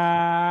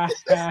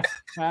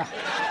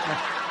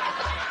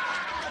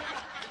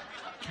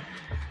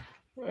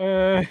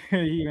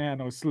didn't have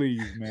no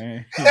sleeves,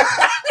 man. He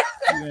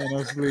didn't have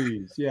no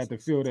sleeves. He had to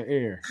feel the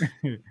air.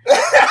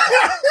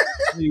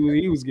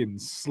 He was getting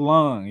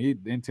slung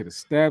into the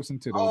steps,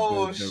 into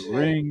the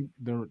ring,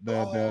 the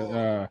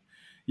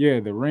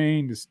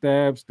ring, the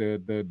steps, the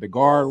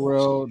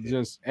guardrail,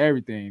 just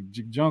everything.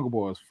 Jungle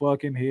Boy was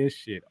fucking his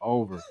shit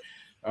over.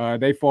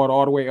 They fought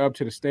all the way up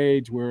to the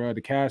stage where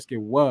the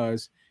casket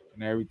was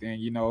and everything.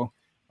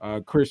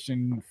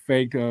 Christian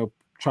faked,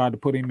 tried to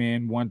put him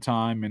in one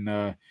time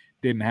and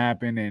didn't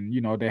happen. And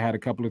they had a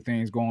couple of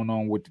things going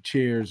on with the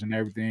chairs and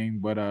everything,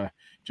 but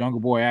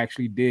Jungle Boy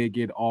actually did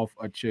get off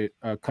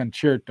a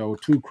concerto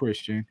to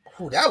Christian.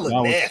 Ooh, that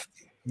looked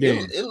nasty.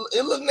 Yeah,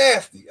 it looked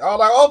nasty. I was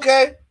like,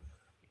 okay.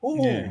 Ooh.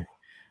 Yeah.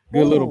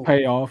 Good little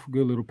payoff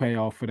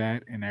for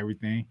that and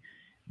everything.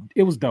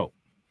 It was dope.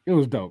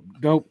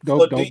 Dope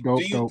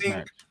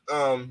match.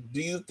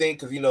 Do you think,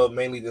 because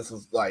mainly this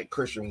was like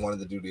Christian wanted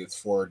to do this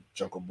for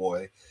Jungle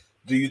Boy,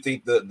 do you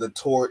think the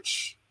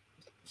torch,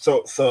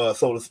 so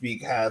to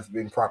speak, has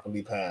been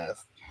properly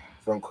passed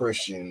from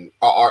Christian,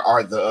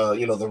 or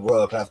the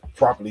rub has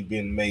properly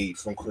been made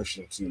from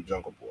Christian to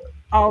Jungle Boy?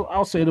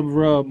 I'll say the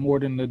rub more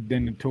than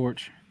the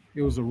torch.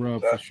 It was a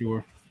rub for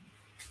sure.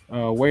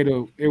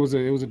 It was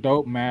a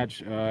dope match.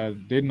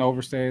 Didn't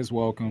overstay his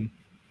welcome.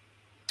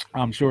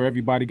 I'm sure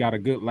everybody got a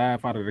good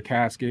laugh out of the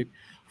casket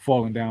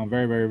falling down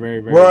very, very, very,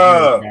 very,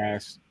 very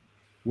fast.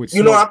 With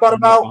I thought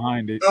about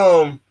behind it.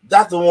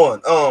 That's the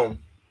one.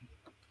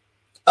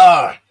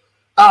 The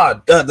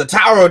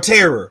Tower of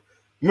Terror.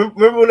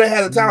 Remember when they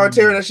had the Tower of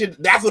Terror? That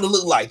shit. That's what it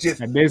looked like. Just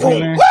boom,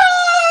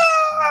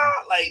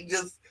 like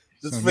just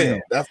fell.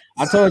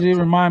 I told you it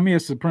reminded me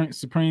of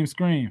Supreme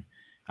Scream.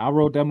 I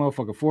wrote that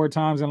motherfucker 4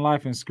 times in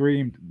life and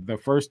screamed the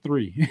first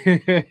 3,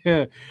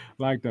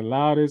 like the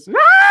loudest.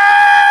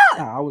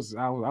 I was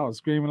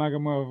screaming like a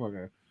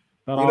motherfucker.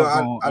 Thought I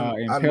was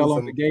going to impale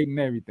on the gate and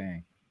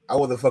everything. I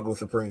wasn't fucking with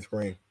Supreme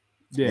Scream.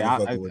 Yeah,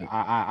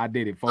 I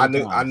did it 4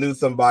 times. I knew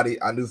somebody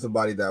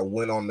that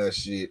went on that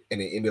shit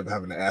and it ended up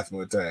having an asthma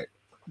attack.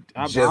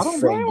 I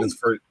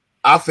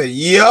said,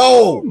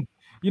 yo.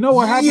 You know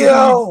what happens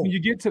when you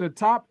get to the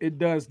top? It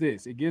does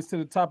this. It gets to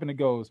the top and it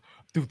goes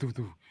doo, doo,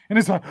 doo. And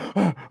it's like,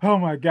 oh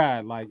my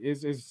God. Like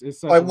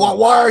it's like,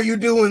 why are you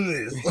doing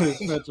this?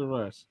 It's such a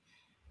rush.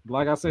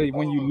 Like I said,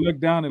 when you look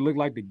down, it looked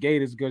like the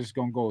gate is just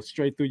gonna go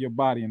straight through your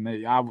body.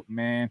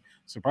 And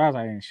surprised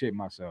I didn't shit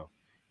myself.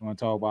 You want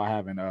to talk about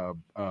having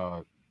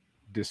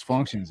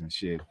dysfunctions and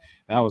shit?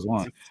 That was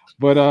one.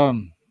 But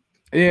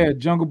yeah,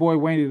 Jungle Boy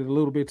waited a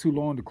little bit too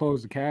long to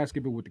close the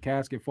casket, but with the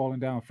casket falling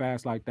down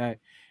fast like that,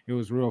 it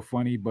was real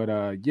funny. But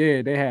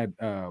yeah, they had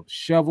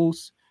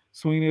shovels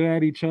swinging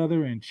at each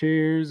other and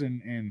chairs,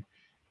 and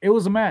it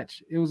was a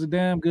match. It was a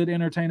damn good,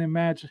 entertaining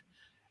match.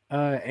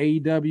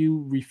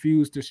 AEW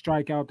refused to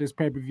strike out this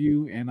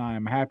pay-per-view, and I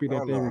am happy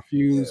that Oh, they no.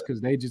 refused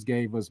because they just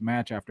gave us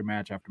match after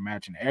match after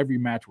match, and every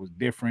match was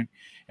different.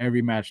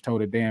 Every match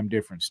told a damn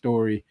different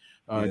story.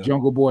 Yeah.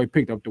 Jungle Boy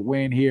picked up the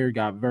win here,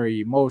 got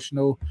very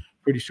emotional.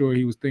 Pretty sure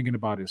he was thinking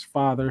about his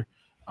father.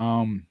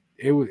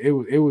 It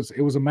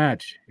was a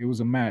match. It was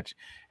a match.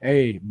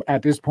 Hey,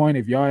 at this point,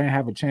 if y'all didn't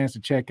have a chance to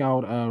check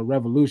out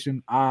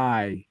Revolution,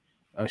 I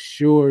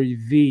assure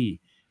thee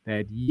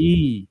that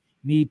ye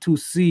need to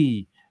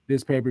see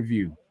this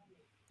pay-per-view.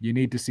 You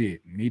need to see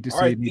it. Need to All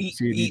see right, it. Need to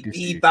see it. Need to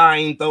see it.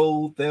 thine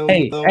those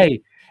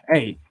Hey,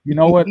 hey. You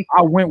know what?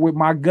 I went with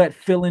my gut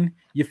feeling.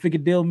 You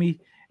figured deal me.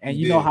 And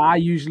you know did. how I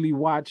usually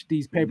watch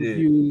these You did.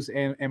 pay-per-views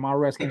and my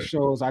wrestling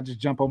shows. I just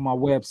jump on my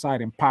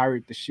website and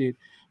pirate the shit.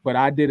 But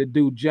I did it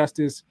do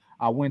justice.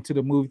 I went to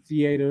the movie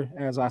theater,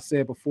 as I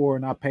said before,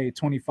 and I paid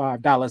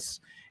 $25.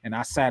 And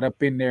I sat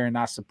up in there and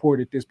I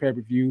supported this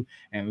pay-per-view.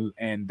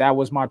 And that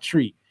was my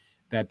treat.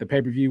 That the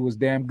pay-per-view was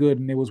damn good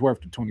and it was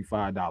worth the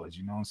 $25.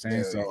 You know what I'm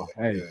saying? So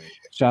hey,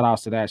 shout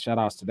outs to that. Shout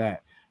outs to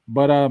that.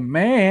 But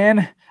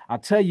man, I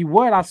tell you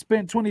what, I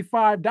spent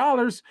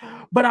 $25,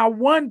 but I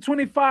won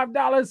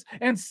 $25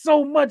 and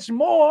so much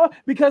more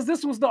because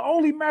this was the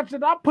only match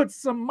that I put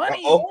some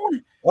money on.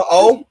 This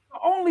was the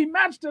only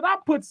match that I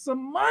put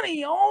some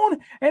money on,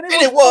 and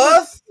it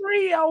was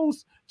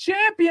Trios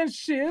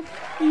Championship.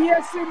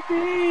 Yes,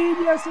 indeed.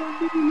 Yes,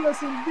 indeed.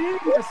 Yes, indeed.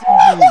 Yes,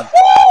 indeed.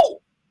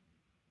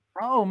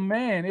 Oh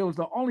man, it was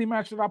the only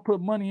match that I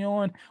put money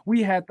on.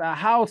 We had the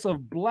House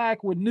of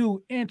Black with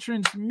new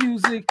entrance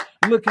music,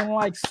 looking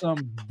like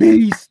some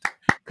beast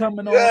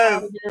coming on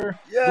out of here,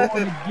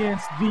 going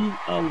against the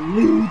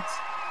Elite,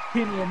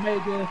 Kenny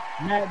Omega,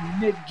 Matt and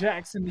Nick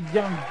Jackson, the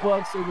Young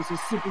Bucks. It was a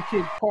super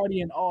kick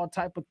party and all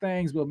type of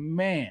things. But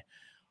man,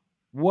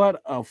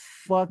 what a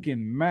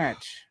fucking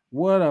match!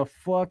 What a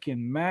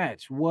fucking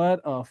match! What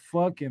a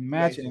fucking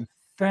match! Amazing. And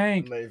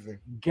thank Amazing.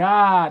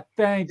 God,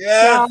 thank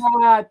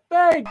God,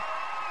 thank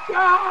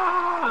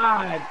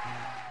God.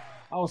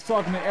 I was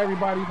talking to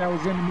everybody that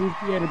was in the movie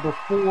theater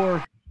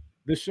before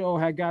the show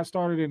had got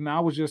started, and I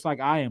was just like,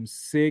 I am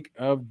sick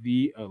of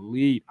the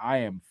Elite. I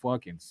am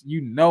fucking, you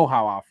know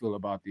how I feel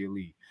about the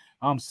Elite.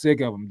 I'm sick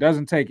of them.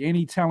 Doesn't take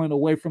any talent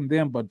away from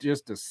them, but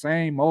just the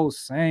same old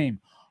same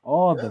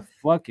all the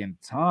fucking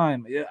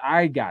time.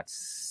 I got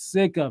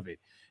sick of it,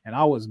 and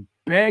I was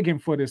begging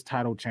for this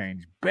title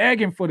change.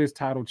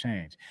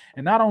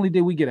 And not only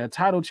did we get a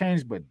title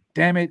change, but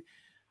damn it,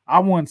 I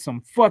won some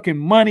fucking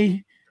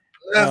money.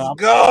 Let's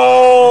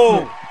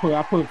go.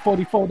 I put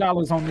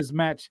 $44 on this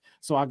match,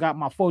 so I got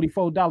my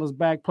 $44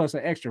 back plus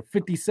an extra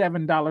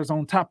 $57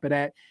 on top of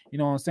that. You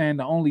know what I'm saying?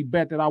 The only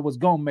bet that I was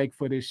gonna make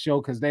for this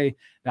show because the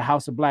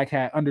House of Black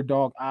had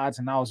underdog odds,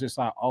 and I was just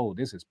like, oh,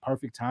 this is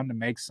perfect time to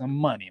make some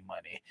money.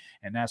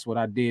 And that's what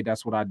I did.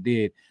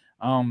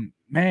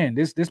 Man,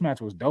 this match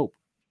was dope.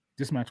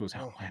 This match was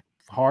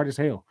hard as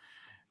hell.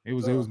 It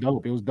was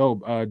dope. It was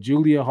dope.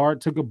 Julia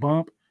Hart took a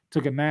bump,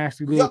 took a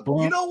nasty little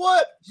bump. You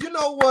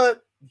know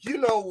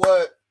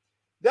what?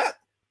 That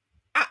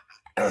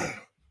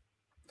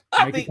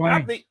I think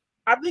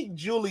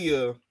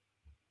Julia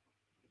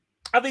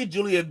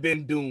had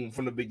been doomed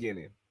from the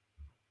beginning.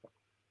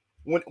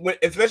 When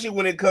especially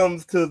when it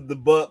comes to the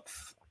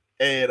Bucks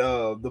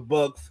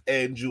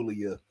and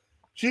Julia,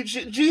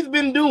 she's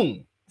been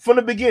doomed from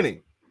the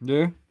beginning.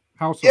 Yeah.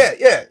 How so?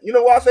 Yeah. You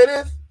know why I say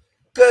this?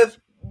 Because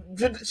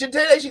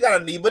today she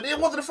got a knee, but it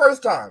wasn't the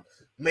first time.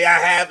 May I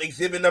have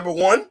exhibit number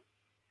 1?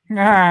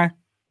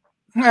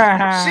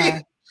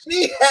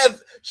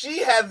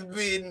 She has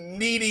been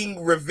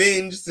needing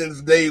revenge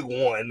since day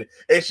one,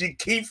 and she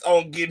keeps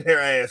on getting her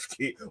ass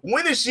kicked.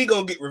 When is she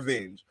gonna get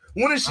revenge?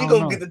 When is she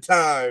gonna get the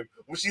time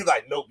when she's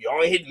like, nope,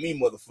 y'all ain't hitting me,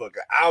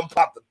 motherfucker. I'm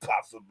about to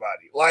pop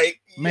somebody. Like,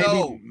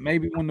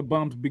 maybe when the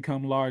bumps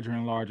become larger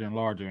and larger and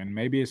larger, and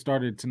maybe it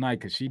started tonight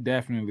because she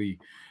definitely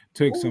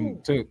took a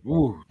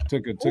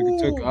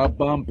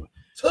bump.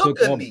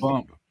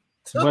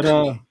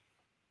 But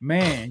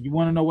man, you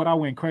want to know what I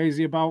went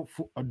crazy about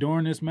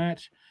during this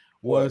match?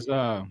 Was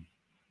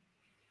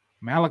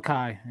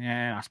Malachi,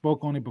 and I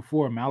spoke on it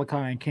before. Malachi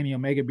and Kenny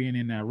Omega being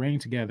in that ring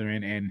together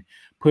and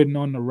putting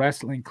on the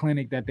wrestling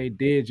clinic that they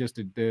did, just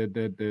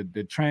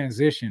the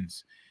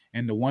transitions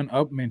and the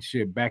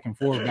one-upmanship back and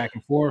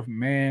forth.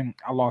 Man,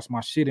 I lost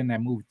my shit in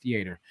that movie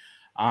theater.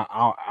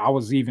 I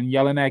was even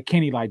yelling at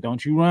Kenny like,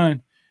 "Don't you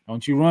run!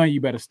 You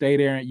better stay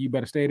there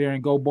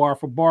and go bar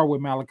for bar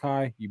with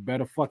Malachi. You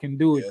better fucking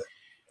do it."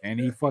 And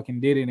he fucking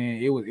did it,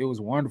 and it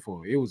was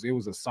wonderful. It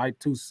was a sight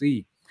to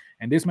see.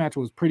 And this match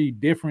was pretty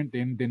different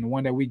than the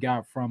one that we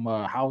got from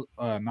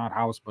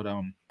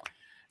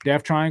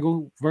Death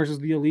Triangle versus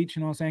the Elite,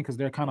 you know what I'm saying? Because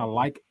they're kind of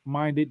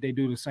like-minded. They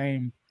do the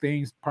same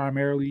things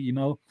primarily, you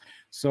know.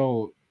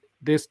 So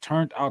this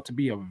turned out to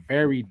be a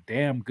very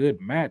damn good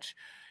match.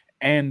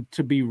 And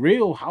to be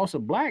real, House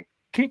of Black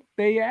kicked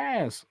their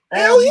ass.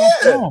 Hell yeah.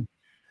 And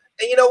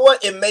you know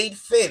what? It made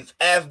sense,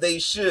 as they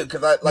should,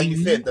 because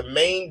you said, the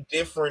main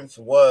difference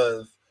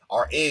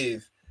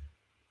is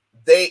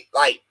they,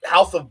 like,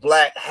 House of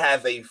Black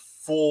has a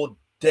full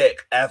deck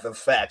as a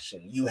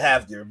faction. You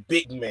have your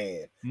big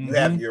man, you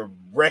have your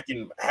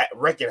wrecking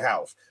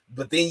house,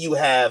 but then you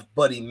have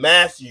Buddy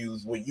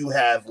Matthews where you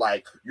have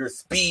like your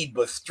speed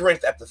but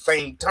strength at the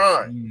same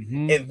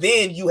time. And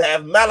then you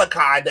have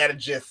Malachi that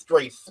is just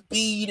straight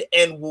speed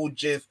and will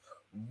just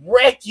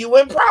wreck you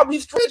and probably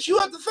stretch you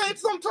at the same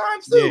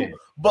sometimes too. Yeah.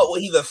 But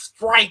he's a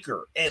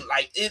striker and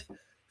like it.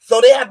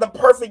 So they had the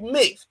perfect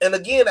mix. And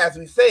again, as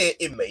we said,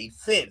 it made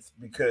sense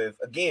because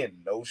again,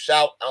 no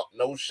shot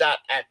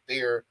at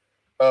their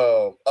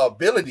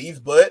abilities,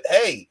 but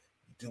hey,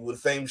 do the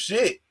same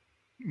shit.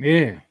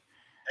 Yeah.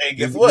 And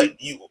guess what?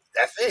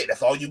 That's it.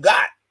 That's all you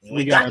got.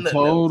 We got a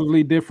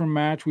totally different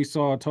match. We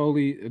saw a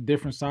totally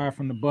different side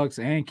from the Bucks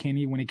and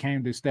Kenny when it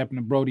came to stepping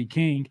to Brody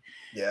King.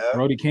 Yeah.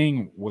 Brody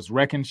King was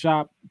wrecking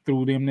shop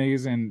through them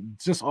niggas and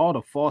just all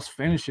the false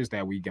finishes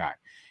that we got.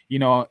 You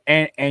know,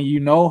 and you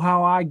know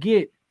how I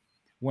get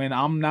when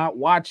I'm not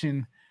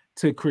watching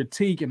to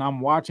critique and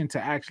I'm watching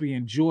to actually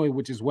enjoy,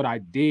 which is what I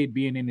did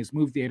being in this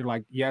movie theater.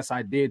 Like, yes,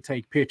 I did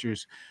take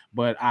pictures,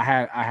 but I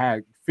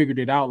had figured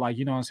it out. Like,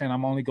 you know what I'm saying?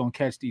 I'm only going to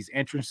catch these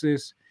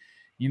entrances,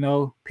 you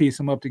know, piece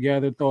them up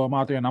together, throw them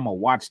out there, and I'm going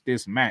to watch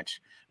this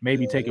match.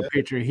 Maybe take a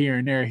picture here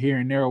and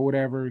there, or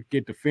whatever,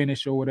 get the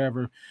finish or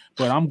whatever.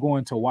 But I'm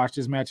going to watch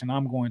this match and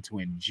I'm going to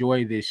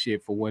enjoy this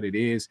shit for what it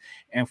is.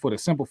 And for the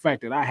simple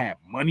fact that I had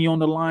money on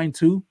the line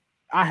too.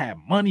 I had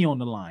money on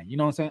the line. You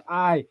know what I'm saying?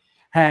 I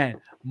had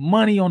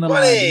money on the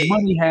line.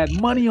 Money had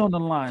money on the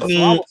line. So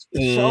I was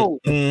for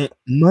sure.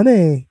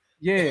 Money.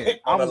 Yeah,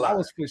 I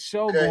was for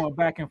sure going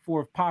back and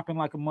forth, popping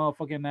like a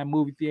motherfucker in that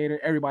movie theater.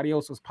 Everybody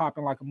else was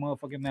popping like a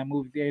motherfucker in that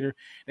movie theater.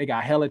 They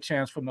got hella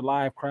chance from the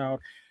live crowd.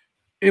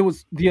 It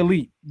was the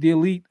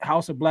elite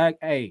House of Black.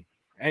 Hey,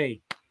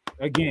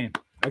 again,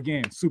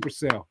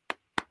 Supercell.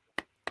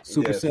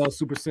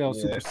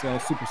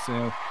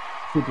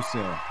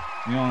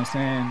 You know what I'm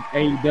saying?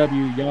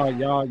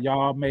 AEW,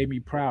 y'all made me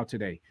proud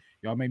today.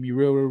 Y'all made me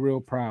real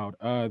proud.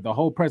 The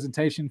whole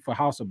presentation for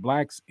House of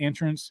Black's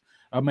entrance,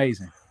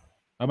 amazing.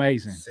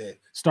 Sick.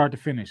 Start to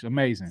finish,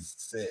 amazing.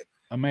 Sick.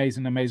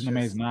 Amazing.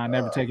 I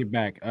never take it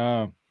back.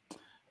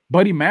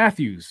 Buddy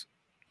Matthews,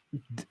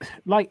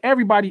 like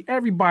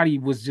everybody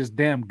was just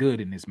damn good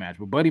in this match.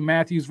 But Buddy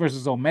Matthews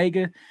versus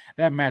Omega,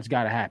 that match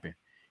gotta happen.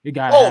 It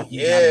gotta happen.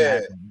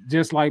 Yeah.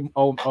 Just like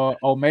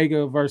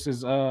Omega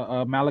versus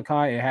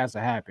Malachi, it has to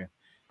happen.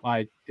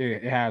 Like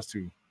it has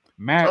to.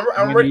 Matt,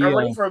 I'm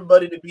ready for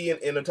Buddy to be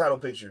in a title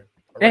picture.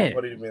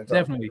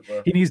 Definitely.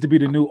 Picture, he needs to be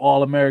the new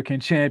All-American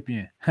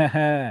champion.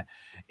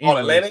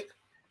 All-Atlantic?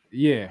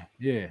 Yeah.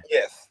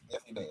 Yes,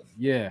 he does.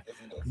 Yeah. Yes,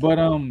 he does.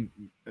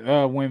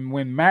 But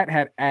when Matt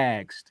had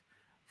asked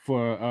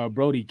for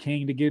Brody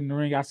King to get in the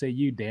ring, I said,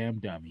 "You damn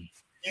dummy.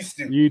 You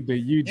stupid.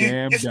 You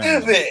damn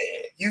dummy.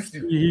 You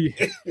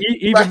stupid."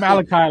 Even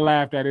Malachi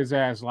laughed at his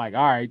ass like,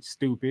 "All right,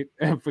 stupid.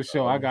 For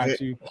sure, I got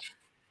you."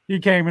 He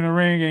came in the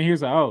ring and he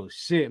was like, "Oh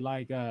shit!"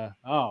 Like,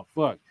 "Oh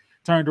fuck."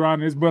 Turned around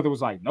and his brother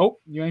was like,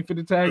 "Nope, you ain't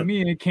finna tag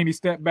me." And Kenny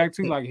stepped back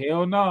too, like,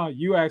 "Hell no, nah,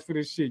 you asked for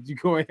this shit. You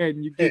go ahead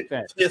and you get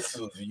that. This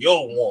was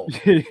your one.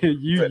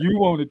 you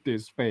wanted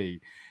this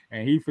fade."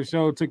 And he for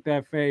sure took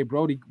that fade.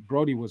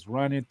 Brody was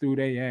running through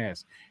their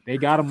ass. They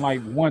got him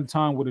like one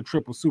time with a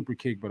triple super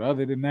kick, but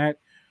other than that,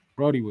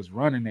 Brody was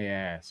running their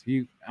ass.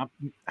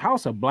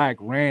 House of Black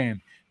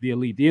ran the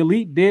Elite. The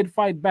Elite did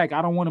fight back.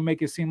 I don't want to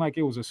make it seem like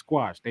it was a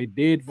squash. They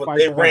did fight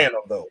back. Ran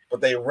them though.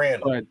 But they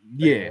ran them. But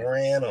yeah,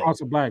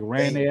 House of Black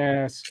ran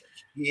their ass.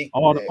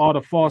 All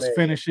the false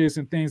finishes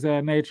and things of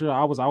that nature.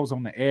 I was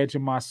on the edge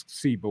of my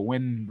seat. But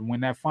when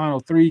that final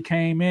 3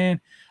 came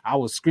in, I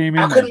was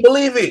screaming. I couldn't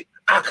believe it.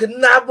 I could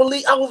not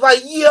believe. I was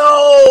like,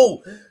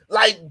 "Yo,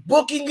 like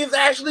booking is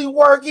actually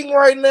working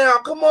right now.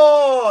 Come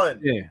on."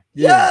 Yeah.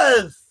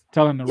 Yes.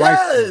 Telling the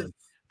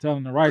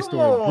right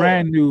story.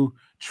 Brand new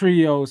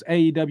trios,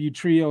 AEW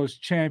trios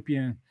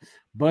champion,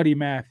 Buddy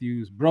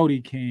Matthews,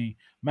 Brody King,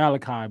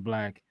 Malachi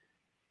Black.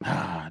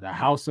 The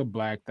House of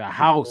Black. The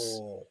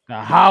house.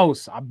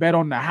 I bet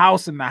on the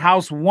house, and the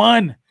house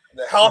won.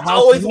 The house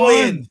always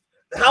wins.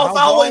 The house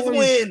always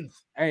wins.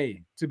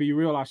 Hey, to be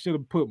real, I should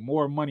have put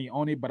more money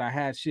on it, but I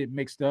had shit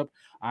mixed up.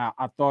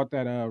 I thought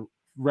that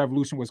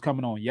Revolution was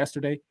coming on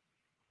yesterday,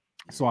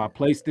 so I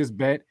placed this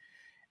bet,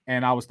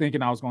 and I was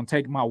thinking I was going to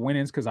take my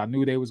winnings because I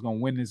knew they was going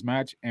to win this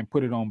match and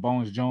put it on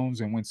Bones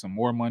Jones and win some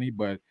more money,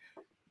 but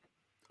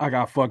I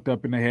got fucked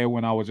up in the head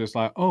when I was just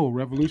like, "Oh,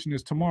 Revolution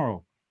is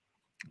tomorrow."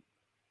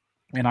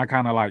 And I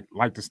kind of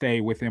like to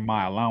stay within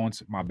my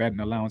allowance, my betting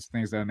allowance,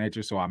 things of that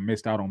nature. So I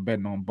missed out on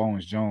betting on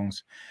Bones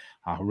Jones.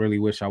 I really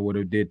wish I would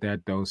have did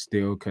that though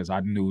still because I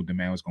knew the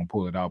man was going to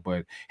pull it out.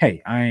 But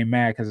hey, I ain't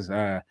mad because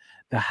the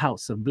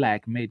House of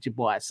Black made your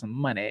boy some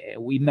money.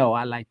 We know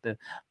I like the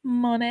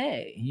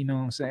money. You know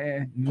what I'm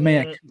saying?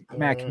 Mac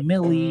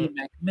Millie,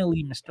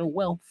 Mr.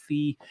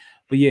 Wealthy.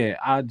 But yeah,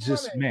 I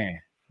just,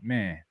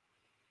 man,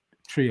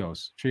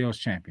 trios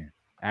champion,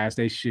 as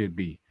they should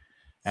be.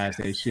 And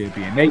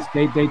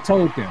they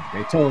told them,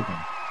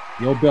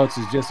 your belts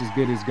is just as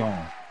good as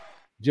gone.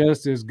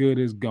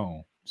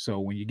 So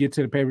when you get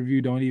to the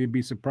pay-per-view, don't even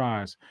be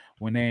surprised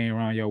when they ain't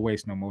around your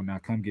waist no more. Now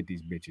come get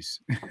these bitches.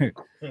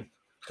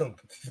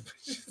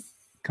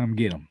 Come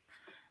get them.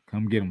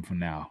 Come get them for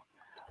now.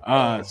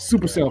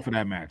 Supercell for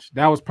that match.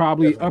 That was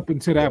probably up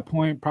until that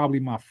point, probably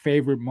my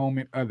favorite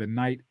moment of the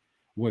night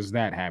was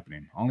that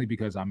happening. Only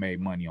because I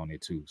made money on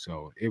it too.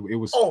 So it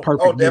was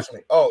perfect. Oh,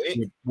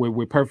 definitely.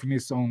 With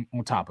perfectness on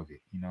top of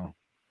it, you know.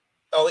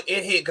 Oh,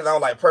 it hit because I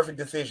was like perfect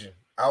decision.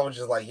 I was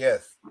just like,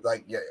 yes,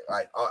 like yeah,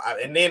 like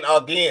and then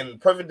again,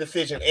 perfect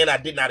decision, and I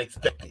did not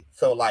expect it.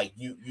 So like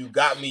you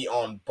got me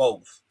on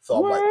both.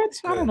 So what? I'm like,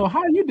 I don't know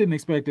how you didn't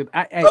expect it.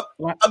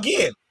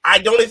 Again, I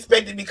don't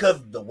expect it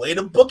because the way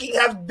the booking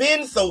has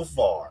been so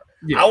far.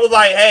 Yeah. I was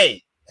like,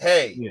 hey,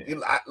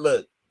 Yeah.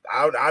 look,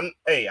 I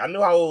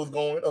knew how it was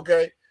going.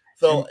 Okay,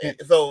 so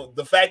so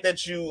the fact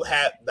that you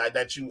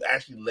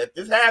actually let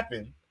this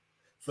happen,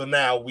 so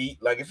now we,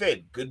 like I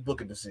said, good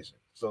booking decision.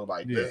 So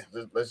like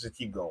let's just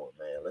keep going,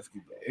 man. Let's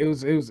keep going. It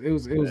was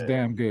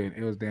damn good.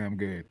 It was damn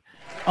good.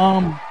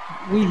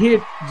 We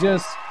hit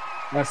just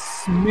a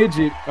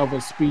smidget of a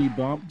speed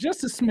bump,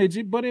 just a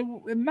smidget, but it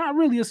not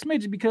really a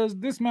smidget because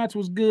this match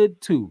was good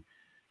too.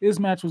 This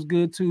match was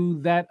good too.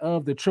 That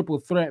of the triple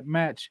threat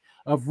match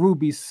of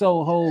Ruby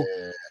Soho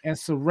and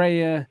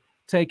Saraya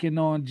taking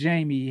on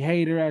Jamie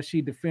Hayter as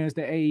she defends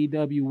the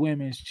AEW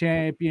Women's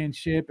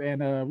Championship.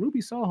 And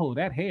Ruby Soho,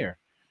 that hair.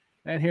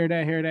 She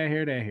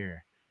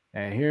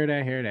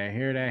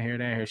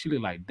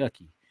look like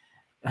Ducky.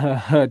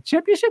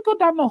 Championship go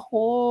down the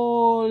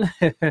hole.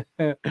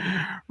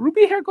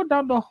 Ruby hair go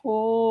down the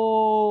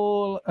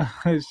hole.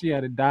 She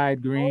had a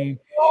dyed green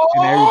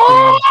and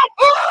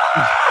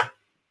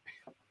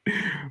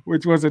everything,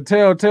 which was a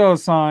telltale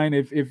sign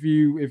if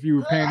you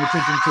were paying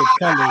attention to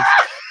colors.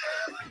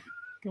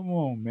 Come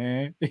on,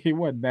 man. It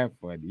wasn't that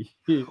funny.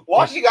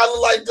 Why she gotta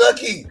look like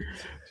Ducky?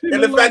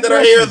 And the fact like that her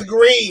hair is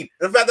green.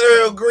 The fact that her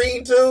hair is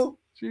green too.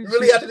 You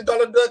really have to call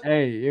her Ducky?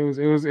 Hey, it was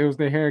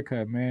the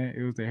haircut, man.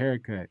 It was the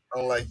haircut. I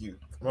don't like you.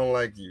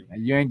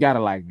 You ain't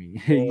gotta like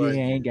me. You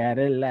ain't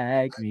gotta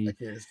like me. I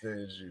can't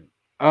stand you.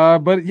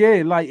 But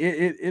yeah, like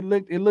it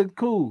looked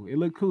cool. It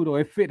looked cool though.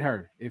 It fit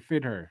her. It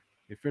fit her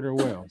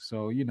well.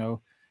 So you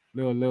know,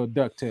 little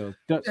DuckTales.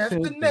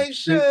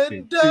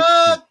 Destination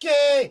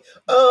Ducky.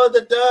 Oh,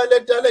 the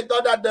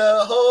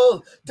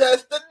hole.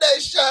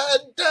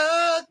 Destination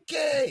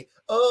Ducky.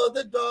 Oh,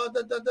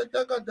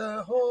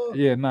 the hole.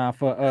 Yeah, nah.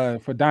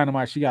 For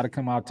Dynamite, she got to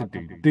come out to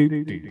like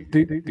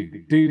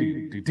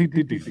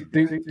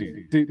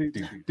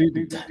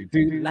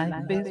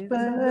this,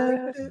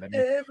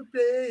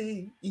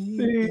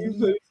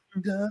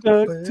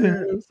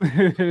 DuckTales.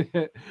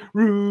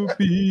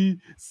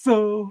 Ruby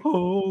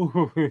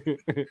Soho.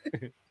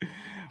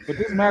 But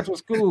this match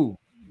was cool.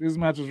 This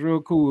match was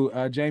real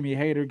cool. Jamie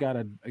Hayter got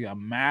a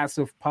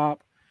massive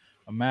pop,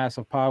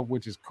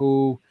 which is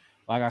cool.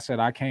 Like I said,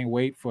 I can't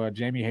wait for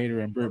Jamie Hayter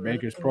and Britt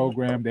Baker's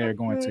program. They're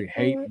going to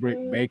hate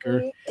Britt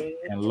Baker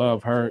and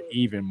love her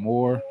even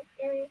more.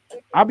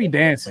 I'll be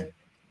dancing.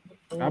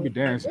 Let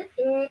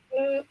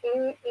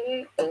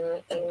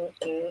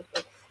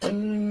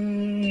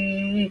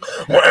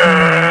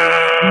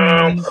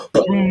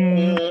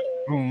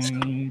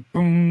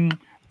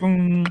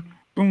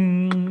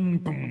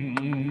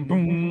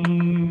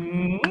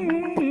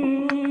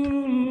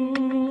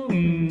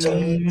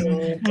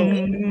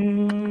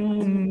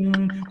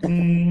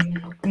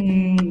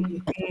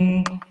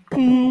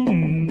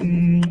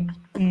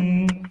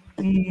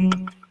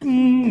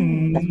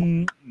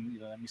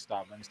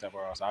me stop,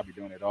 or else I'll be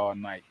doing it all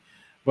night.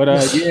 But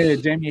yeah,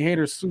 Jamie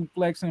Hayter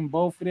suplexing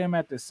both of them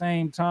at the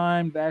same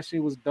time. That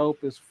shit was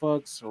dope as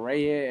fuck.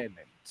 Saraya and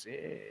the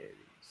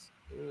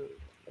titties.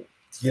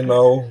 You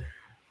know,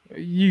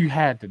 you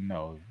had to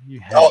know.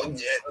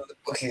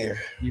 Look here.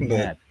 You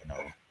had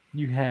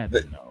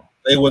to know.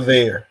 They were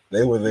there.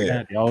 They were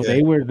there.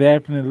 They were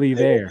definitely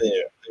there.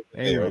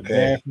 They were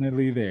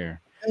definitely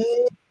there.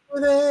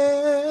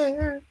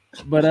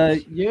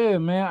 But yeah,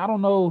 man, I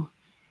don't know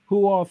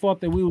who all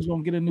thought that we was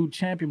gonna get a new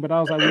champion, but I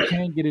was like, we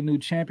can't get a new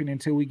champion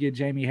until we get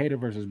Jamie Hayter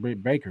versus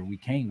Britt Baker. We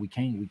can't.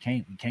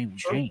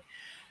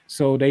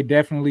 So they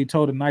definitely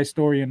told a nice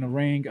story in the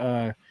ring.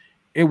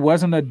 It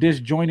wasn't a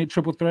disjointed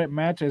triple threat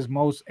match as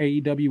most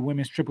AEW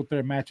women's triple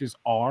threat matches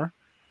are.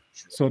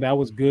 So that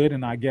was good,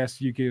 and I guess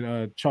you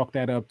could chalk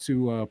that up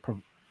to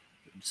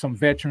some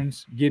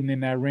veterans getting in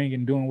that ring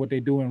and doing what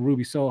they do in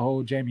Ruby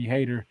Soho, Jamie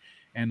Hayter,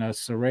 and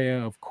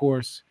Saraya, of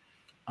course.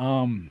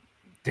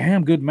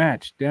 Damn good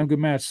match.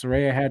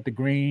 Saraya had the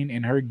green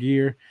in her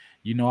gear.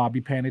 You know, I'll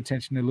be paying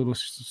attention to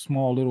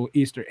small little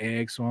Easter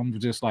eggs. So I'm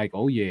just like,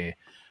 oh yeah,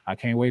 I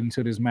can't wait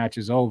until this match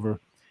is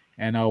over.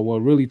 And what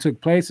really took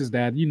place is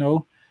that, you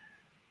know,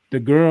 the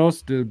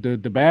girls,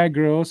 the bad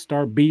girls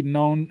start beating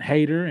on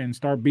Hayter and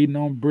start beating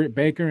on Britt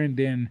Baker, and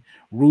then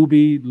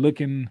Ruby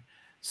looking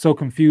so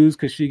confused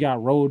because she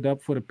got rolled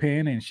up for the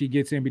pin, and she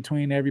gets in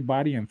between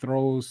everybody and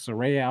throws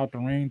Saraya out the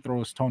ring,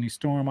 throws Toni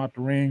Storm out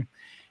the ring,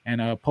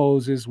 and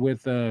poses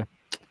with the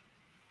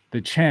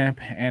champ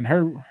and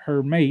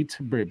her mate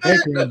Britt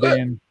Baker, and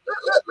then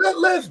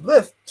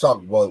let's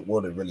talk about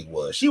what it really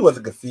was. She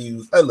wasn't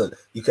confused. Hey, look,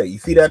 you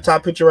see that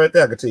top picture right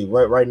there? I can tell you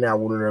right now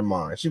what in her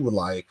mind. She was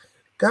like,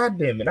 God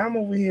damn it, I'm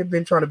over here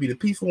been trying to be the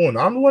peaceful one.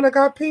 I'm the one that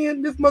got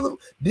pinned. This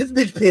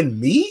bitch pinned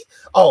me.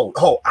 Oh,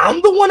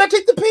 I'm the one that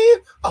take the pin.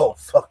 Oh,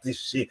 fuck this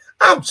shit.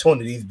 I'm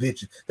joining these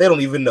bitches. They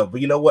don't even know.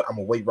 But you know what? I'm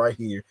gonna wait right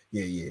here.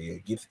 Yeah.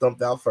 Get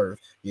stumped out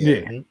first.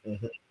 Yeah.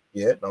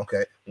 Yeah.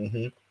 Okay.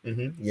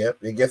 Yeah.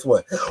 And guess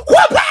what?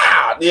 Whoop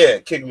out! Yeah.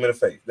 Kick him in the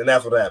face. Then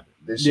that's what happened.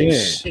 Then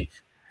she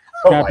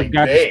got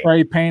the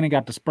spray paint and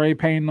got the spray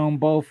paint on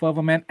both of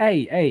them. And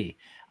hey.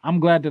 I'm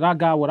glad that I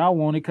got what I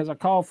wanted because I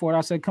called for it.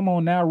 I said, come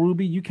on now,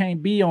 Ruby, you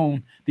can't be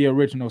on the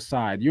original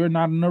side. You're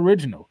not an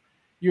original.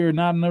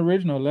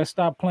 Let's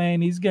stop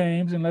playing these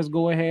games and let's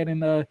go ahead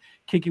and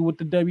kick it with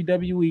the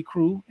WWE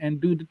crew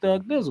and do the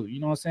Thug Dizzle. You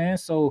know what I'm saying?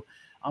 So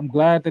I'm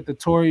glad that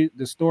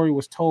the story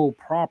was told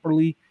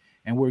properly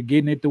and we're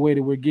getting it the way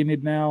that we're getting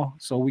it now.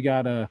 So we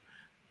got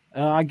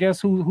I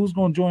guess who's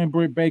going to join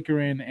Britt Baker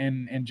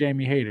and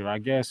Jamie Hayter? I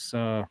guess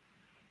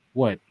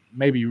what?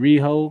 Maybe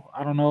Riho,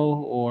 I don't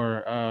know,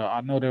 or I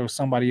know there was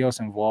somebody else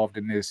involved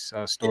in this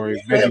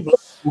story. Maybe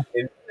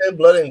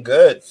blood and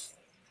guts.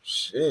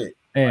 Shit.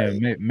 Yeah,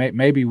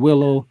 maybe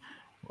Willow,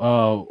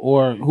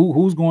 or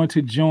who's going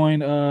to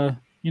join?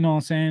 You know what I'm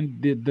saying?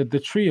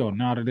 The trio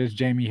now that there's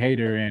Jamie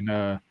Hayter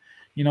and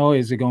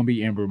is it going to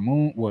be Ember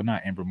Moon? Well,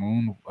 not Ember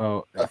Moon.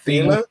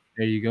 Athena.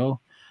 There you go.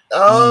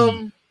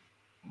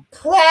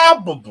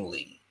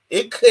 Probably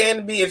it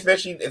can be,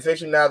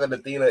 especially now that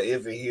Athena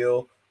is a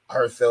heel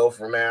herself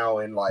for now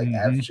and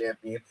as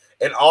champion.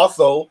 And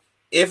also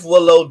if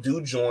Willow do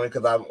join,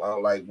 because I'm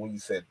like when you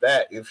said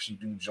that, if she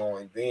do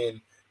join, then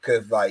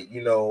because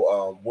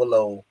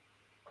Willow,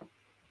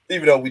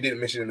 even though we didn't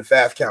mention in the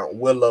fast count,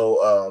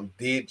 Willow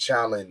did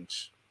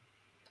challenge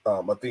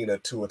Athena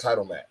to a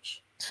title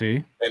match.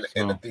 See,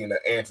 and Athena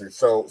answered,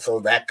 so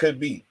that could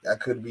be a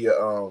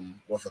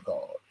what's it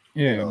called?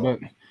 Yeah, but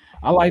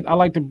I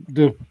like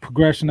the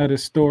progression of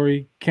this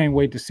story. Can't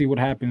wait to see what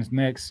happens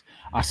next.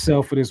 I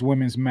sell for this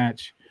women's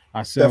match.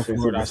 I sell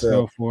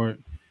for it.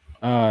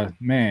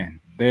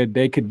 Man,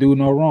 they could do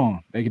no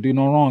wrong.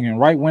 And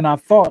right when I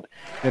thought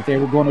that they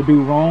were going to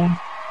do wrong,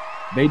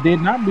 they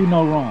did not do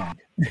no wrong.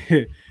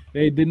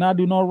 They did not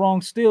do no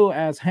wrong still,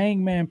 as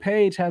Hangman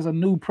Page has a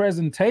new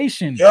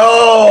presentation.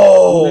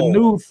 Yo! With a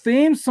new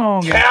theme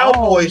song.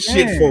 Cowboy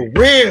shit for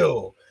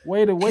real.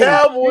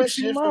 Cowboy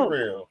shit for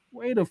real.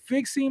 Way to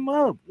fix him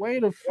up. Way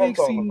to fix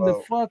him the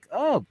fuck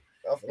up.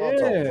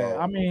 Yeah,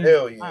 I mean,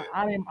 yeah.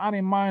 I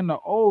didn't mind the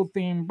old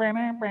theme,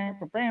 whatever,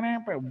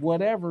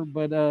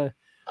 but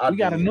we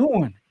got a new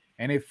one,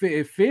 and it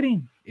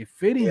fitting. It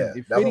fitting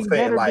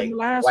better than the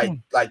last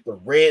one. Like the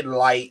red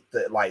light,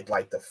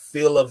 like the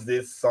feel of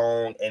this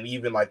song, and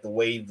even like the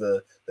way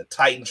the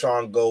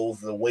Titantron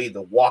goes, the way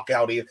the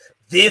walkout is.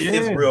 This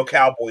is real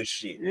cowboy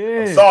shit.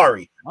 Yeah.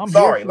 I'm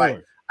sorry.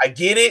 Like, I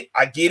get it.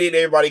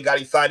 Everybody got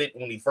excited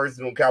when he first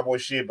doing cowboy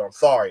shit, but I'm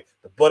sorry.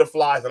 The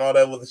butterflies and all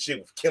that other shit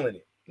was killing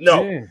it.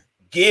 No,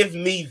 give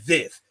me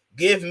this.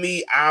 Give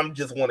me, I'm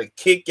just want to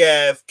kick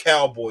ass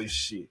cowboy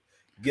shit.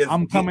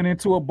 I'm coming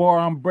into a bar,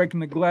 I'm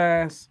breaking the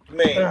glass,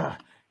 man,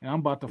 and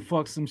I'm about to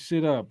fuck some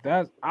shit up.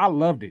 I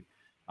loved it.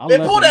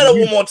 Man, pull that up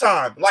one more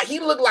time. Like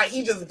he looked like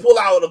he just pull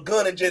out a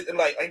gun and just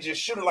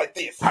shoot it like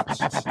this.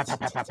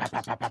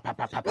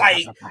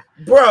 Like,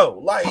 bro,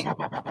 like,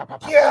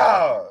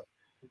 yeah.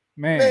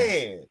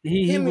 Man,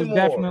 he was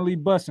definitely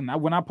busting.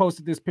 When I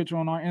posted this picture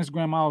on our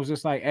Instagram, I was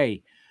just like,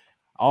 hey,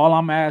 all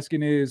I'm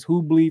asking is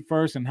who bleed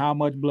first and how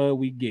much blood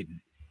we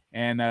getting.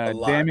 And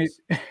damn it,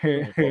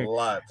 a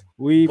lot.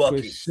 We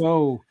buckets.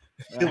 For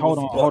sure.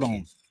 Hold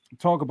on.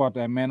 Talk about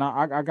that, man.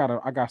 I got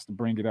to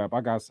bring it up. I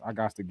got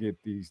to get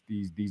these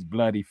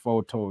bloody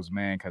photos,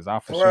 man, because I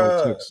for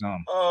sure took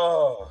some.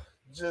 Oh,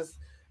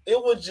 it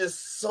was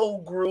just so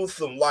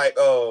gruesome. Like,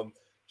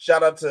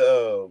 shout out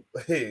to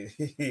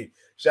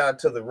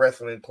the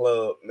wrestling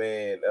club,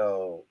 man.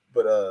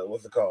 But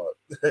what's it called?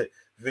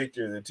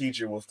 Victor, the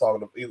teacher, was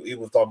talking. He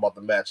was talking about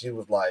the match. He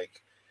was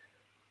like,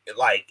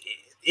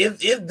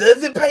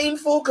 does it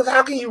painful? Because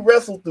how can you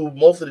wrestle through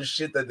most of the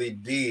shit that they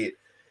did?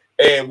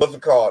 And what's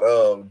it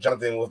called?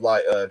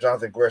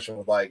 Jonathan Gresham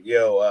was like,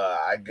 yo,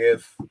 I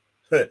guess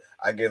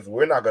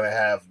we're not gonna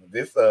have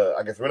this.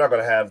 I guess we're not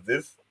gonna have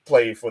this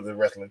play for the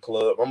wrestling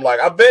club. I'm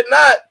like, I bet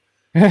not.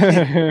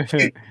 You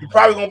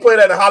probably gonna play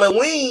that in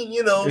Halloween,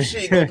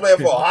 shit. Gonna play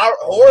it for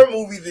horror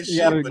movies and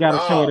shit. You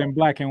gotta show it in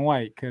black and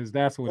white because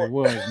that's what it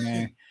was,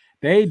 man.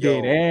 They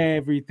did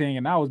everything,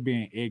 and I was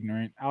being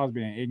ignorant. As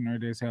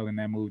hell in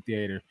that movie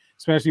theater,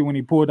 especially when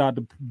he pulled out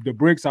the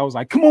bricks. I was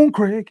like, "Come on,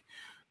 Craig!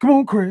 Come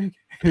on, Craig!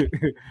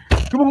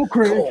 Come on,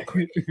 Craig!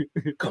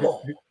 Come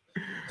on,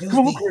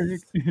 Craig!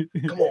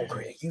 Come on,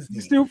 Craig!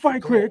 You still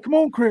fight, Craig! Come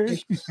on,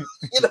 Craig!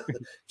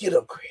 Get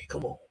up, Craig!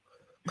 Come on!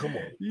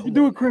 You can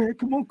do it, Craig.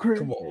 Come on, Craig.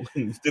 Come on.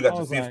 You still got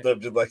your fist up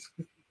just like,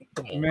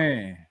 come on.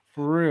 Man,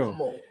 for real.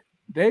 Come on.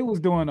 They was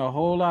doing a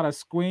whole lot of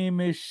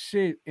squeamish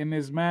shit in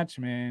this match,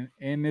 man.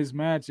 In this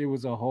match, it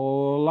was a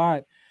whole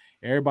lot.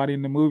 Everybody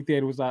in the movie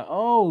theater was like,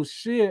 "Oh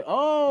shit! You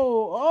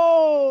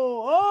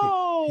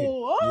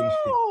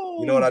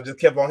know what I just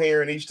kept on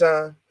hearing each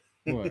time?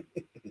 What?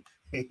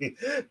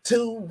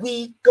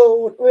 2-week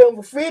old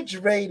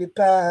refrigerated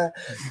pie,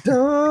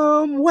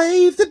 dumb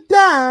ways to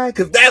die.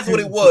 Because that's what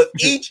it was.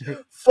 Each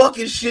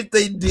fucking shit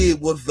they did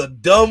was a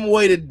dumb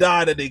way to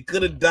die that they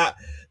could have died.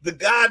 The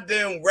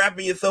goddamn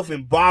wrapping yourself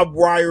in barbed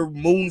wire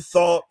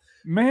moonsault,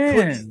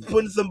 Man,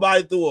 putting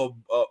somebody through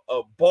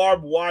a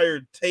barbed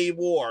wire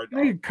table or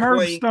they curb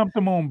plank. stumped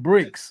them on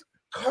bricks.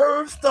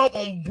 Curb stomp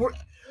on brick.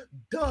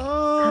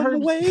 Dumb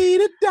Curb- way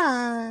to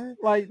die.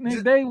 Like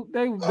nigga,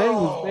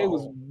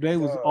 they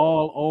was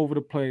all over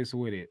the place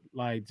with it.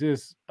 Like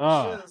just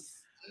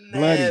Just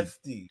bloody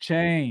nasty.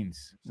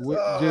 chains with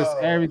just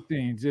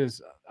everything.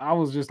 Just I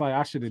was just like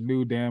I should have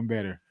knew damn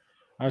better.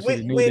 I should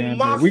have knew When damn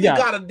better. Moxley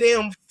got a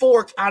damn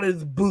fork out of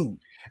his boot.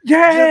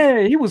 Yeah,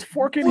 he was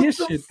forking what his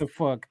the shit the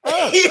fuck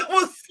up. He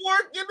was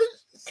forking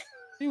his.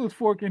 He was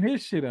forking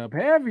his shit up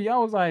heavy. I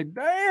was like,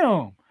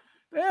 damn.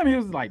 He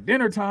was like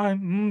dinner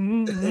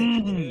time.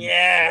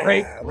 Yeah,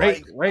 rake.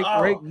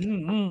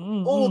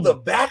 Oh, the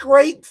back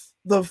rakes,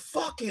 the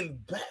fucking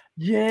back.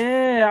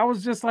 Yeah, I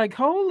was just like,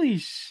 holy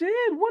shit,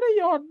 what are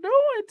y'all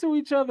doing to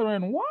each other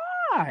and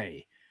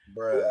why?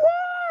 Bruh.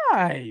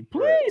 Why?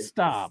 Please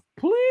stop.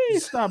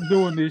 Please stop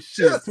doing this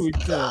shit to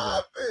each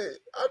other. It.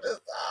 I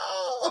just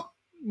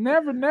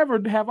Never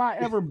have I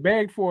ever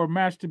begged for a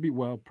match to be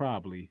I've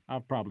probably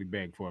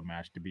begged for a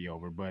match to be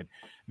over, but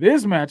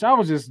this match I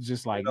was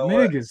just like,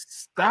 niggas,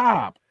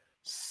 stop.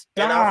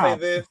 And I'll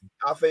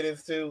say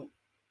this too.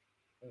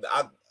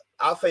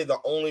 I'll say the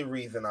only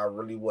reason I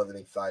really wasn't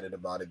excited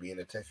about it being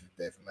a Texas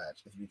Death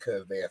match is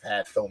because they have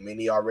had so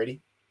many already.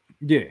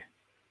 Yeah.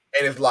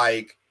 And it's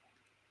like,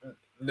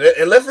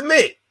 and let's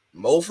admit,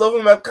 most of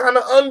them have kind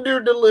of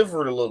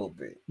under-delivered a little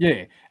bit.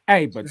 Yeah.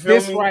 Hey, but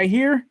this right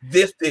here,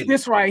 this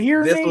right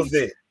here, this was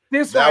it.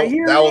 This that, right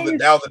here, that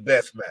was the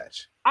best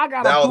match. I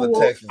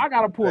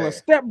gotta pull a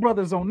Step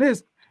Brothers on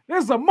this.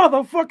 This is a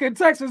motherfucking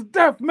Texas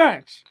Death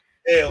Match.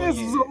 This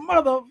is a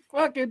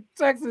motherfucking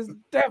Texas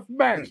Death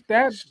Match.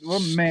 That's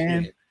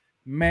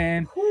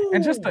man. Whew.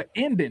 And just the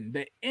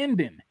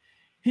ending.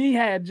 He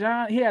had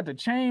the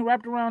chain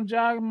wrapped around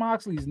John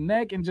Moxley's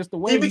neck, and just the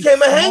way he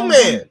became a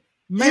hangman.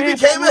 Man, he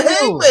became a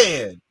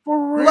hangman.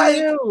 For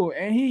real.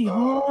 And he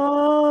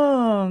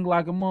hung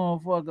like a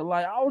motherfucker.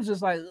 Like, I was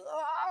just like,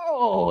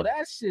 oh,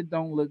 that shit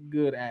don't look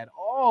good at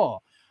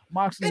all.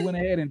 Moxley went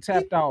ahead and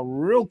tapped out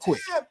real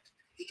quick.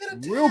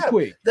 Real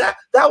quick. That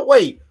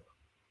way.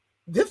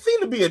 This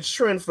seemed to be a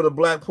trend for the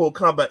Blackpool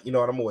Combat. You know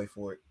what? I'm gonna wait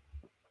for it.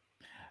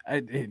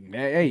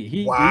 Hey,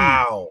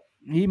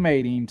 he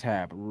made him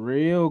tap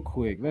real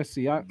quick. Let's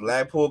see.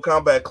 Blackpool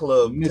Combat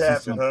Club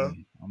tapping, huh?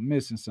 I'm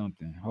missing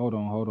something. Hold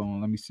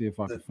on. Let me see if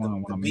I can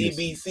find what I'm missing.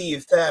 The BBC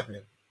is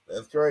tapping.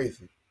 That's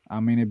crazy. I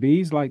mean, it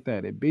bees like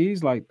that.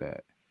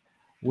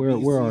 Where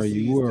are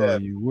you?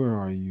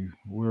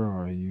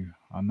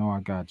 I know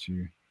I got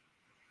you.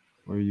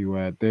 Where you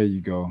at? There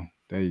you go.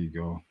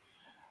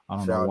 I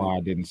don't know why I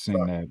didn't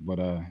sing that, but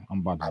I'm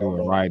about to do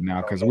it right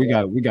now because we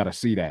got to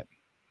see that.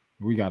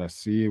 We gotta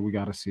see it.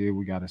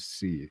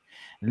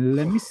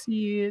 Let me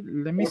see it.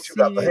 You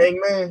got the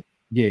Hangman?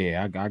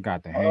 Yeah, I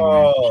got the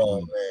Hangman.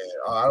 Oh man,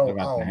 I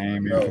got the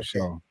Hangman for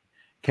sure.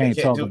 Can't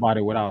talk about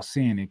it without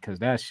seeing it because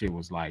that shit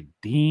was like,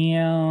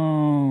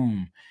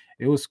 damn.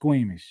 It was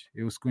squeamish.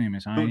 Do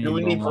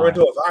we need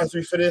parental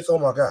advisory for this? Oh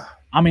my god.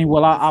 I mean,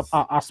 well,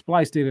 I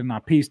spliced it and I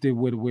pieced it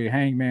with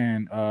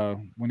Hangman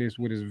with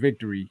his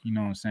victory. You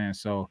know what I'm saying?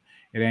 So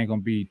it ain't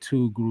gonna be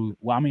too gruesome.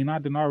 Well, I mean, I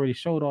done already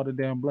showed all the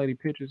damn bloody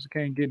pictures. It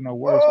can't get no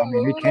worse. I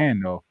mean, it can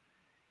though.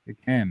 It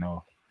can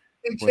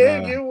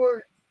get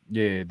worse.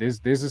 Yeah, this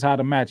is how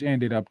the match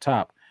ended up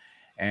top,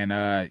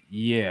 and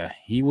yeah,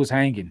 he was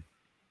hanging.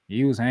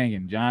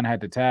 John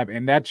had to tap,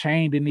 and that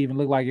chain didn't even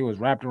look like it was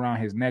wrapped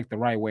around his neck the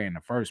right way in the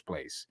first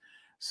place.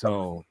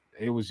 So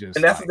it was just.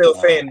 And that's what they were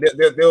saying.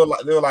 They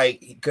were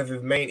like, because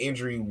his main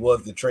injury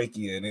was the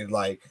trachea, and it's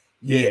like,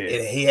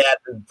 he had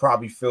to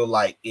probably feel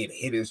like it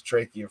hit his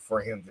trachea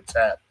for him to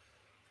tap.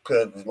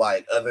 Because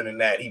like, other than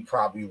that, he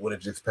probably would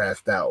have just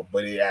passed out,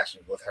 but it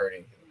actually was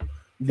hurting him.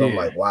 So I'm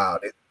like, wow,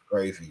 this is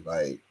crazy.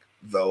 Like,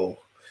 so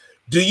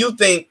do you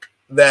think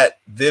that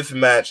this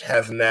match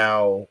has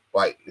now,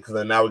 like,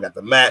 because now we got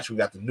the match, we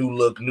got the new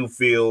look, new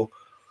feel.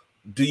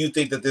 Do you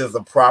think that there's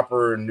a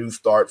proper new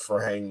start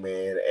for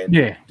Hangman? And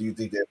do you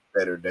think that's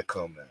better to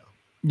come now?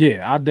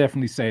 Yeah, I'll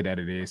definitely say that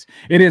it is.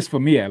 It is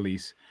for me, at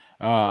least.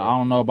 I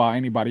don't know about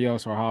anybody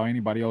else or how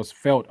anybody else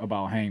felt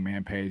about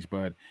Hangman Page,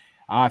 but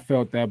I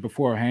felt that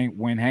before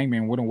when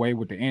Hangman went away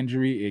with the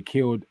injury, it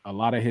killed a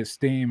lot of his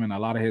steam and a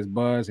lot of his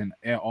buzz and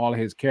all of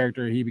his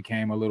character. He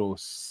became a little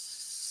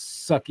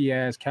sucky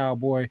ass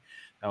cowboy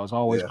that was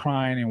always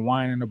crying and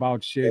whining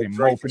about shit and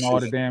moping all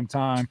the damn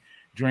time,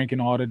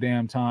 drinking all the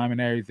damn time and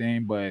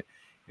everything. But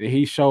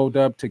he showed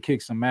up to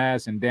kick some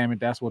ass, and damn it,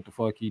 that's what the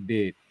fuck he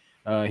did.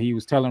 He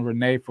was telling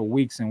Renee for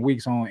weeks and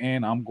weeks on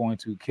end, I'm going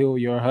to kill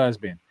your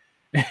husband.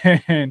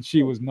 and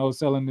she was no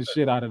selling the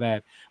shit out of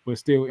that, but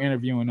still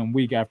interviewing them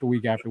week after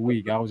week after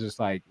week. I was just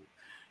like,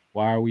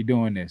 why are we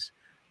doing this?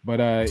 But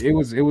it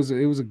was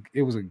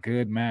a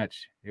good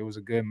match. It was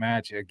a good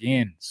match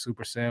again.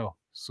 Supercell.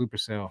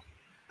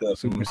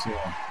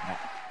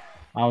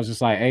 I was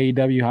just like,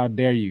 AEW, how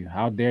dare you?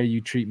 How dare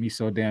you treat me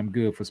so damn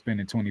good for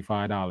spending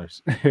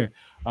 $25?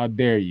 How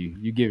dare you?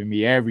 You giving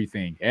me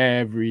everything,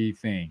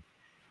 everything.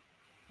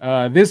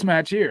 This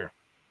match here,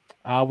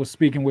 I was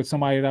speaking with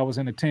somebody that was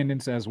in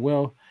attendance as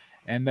well,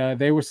 and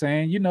they were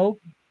saying,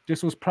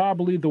 this was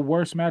probably the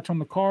worst match on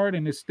the card,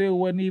 and it still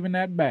wasn't even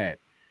that bad.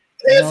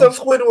 There's some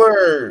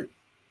Squidward.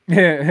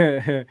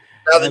 Yeah.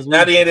 Now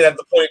the ended at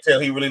the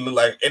ponytail, he really looked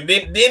like, and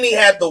then he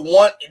had the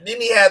one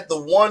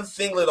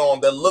singlet on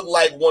that looked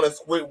like one of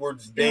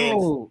Squidward's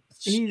dance.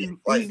 He's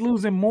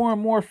losing more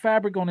and more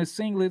fabric on his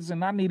singlets,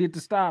 and I needed to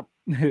stop.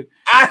 I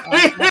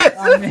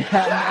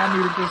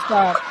needed to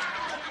stop.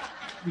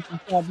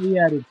 He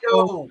had his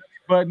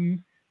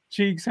button,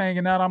 cheeks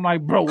hanging out. I'm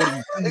like, bro, what are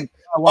you doing?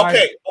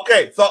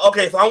 Okay. So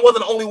I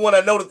wasn't the only one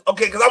that noticed.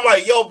 Okay, because I'm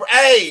like, yo, bro,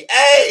 hey.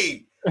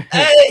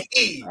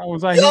 I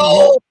was like,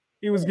 yo.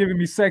 He was giving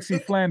me sexy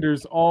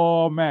Flanders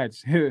all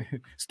match.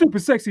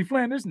 Stupid sexy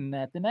Flanders,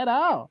 nothing at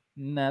all.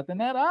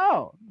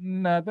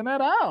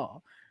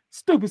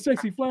 Stupid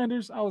sexy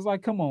Flanders. I was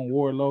like, come on,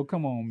 Wardlow,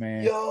 come on,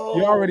 man. You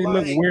already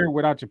look weird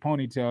without your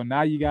ponytail.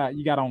 Now you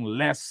got on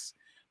less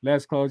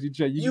clothes.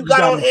 You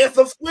got on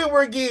handsome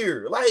Squidward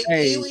gear. Like,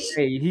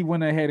 he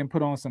went ahead and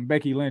put on some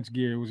Becky Lynch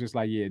gear. It was just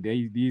like, yeah,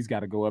 these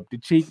got to go up the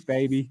cheek,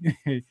 baby.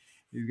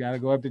 He's got to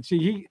go up the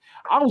cheek.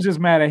 I was just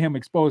mad at him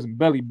exposing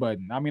belly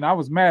button. I mean, I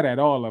was mad at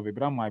all of it,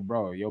 but I'm like,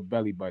 bro, your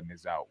belly button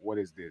is out. What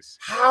is this?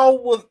 How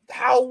was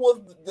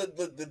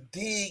the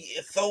dig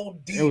so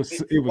deep? It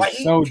was like,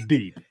 so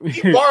deep.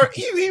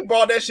 He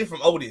brought that shit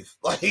from Otis.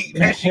 Like,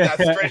 that shit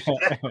got stretched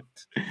out.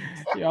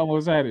 He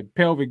almost had it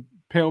pelvic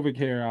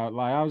hair out.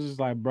 Like, I was just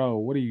like, bro,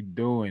 what are you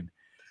doing?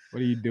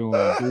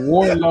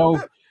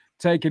 Wardlow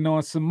taking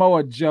on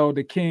Samoa Joe,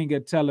 the king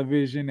of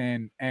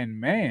television, and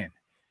man,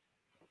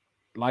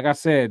 like I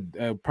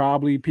said,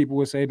 probably people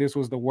would say this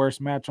was the worst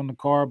match on the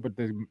card, but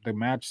the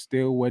match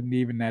still wasn't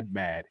even that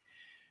bad.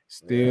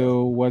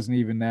 Wasn't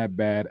even that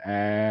bad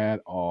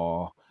at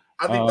all.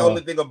 I think the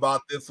only thing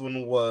about this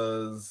one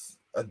was,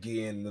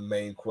 again, the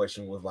main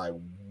question was like,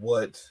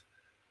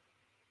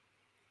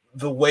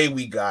 the way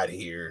we got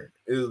here.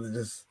 It was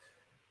just,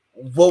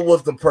 what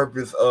was the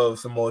purpose of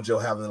Samoa Joe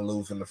having to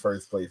lose in the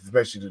first place,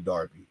 especially to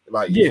Darby?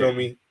 Like, you feel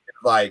me?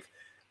 Like,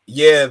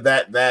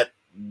 that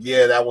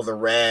was a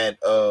rad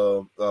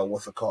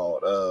what's it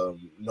called?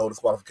 No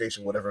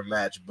disqualification, whatever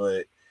match,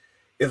 but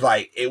it's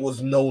like it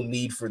was no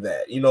need for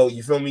that.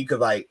 You feel me? Because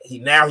like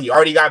he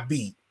already got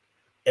beat,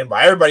 and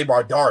by everybody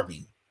bar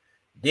Darby.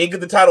 Didn't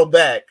get the title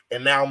back,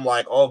 and now I'm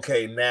like,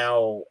 okay,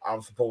 now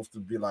I'm supposed to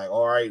be like,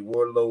 all right,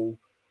 Wardlow,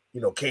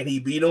 can he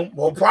beat him?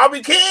 Well,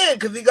 probably can,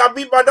 because he got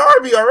beat by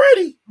Darby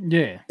already.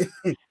 Yeah.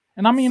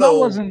 And I mean, I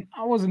wasn't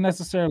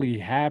necessarily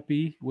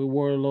happy with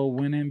Wardlow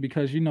winning,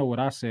 because you know what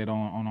I said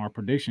on our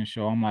prediction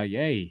show. I'm like,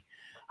 hey,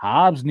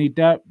 Hobbs need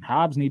that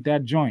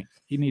joint.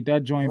 He need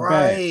that joint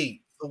back. You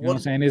know what I'm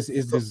saying? It's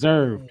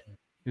deserved.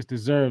 It's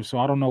deserved. So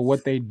I don't know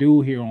what they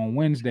do here on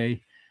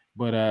Wednesday,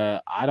 but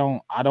I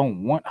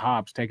don't want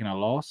Hobbs taking a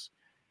loss.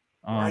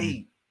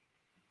 I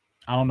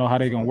don't know how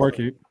they're gonna work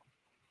it,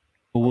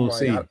 but we'll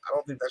see. I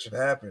don't think that should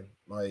happen.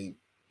 Like,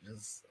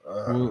 just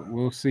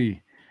we'll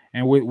see.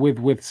 And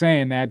with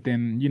saying that,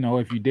 then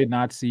if you did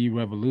not see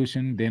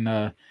Revolution,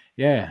 then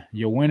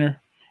your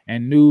winner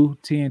and new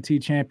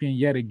TNT champion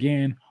yet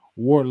again,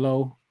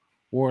 Wardlow.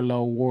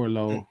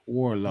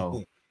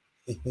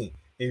 He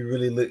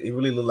really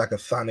looked like a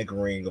Sonic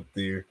ring up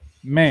there,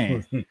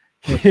 man.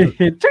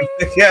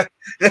 Yeah.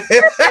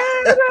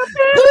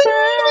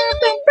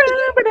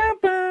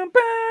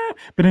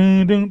 Dr.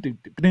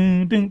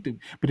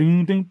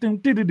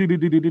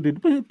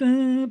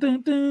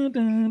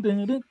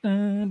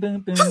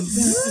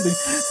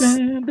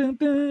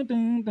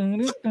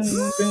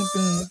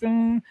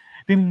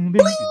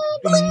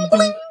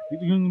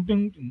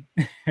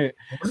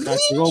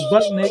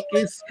 Robotnik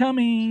is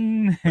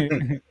coming.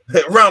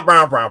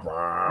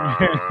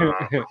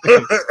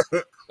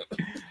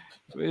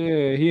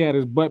 Yeah, he had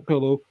his butt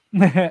pillow.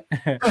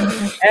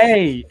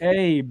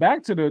 Hey,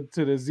 back to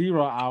the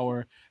 0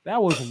 hour.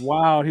 That was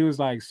wild. He was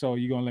like, so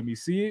you gonna let me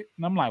see it?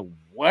 And I'm like,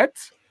 what?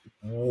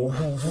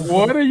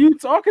 What are you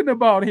talking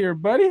about here,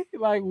 buddy?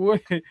 Like, what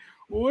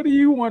do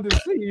you want to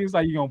see? He's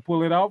like, you gonna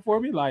pull it out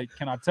for me? Like,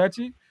 can I touch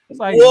it? It's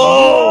like,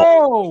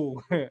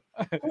 whoa.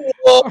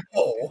 Whoa.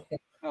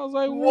 I was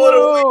like,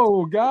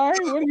 whoa, guy,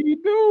 what are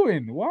you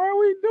doing? Why are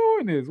we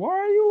doing this? Why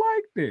are you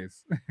like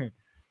this?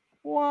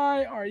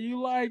 Why are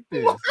you like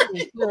this? It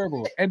was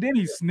terrible. And then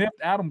he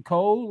sniffed Adam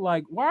Cole.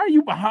 Like, why are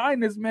you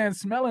behind this man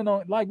smelling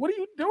on? Like, what are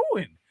you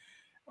doing?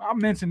 I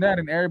mentioned that,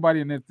 and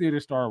everybody in the theater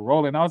started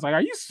rolling. I was like,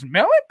 are you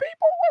smelling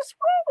people? What's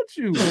wrong with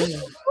you?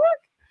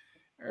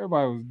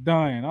 Everybody was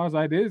dying. I was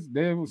like, this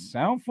would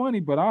sound funny,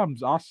 but I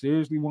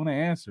seriously want to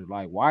answer.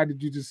 Like, why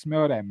did you just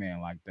smell that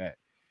man like that?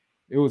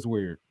 It was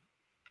weird.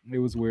 It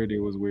was weird. It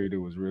was weird. It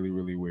was really,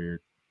 really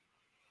weird.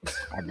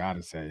 I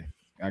gotta say.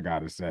 I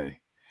gotta say.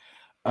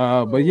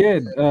 But yeah,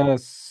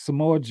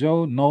 Samoa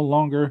Joe no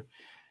longer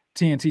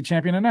TNT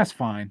champion, and that's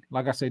fine.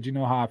 Like I said, you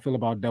know how I feel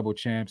about double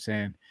champs,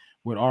 and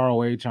with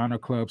ROH Honor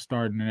Club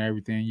starting and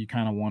everything, you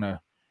kind of want to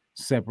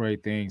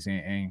separate things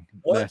and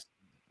What less.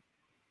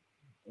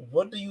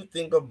 What do you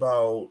think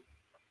about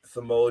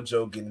Samoa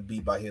Joe getting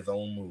beat by his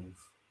own move?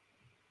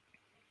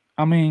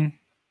 I mean,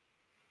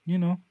 you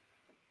know,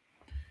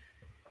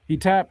 he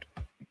tapped.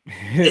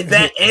 Is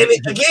that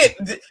again?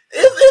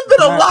 It's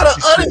been a lot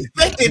of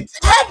unexpected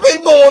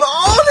tapping going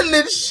on in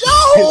this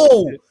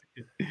show.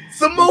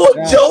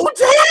 Samoa Joe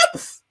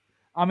taps.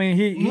 I mean,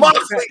 he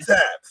Moxley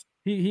taps.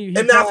 He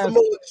and now passed,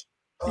 Samoa.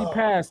 he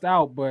passed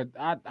out, but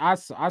I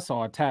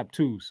saw a tap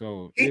too.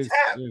 So He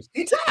tapped.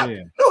 He tapped.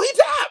 Yeah. No, he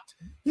tapped.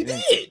 He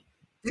Yeah. did.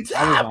 He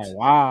I was tapped.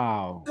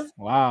 like,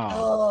 wow.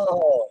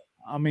 Oh.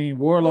 I mean,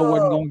 Warlow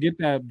wasn't gonna get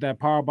that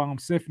powerbomb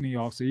symphony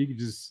off, so you could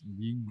just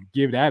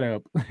give that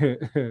up.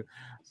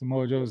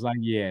 Samoa Joe was like,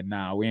 yeah,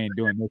 nah, we ain't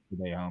doing this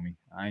today, homie.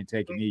 I ain't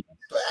taking these.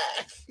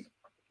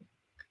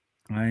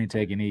 I ain't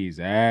taking these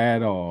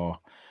at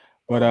all.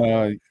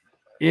 But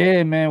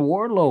yeah, man,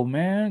 Warlow,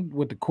 man,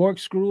 with the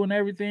corkscrew and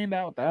everything,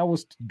 that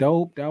was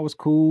dope. That was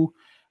cool.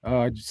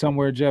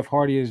 Somewhere Jeff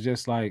Hardy is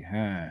just like,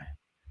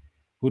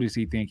 who does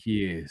he think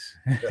he is?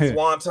 That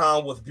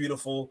Swanton was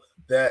beautiful.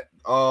 That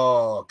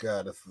oh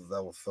god,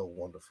 that was so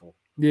wonderful.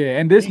 Yeah,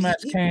 and this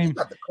match he came.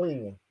 got the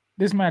clean one.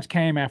 This match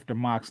came after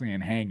Moxley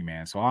and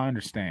Hangman, so I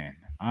understand.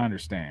 I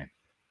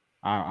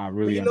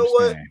really you know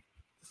understand. What?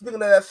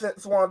 Speaking of that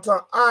Swanton,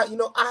 I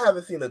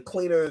haven't seen a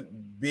cleaner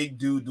big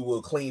dude do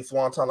a clean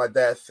Swanton like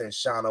that since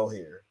Sean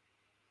O'Hare.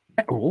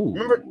 Ooh.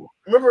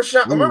 Remember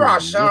how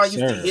Sean used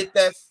to hit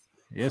that?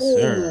 Yes,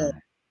 sir.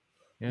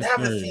 Yes,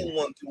 haven't seen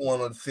one do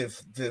one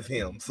since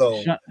him.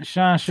 So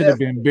Sean should have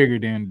been bigger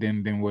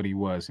than what he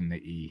was in the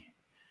E.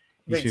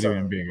 He should have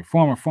been bigger.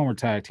 Former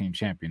tag team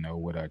champion though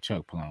with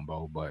Chuck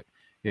Palumbo, but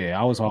yeah,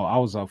 I was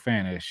a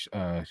fan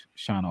of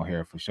Sean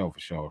O'Hare for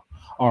sure.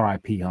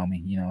 R.I.P.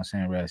 homie, you know what I'm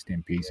saying? Rest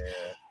in peace.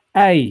 Yeah.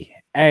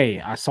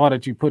 Hey, I saw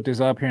that you put this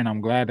up here, and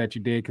I'm glad that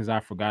you did because I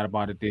forgot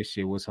about it. This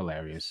shit was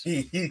hilarious.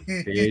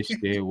 This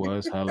shit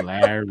was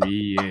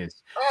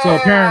hilarious. So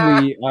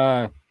apparently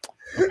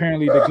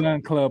the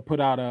Gun Club put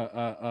out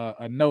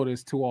a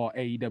notice to all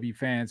AEW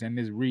fans, and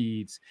this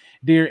reads,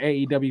 "Dear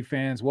AEW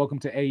fans, welcome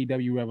to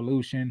AEW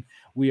Revolution.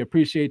 We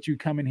appreciate you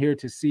coming here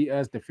to see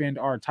us defend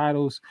our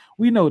titles.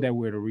 We know that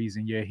we're the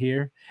reason you're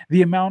here.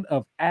 The amount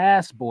of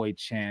ass boy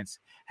chants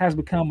has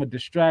become a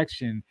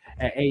distraction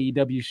at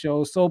AEW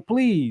shows, so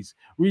please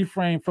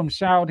refrain from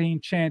shouting,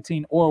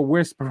 chanting, or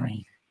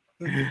whispering."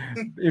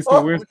 It's the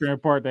whispering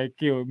part that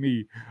killed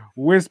me.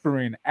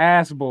 Whispering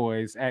ass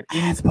boys at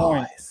any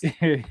point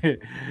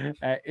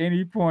at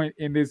any point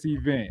in this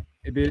event,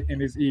 in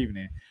this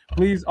evening.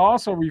 Please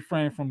also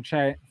refrain from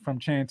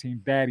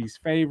chanting daddy's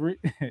favorite.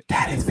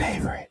 Daddy's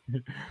favorite.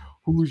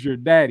 Who's your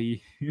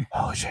daddy?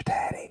 Who's your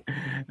daddy?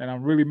 And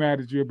I'm really mad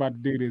that you're about to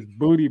do this.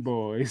 Booty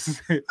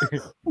boys.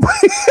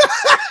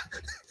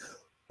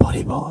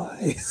 Booty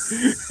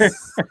boys.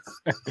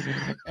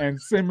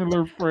 And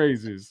similar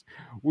phrases.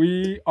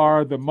 We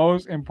are the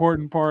most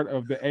important part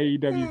of the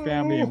AEW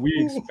family, and we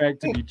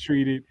expect to be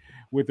treated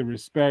with the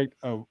respect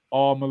of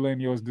all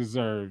millennials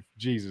deserve.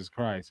 Jesus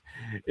Christ.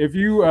 If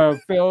you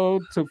fail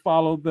to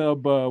follow the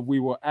above,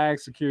 we will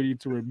ask security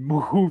to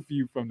remove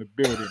you from the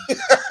building.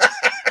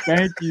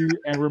 Thank you,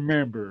 and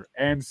remember,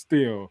 and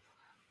still,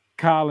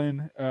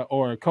 Colin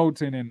or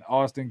Colton and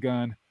Austin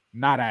Gunn,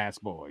 not ass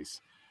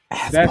boys.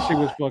 That shit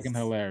was fucking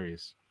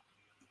hilarious.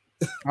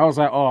 I was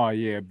like, oh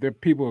yeah, the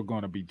people are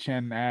gonna be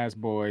chanting ass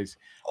boys,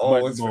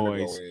 butt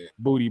boys,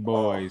 booty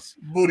boys,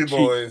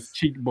 boys,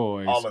 cheek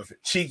boys, all of it,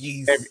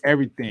 cheekies,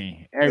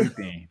 everything. They fit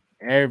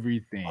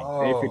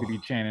to be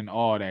Oh. chanting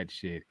all that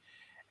shit,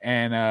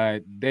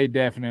 and they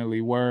definitely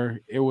were.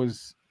 It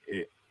was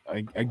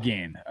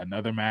again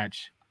another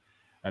match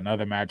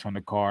on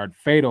the card.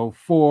 Fatal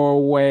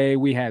 4-way.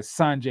 We had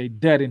Sanjay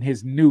Dutt in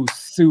his new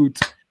suit.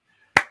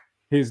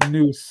 His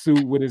new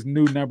suit with his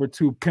new number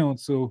 2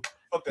 pencil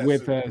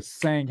with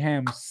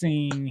Sangham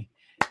Singh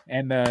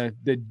and the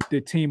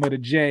team of the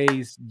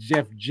Jays,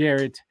 Jeff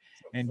Jarrett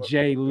and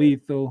Jay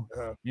Lethal.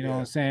 You know what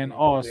I'm saying?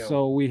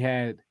 Also, we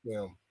had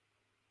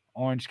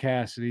Orange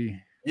Cassidy.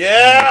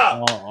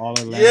 Yeah. All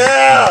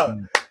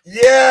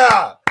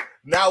Yeah.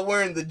 Not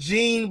wearing the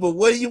jean, but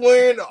what are you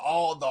wearing?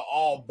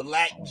 All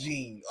black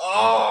jean.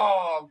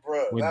 Oh,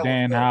 bro. With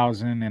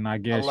Danhausen, and I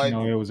guess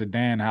it was a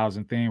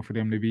Danhausen thing for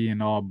them to be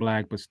in all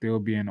black, but still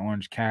be in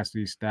Orange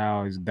Cassidy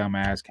style. His dumb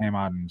ass came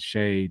out in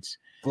shades,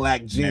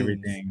 black jeans,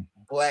 everything,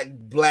 black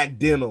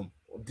denim.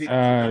 You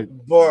had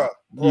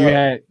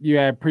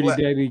Pretty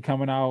Deadly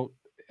coming out,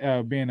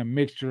 being a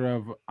mixture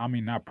of,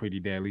 not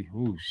Pretty Deadly.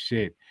 Ooh,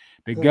 shit.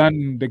 The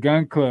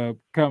Gun Club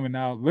coming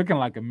out looking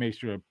like a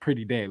mixture of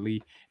Pretty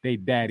Deadly, they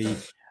daddy,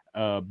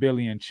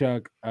 Billy and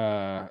Chuck.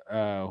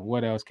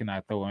 What else can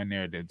I throw in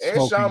there? The And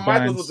Smoking Shawn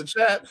Michaels with Guns. the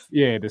chaps.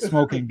 Yeah, the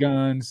Smoking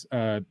Guns,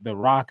 the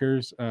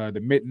Rockers, the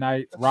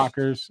Midnight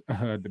Rockers,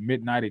 the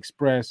Midnight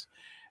Express,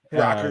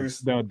 Rockers.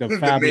 the The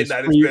Fabulous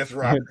Midnight Free, Express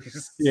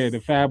Rockers. yeah,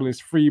 the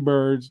Fabulous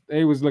Freebirds.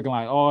 They was looking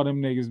like all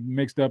them niggas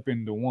mixed up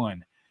into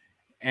one.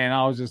 And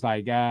I was just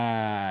like,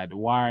 God,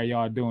 why are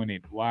y'all doing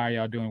it? Why are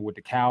y'all doing it with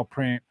the cow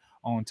print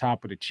on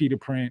top of the cheetah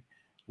print?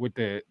 With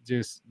the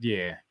just Oh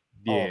yeah.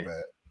 man.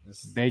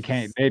 They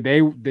can't.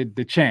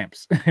 The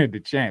champs,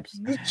 the champs.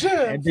 The And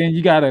champs. then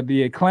you got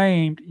the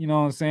Acclaimed. You know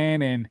what I'm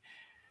saying? And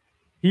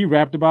he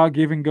rapped about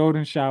giving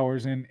golden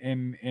showers in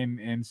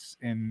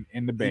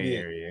the Bay did.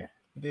 Area.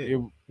 He did.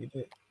 It, He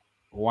did.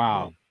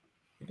 wow,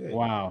 He did.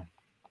 wow.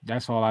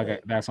 That's all I got.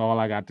 That's all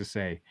I got to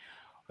say.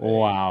 Hey.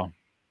 Wow.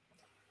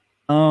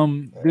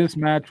 This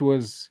match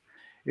was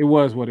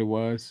what it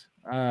was.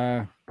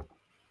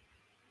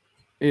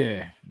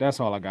 Yeah, that's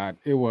all I got.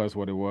 It was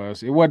what it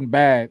was. It wasn't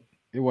bad.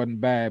 It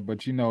wasn't bad,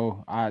 but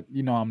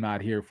I'm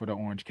not here for the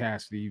Orange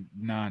Cassidy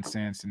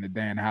nonsense and the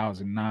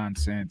Danhausen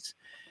nonsense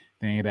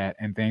things of that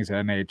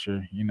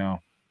nature.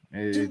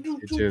 It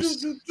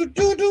just Let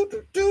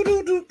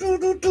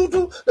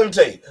me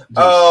tell you.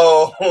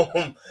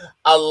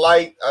 I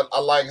like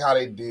how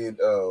they did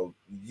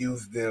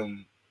use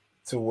them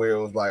to where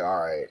it was like,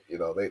 all right,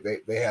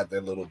 they had their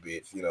little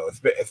bits,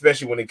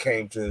 especially when it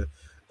came to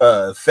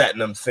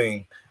Satnam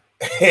Singh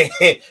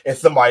and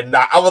somebody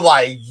not. I was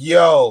like,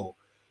 yo,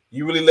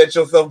 you really let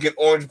yourself get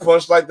orange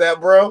punched like that,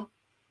 bro?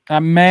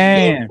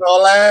 Man,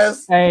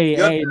 ass. Hey,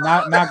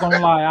 not gonna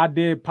lie, I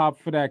did pop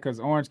for that because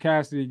Orange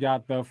Cassidy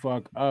got the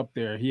fuck up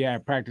there. He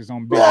had practice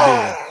on Big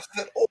Bill.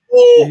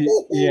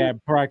 He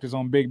had practice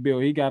on Big Bill.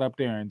 He got up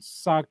there and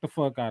socked the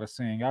fuck out of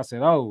Singh. I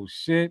said, oh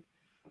shit,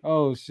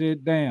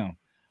 damn.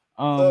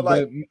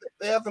 They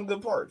have some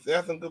good parts. Yeah,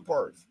 and,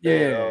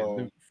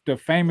 the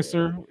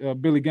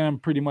famouser Billy Gunn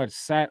pretty much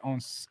sat on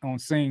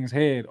Singh's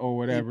head or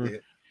whatever.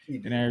 He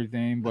did. And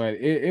everything, but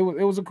it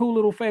was a cool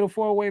little fatal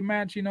 4-way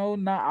match.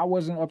 I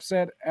wasn't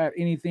upset at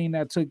anything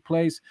that took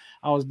place.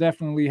 I was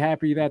definitely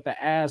happy that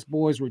the Ass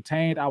Boys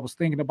retained. I was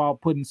thinking about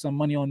putting some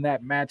money on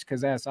that match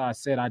because, as I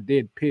said, I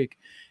did pick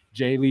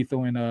Jay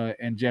Lethal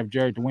and Jeff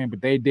Jarrett to win,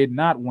 but they did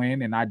not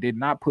win, and I did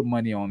not put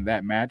money on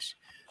that match.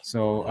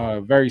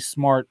 So, very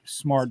smart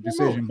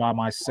decision by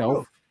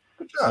myself.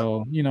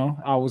 So,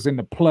 I was in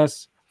the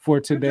plus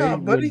for today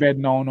with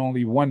betting on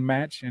only one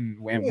match and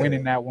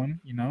winning that one.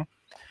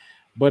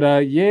 But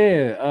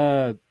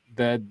the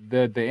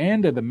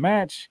end of the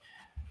match,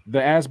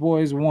 the Ass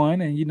Boys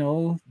won,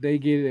 and they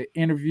get an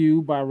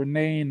interview by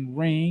Renee and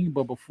Ring.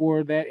 But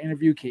before that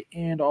interview can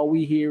end, all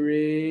we hear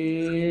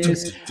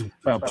is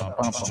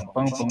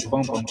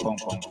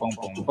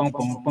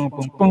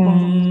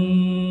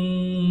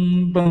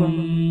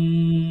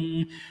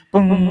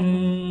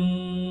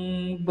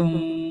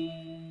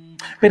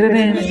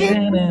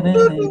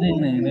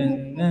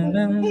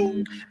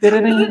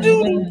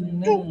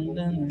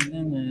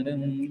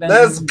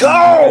let's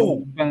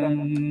go.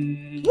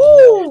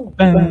 Woo!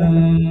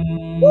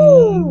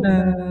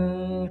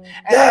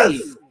 Hey,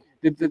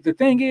 the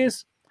thing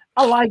is,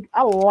 I like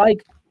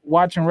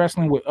watching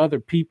wrestling with other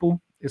people,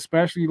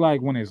 especially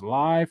like when it's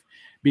live,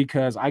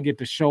 because I get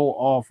to show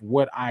off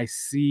what I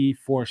see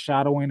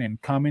foreshadowing and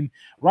coming.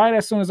 Right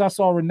as soon as I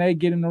saw Renee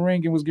get in the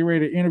ring and was getting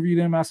ready to interview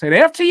them, I said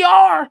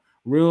FTR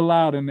real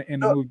loud in the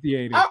movie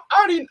theater. I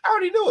already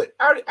knew it.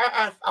 I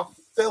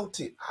felt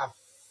it.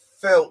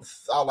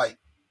 I like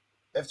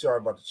FTR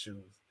about to choose.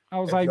 I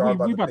was like,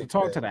 we about to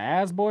talk to the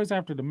Ass Boys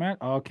after the match.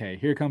 Okay,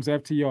 here comes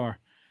FTR.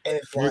 And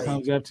it's here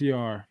comes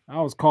FTR.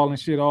 I was calling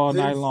shit all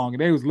night long,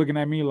 and they was looking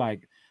at me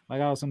like I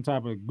was some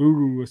type of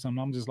guru or something.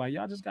 I'm just like,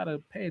 y'all just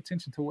gotta pay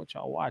attention to what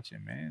y'all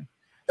watching, man.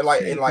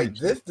 And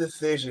this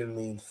decision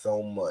means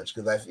so much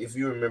because if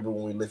you remember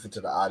when we listened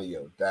to the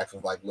audio, Dax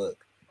was like,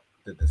 look,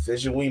 the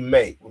decision we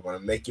make, we're gonna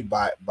make it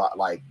by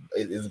like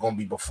it's gonna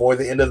be before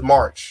the end of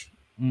March,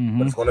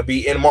 but it's gonna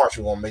be in March.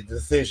 We're gonna make the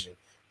decision.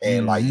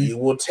 And like you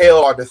will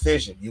tell our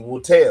decision, you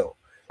will tell.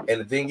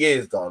 And the thing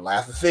is, our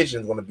last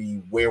decision is going to be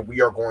where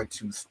we are going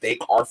to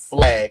stake our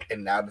flag,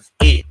 and now that's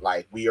it.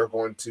 Like we are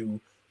going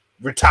to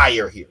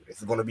retire here. This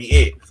is going to be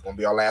it. It's going to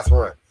be our last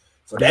run.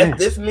 So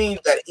this means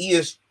that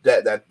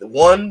that the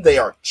one they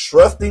are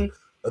trusting.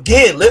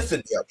 Again,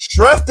 listen, they are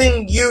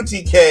trusting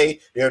UTK.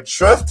 They're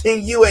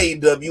trusting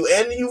UAW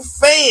and you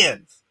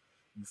fans,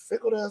 you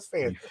fickle ass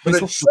fans. But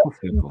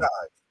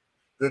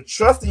they're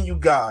trusting you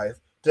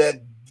guys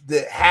that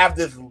have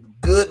this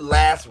good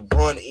last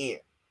run in.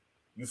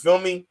 You feel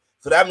me?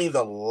 So that means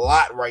a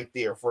lot right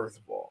there, first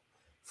of all.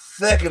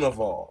 Second of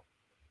all,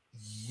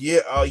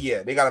 they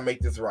got to make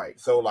this right.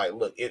 So, like,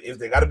 look, if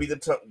they got to beat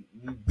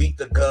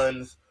the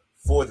Guns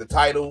for the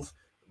titles,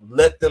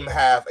 let them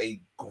have a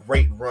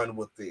great run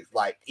with this.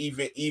 Like,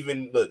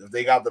 even look, if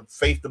they got to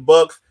face the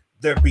Bucks,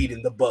 they're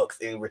beating the Bucks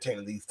and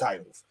retaining these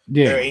titles.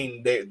 Yeah. There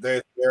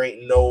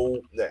ain't no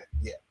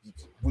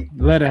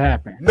let it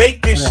happen.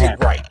 Make this shit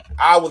right.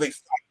 I was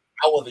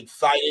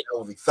excited.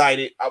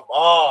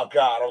 Oh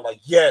God, I was like,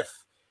 yes.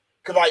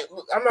 Because like,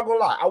 look, I'm not gonna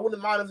lie, I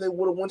wouldn't mind if they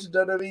would have went to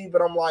WWE,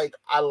 but I'm like,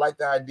 I like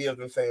the idea of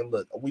them saying,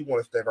 "Look, we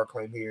want to stake our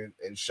claim here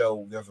and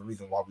show there's a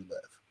reason why we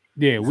left."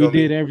 Yeah, You we feel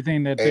me? did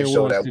everything that And there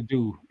show was that to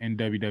do in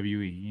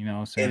WWE. You know what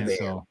I'm saying? in there.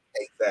 So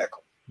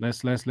Exactly.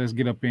 let's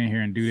get up in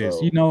here and do this.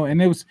 So- You know,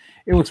 and it was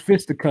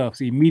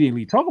fisticuffs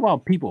immediately. Talk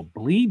about people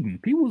bleeding.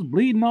 People was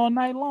bleeding all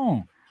night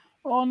long.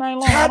 All night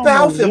long. Tap I don't know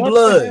outs and what the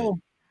blood.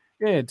 hell.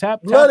 Yeah,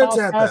 Blood and outs,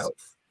 tap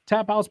outs.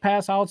 tap outs,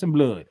 pass outs, and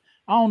blood.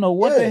 I don't know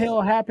what the Yeah.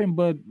 hell happened,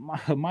 but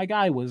my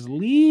guy was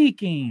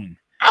leaking.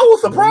 I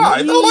was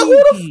surprised. I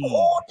was like,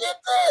 who did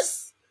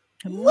this?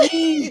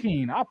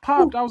 Leaking. I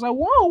popped. I was like,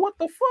 whoa, what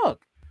the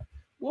fuck?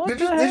 What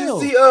the hell?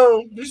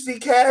 Did you see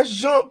Cash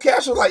jump?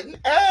 Cash was like,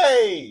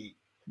 hey.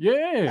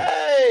 Yeah.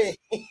 Hey.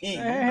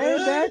 Hey,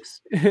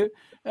 Dax.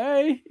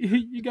 Hey,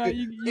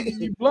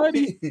 you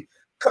bloody.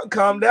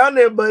 Calm down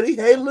there, buddy.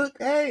 Hey, look,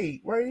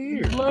 hey, right here.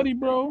 You bloody,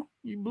 bro.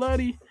 You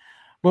bloody.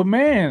 But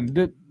man,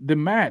 the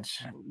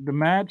match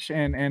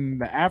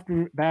and the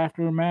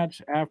after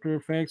match, after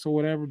effects or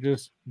whatever,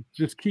 just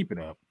keep it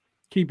up.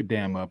 Keep it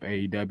damn up,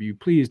 AEW.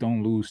 Please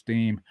don't lose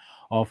steam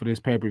off of this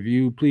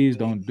pay-per-view. Please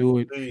don't do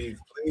it. Please.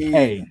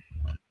 Hey,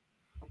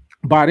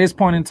 by this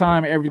point in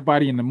time,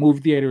 everybody in the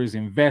movie theater is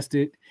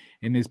invested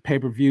in this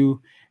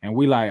pay-per-view, and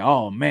we like,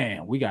 oh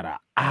man, we got an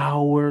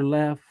hour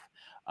left.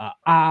 An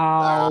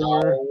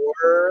hour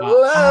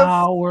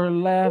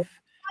left.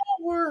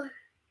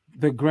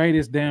 The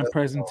greatest damn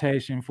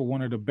presentation for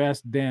one of the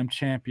best damn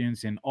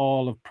champions in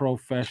all of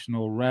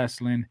professional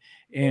wrestling,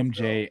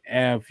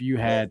 MJF. You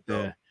had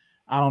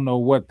I don't know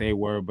what they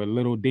were, but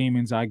Little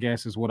Demons, I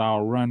guess, is what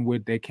I'll run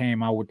with. They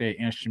came out with their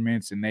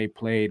instruments and they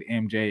played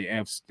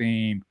MJF's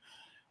theme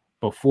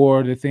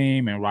before the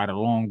theme and right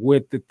along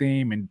with the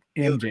theme. And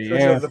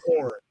MJF,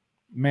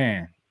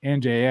 man,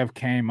 MJF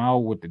came out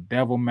with the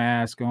devil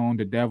mask on.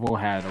 The devil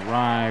had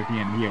arrived,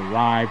 and he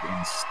arrived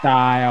in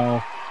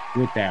style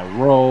with that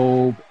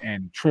robe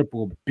and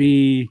Triple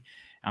B.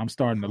 I'm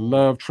starting to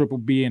love Triple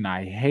B, and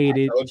I hate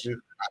it. I told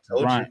you.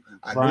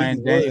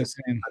 Brian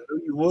Danielson.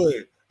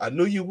 I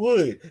knew you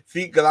would.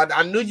 See, because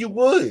I knew you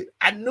would.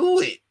 I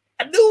knew it.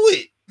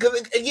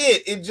 Because again,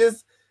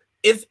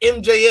 it's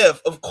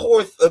MJF, of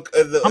course. I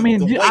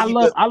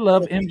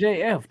love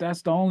MJF.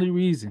 That's the only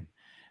reason.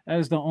 That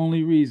is the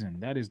only reason.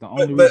 But isn't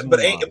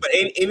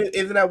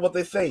that what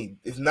they say?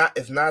 It's not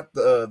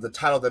the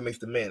title that makes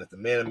the man. It's the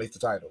man that makes the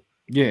title.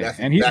 Yeah,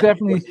 and he's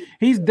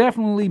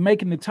definitely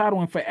making the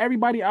title. And for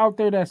everybody out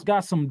there that's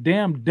got some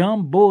damn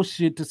dumb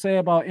bullshit to say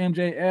about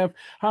MJF,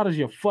 how does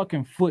your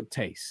fucking foot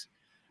taste?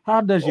 How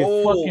does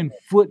your fucking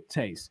foot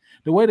taste?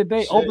 The way that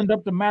they opened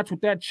up the match with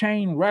that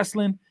chain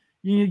wrestling,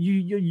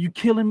 you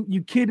kidding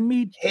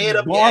me? Head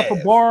up bar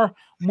for bar,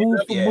 move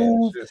for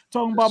move,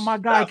 talking about my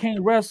guy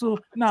can't wrestle.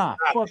 Nah,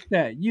 fuck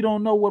that. You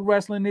don't know what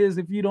wrestling is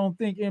if you don't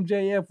think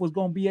MJF was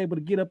gonna be able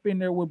to get up in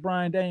there with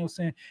Brian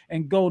Danielson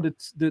and go to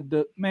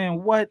the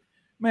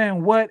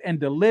what and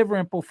deliver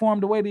and perform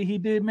the way that he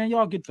did, man.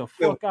 Y'all get the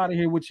fuck out of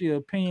here with your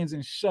opinions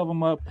and shove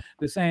them up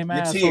the same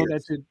asshole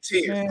that you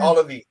tears. Man, all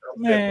of these.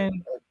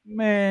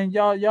 Man,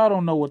 y'all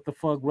don't know what the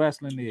fuck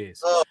wrestling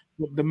is.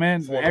 The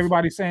man,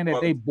 everybody's saying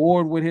that they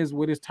bored with his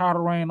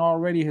title reign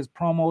already. His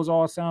promos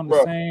all sound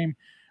the same.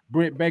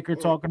 Britt Baker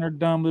talking her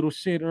dumb little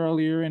shit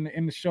earlier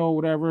in the show,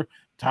 whatever.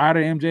 Tired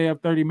of MJF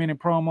 30-minute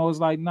promos.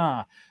 Like,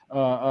 nah.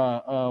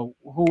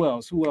 Who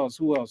else?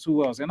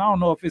 And I don't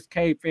know if it's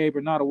kayfabe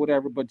or not or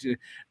whatever, but the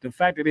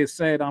fact that it's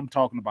said, I'm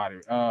talking about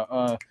it.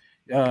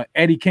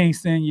 Eddie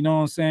Kingston, you know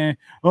what I'm saying?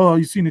 Oh,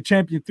 you seen the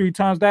champion 3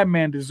 times? That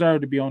man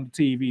deserved to be on the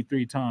TV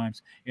 3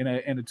 times in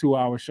a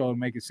 2-hour show to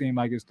make it seem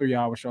like it's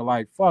 3-hour show.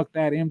 Like, fuck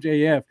that.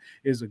 MJF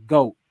is a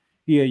GOAT.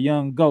 He a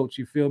young goat.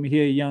 You feel me?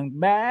 He a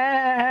young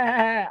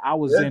I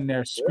was in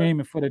there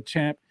screaming for the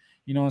champ.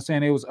 You know what I'm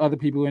saying? There was other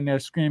people in there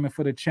screaming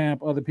for the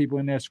champ, other people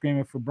in there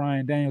screaming for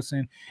Brian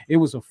Danielson. It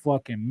was a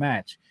fucking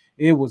match.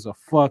 And we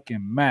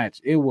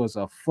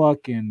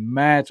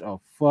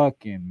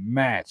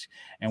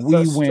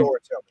went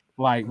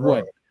like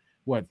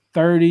what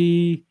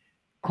 30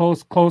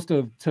 close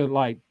to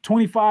like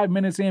 25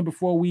 minutes in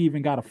before we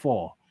even got a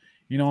fall.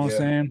 You know what I'm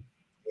saying?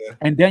 Yeah.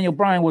 And Daniel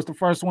Bryan was the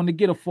first one to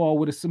get a fall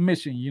with a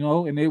submission, you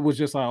know, and it was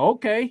just like,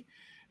 okay,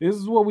 this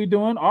is what we're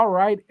doing. All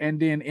right. And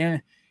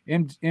then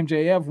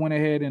MJF went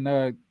ahead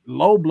and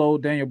low blow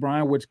Daniel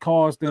Bryan, which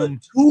caused them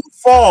 2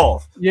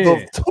 falls. Yeah.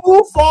 The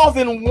 2 falls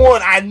in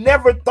one. I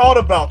never thought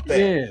about that.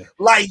 Yeah.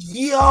 Like,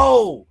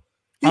 yo.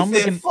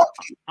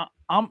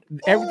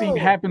 Everything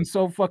happened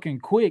so fucking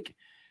quick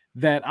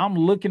that I'm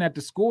looking at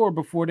the score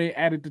before they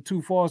added the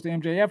 2 falls to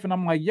MJF, and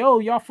I'm like, yo,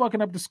 y'all fucking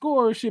up the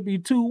score. It should be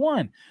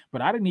 2-1.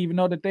 But I didn't even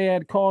know that they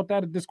had called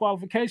that a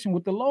disqualification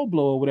with the low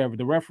blow or whatever.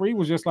 The referee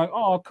was just like,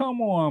 oh,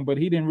 come on. But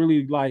he didn't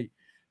really like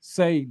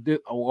say that,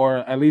 or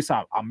at least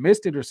I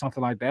missed it or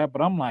something like that.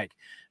 But I'm like,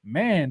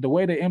 man, the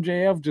way that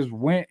MJF just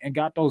went and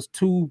got those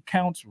 2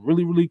 counts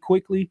really, really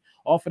quickly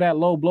off of that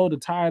low blow to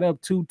tie it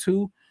up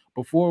 2-2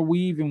 before we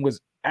even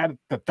was at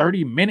the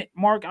 30-minute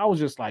mark, I was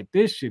just like,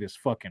 this shit is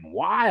fucking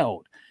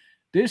wild.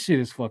 this shit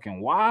is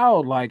fucking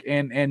wild. Like,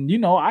 and you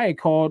know, I had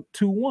called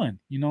 2-1.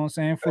 You know what I'm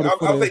saying?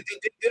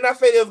 Didn't I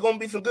say there was gonna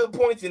be some good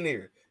points in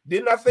there?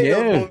 Didn't I say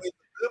there was gonna be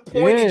some good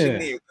pointage in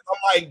there? I'm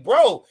like,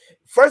 bro.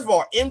 First of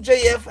all,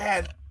 MJF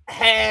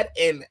had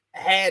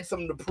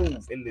something to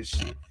prove in this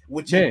shit,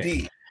 which he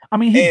did. I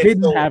mean, he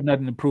didn't have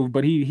nothing to prove,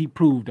 but he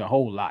proved a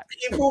whole lot.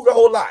 He proved a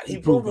whole lot. He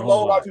proved a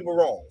whole lot of people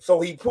wrong. So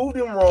he proved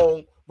him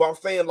wrong. But I'm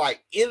saying,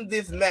 like, in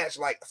this match,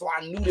 like, so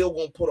I knew they were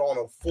gonna put on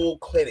a full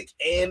clinic,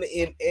 and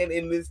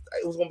in this,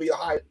 it was gonna be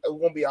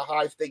a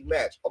high stake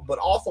match. But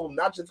also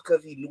not just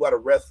because he knew how to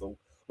wrestle,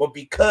 but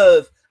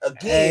because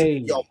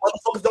again, y'all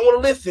motherfuckers don't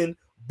want to listen.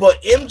 But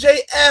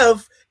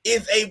MJF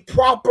is a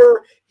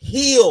proper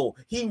heel.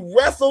 He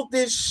wrestled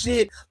this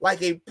shit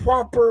like a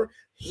proper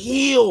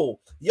heel.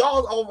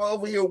 Y'all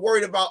over here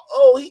worried about,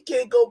 oh, he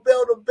can't go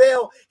bell to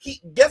bell.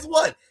 Guess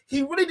what?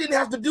 He really didn't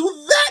have to do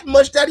that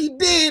much that he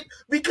did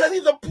because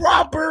he's a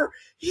proper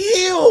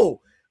heel.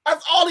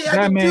 That's all he had to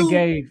do. That man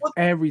gave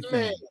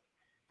everything.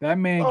 That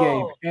man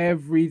gave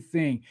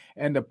everything.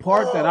 And the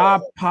part that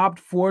I popped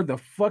for the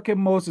fucking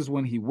most is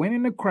when he went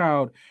in the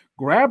crowd,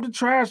 grabbed the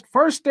trash,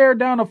 first stared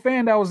down a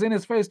fan that was in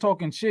his face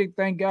talking shit.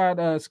 Thank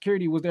God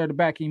security was there to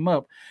back him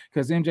up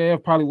because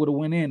MJF probably would have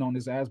went in on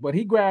his ass. But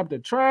he grabbed a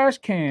trash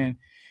can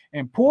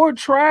and poured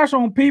trash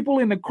on people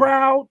in the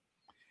crowd.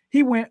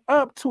 He went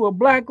up to a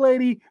black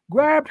lady,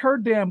 grabbed her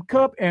damn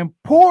cup, and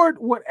poured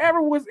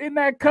whatever was in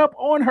that cup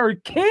on her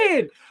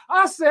kid.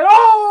 I said,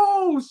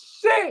 oh,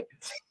 shit.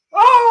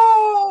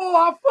 Oh,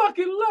 I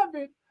fucking love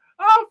it.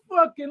 I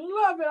fucking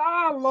love it.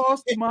 I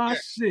lost my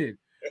shit.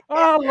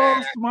 I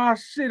lost my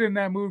shit in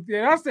that movie.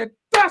 I said,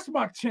 that's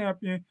my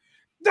champion.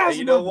 That's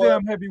my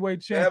damn heavyweight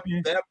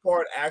champion. That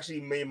part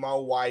actually made my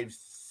wife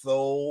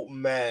so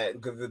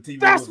mad because the TV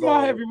that's was my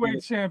on.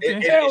 Heavyweight champion.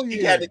 And Hell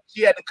she yeah.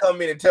 She had to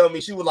come in and tell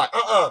me. She was like,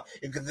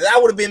 because that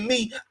would have been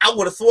me. I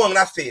would have swung. And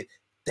I said,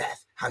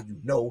 that's how you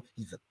know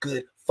he's a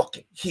good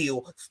fucking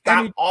heel.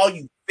 Stop all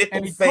you fickle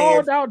and he fans.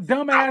 called out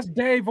dumbass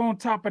Dave on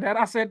top of that.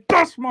 I said,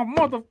 that's my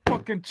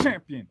motherfucking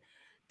champion.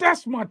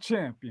 That's my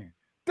champion.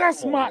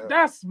 That's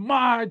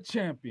my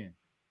champion.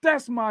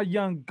 That's my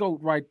young goat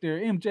right there.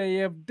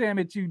 MJF, damn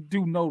it, you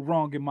do no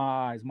wrong in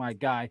my eyes, my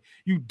guy.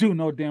 You do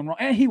no damn wrong.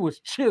 And he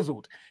was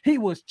chiseled. He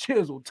was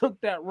chiseled.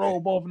 Took that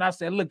robe off, and I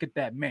said, look at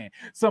that man.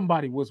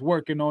 Somebody was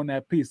working on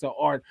that piece of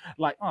art.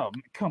 Like, oh,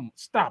 come on,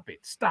 stop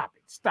it.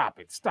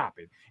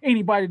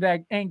 Anybody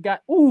that ain't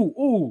got,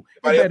 you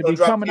better be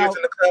coming out.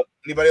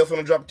 Anybody else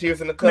want to drop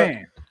tears in the cup?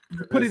 Man,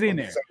 put it in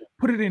there.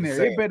 Put it in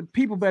there.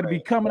 People better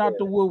be coming out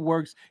the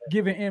woodworks,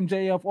 giving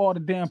MJF all the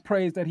damn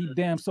praise that he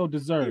damn so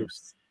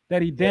deserves.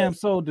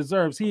 So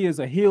deserves. He is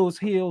a heel's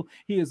heel.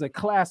 He is a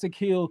classic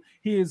heel.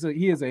 He is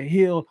a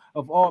heel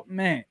of all,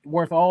 man,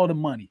 worth all the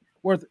money.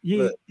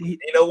 You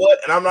know what?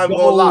 And I'm not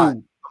gonna lie.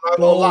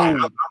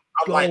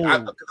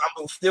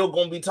 I'm still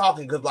gonna be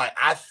talking because, like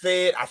I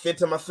said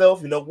to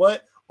myself, you know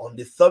what? On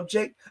this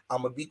subject,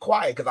 I'm gonna be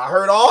quiet because I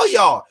heard all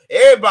y'all,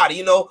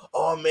 everybody,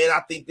 oh man,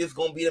 I think this is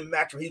gonna be the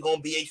match where he's gonna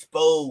be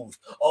exposed.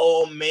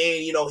 Oh man,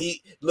 he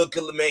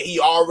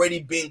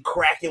already been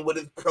cracking with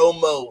his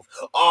promos.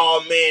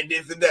 Oh man,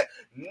 this and that.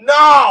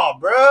 Nah,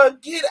 bro,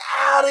 get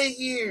out of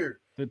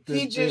here.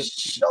 He just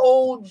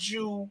showed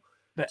you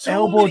the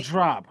elbow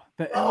drop.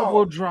 The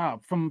elbow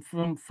drop from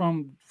the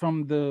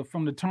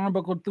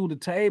turnbuckle through the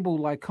table.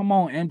 Like, come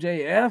on,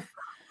 MJF.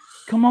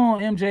 Come on,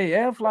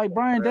 MJF. Like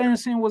Bryan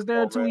Danielson was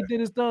there too. He did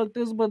his stuff.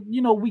 But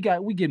we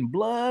getting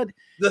blood.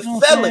 The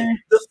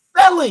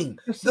selling.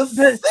 He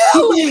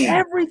did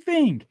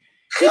everything.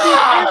 He did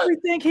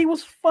everything he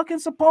was fucking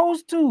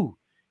supposed to.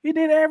 He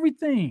did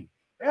everything.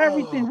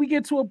 We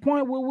get to a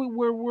point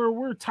where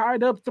we're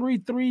tied up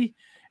 3-3,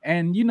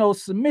 and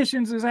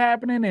submissions is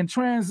happening and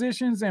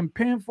transitions and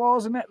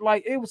pinfalls and that.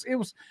 Like it was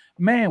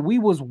man, we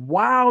was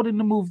wild in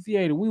the movie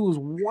theater. We was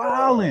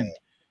wilding.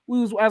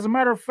 As a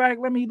matter of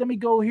fact, let me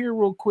go here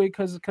real quick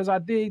because I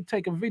did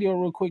take a video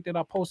real quick that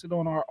I posted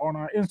on our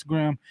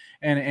Instagram,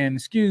 and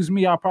excuse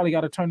me, I probably got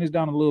to turn this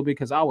down a little bit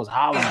because I was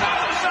hollering. Come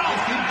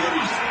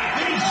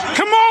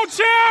on,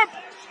 champ!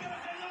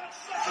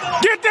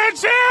 Get that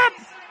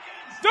champ!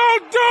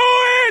 Don't do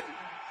it!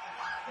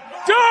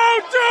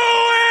 Don't do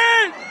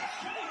it!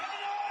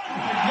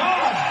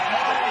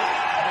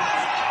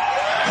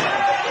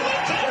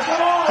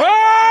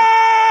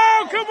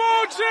 Oh, come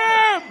on,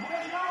 champ!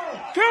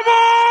 Come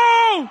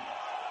on!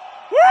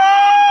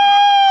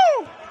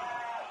 Woo!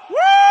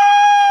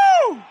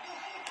 Woo!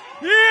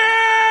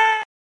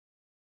 Yeah!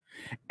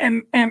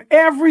 And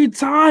every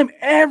time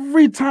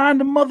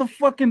the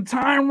motherfucking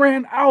time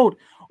ran out,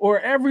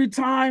 or every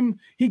time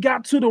he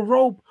got to the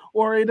rope,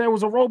 or there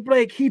was a rope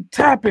break, he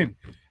tapping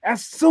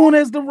as soon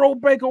as the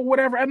rope break or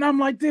whatever. And I'm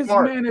like, this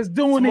man is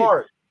doing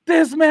it.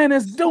 This man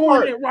is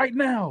doing it right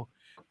now.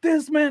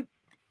 This man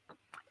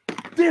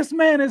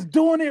is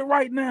doing it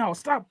right now.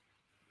 Stop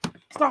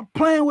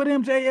playing with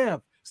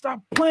MJF.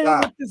 Stop playing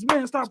with this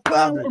man. Stop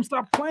playing with him.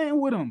 Stop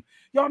playing with him.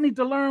 Y'all need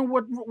to learn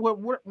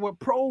what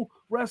pro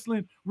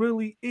wrestling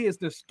really is.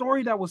 The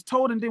story that was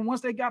told, and then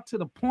once they got to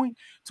the point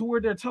to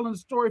where they're telling the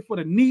story for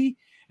the knee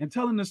and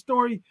telling the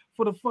story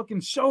for the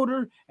fucking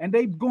shoulder, and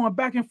they going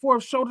back and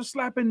forth, shoulder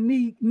slapping,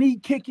 knee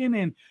kicking,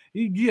 and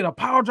you get a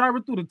power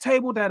driver through the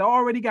table that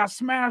already got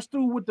smashed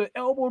through with the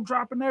elbow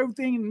drop and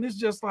everything, and it's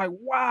just like,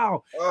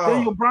 wow,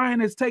 Daniel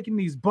Bryan is taking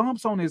these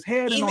bumps on his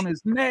head and on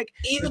his neck,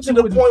 even to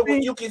the point where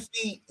you can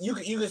see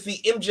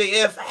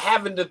MJF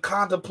having to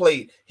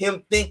contemplate,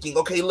 him thinking,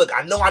 okay, look,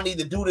 I know I need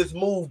to do this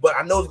move, but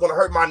I know it's gonna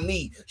hurt my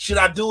knee. Should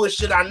I do it?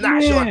 Should I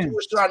not? Should I do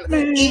it? Should I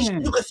not?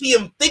 You can see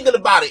him thinking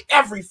about it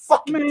every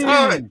fucking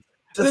time.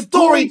 The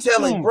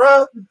storytelling,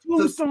 bro. The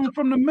tombstone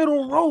from the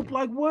middle rope.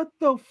 Like, what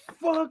the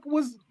fuck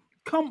was?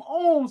 Come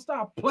on,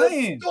 stop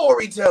playing. The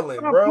storytelling,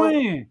 stop bro.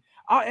 Playing.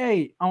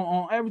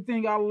 On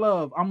everything I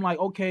love, I'm like,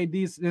 okay,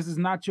 this is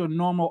not your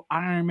normal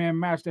Iron Man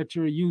match that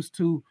you're used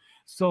to.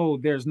 So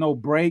there's no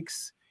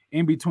breaks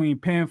in between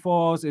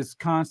pinfalls. It's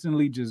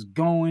constantly just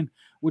going,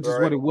 which is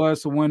what it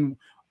was. So when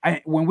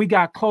we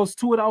got close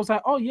to it, I was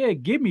like, oh yeah,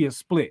 give me a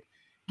split.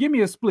 Give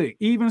me a split.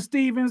 Even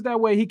Stevens, that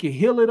way he can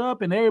heal it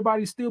up and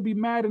everybody still be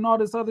mad and all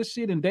this other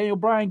shit. And Daniel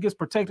Bryan gets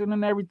protected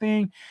and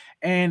everything.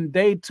 And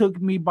they took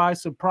me by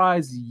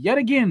surprise yet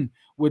again.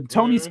 When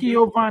Tony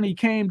Schiavone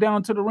came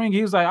down to the ring,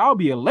 he was like, I'll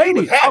be a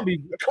lady. I'll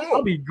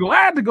be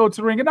glad to go to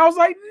the ring. And I was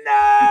like,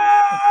 no.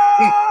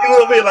 He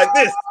will be like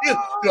this. He's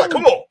like,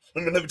 come on.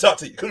 Let me talk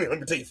to you. Come here. Let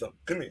me tell you something.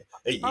 Come here.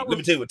 Hey, let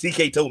me tell you what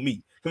TK told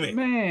me. Come here.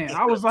 Man,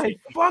 I was like,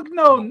 fuck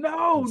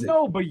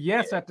no. But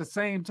yes, at the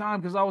same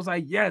time, because I was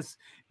like, yes,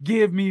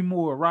 give me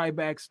more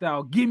Ryback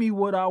style. Give me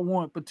what I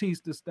want,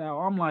 Batista style.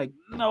 I'm like,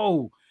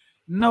 no.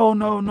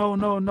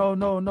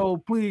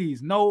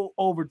 Please, no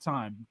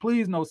overtime.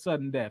 Please, no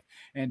sudden death.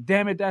 And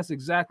damn it, that's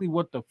exactly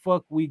what the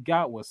fuck we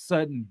got, was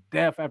sudden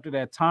death after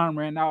that time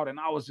ran out. And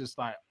I was just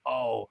like,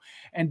 oh.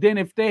 And then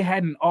if they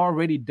hadn't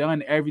already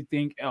done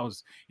everything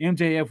else,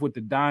 MJF with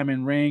the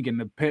diamond ring and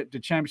the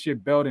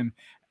championship belt and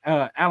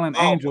Alan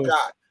Angels.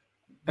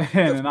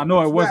 And I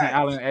know it wasn't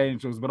Alan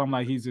Angels, but I'm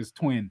like, he's his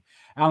twin.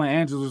 Alan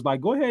Angels was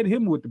like, go ahead, hit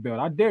him with the belt.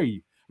 I dare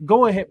you.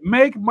 Go ahead,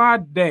 make my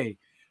day.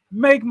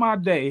 Make my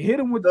day.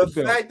 Hit him with the belt.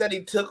 The fact that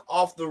he took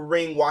off the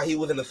ring while he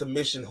was in a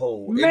submission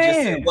hold. Man. It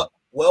just said,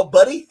 well,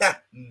 buddy,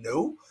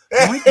 no.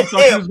 You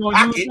thought he was going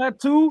to use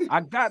that too? I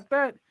got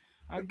that.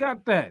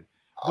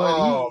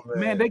 But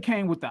man, they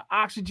came with the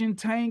oxygen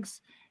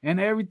tanks and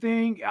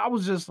everything. I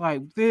was just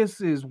like,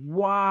 this is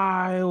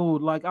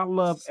wild. Like, I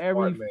love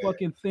every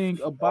fucking thing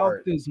about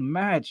this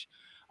match.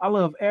 I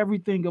love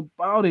everything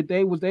about it.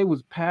 They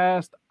was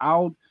passed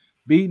out,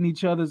 beating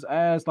each other's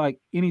ass, like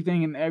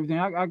anything and everything.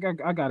 I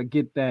gotta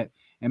get that.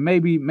 And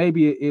maybe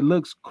it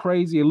looks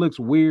crazy, it looks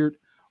weird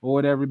or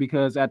whatever,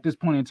 because at this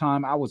point in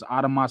time, I was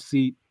out of my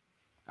seat.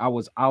 I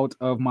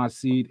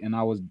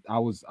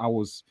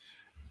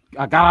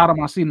got out of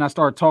my seat and I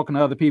started talking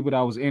to other people that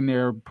was in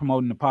there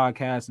promoting the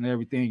podcast and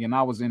everything. And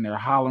I was in there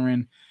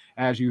hollering,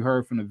 as you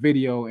heard from the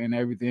video and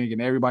everything,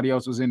 and everybody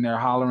else was in there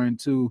hollering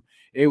too.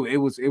 It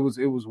was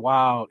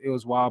wild. It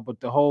was wild. But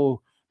the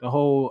whole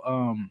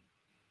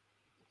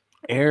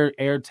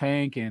air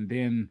tank, and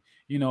then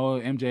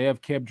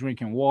MJF kept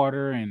drinking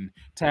water, and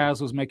Taz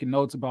was making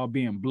notes about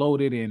being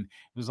bloated, and it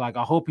was like,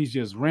 I hope he's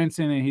just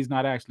rinsing and he's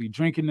not actually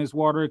drinking this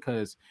water,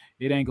 because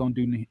it ain't gonna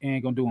do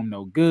him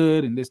no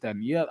good, and this, that,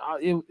 and the other.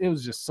 It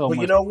was just so much.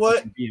 You know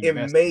what?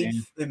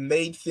 It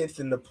made sense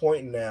in the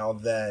point now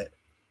that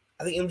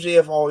I think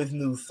MJF always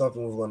knew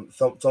something was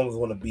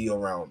going to be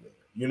around there.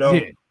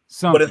 Yeah,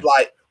 but it's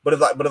like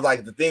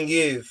the thing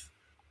is,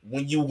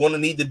 when you want to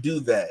need to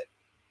do that,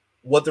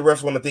 what the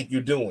refs want to think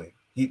you're doing.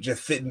 He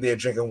just sitting there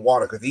drinking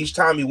water, because each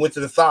time he went to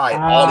the side,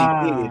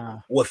 all he did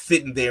was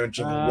sitting there and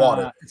drinking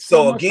water.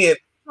 So again,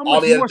 all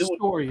he had to do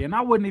story, and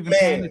I wasn't even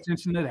paying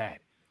attention to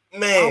that.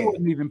 I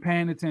wasn't even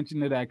paying attention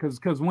to that,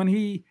 because when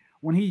he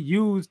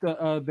used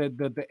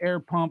the air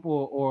pump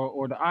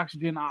or the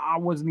oxygen, I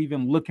wasn't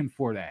even looking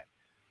for that.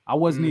 I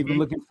wasn't even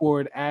looking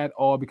for it at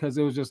all, because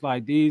it was just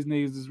like, these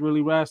niggas is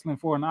really wrestling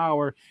for an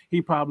hour.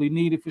 He probably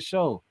needed for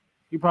sure.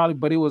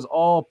 But it was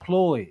all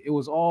ploy. It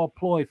was all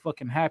ploy.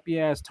 Fucking happy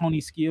ass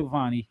Tony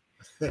Schiavone.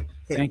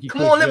 Thank you.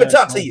 Come on, let me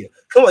talk to you.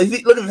 Come on,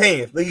 look at his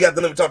hands. Look, you got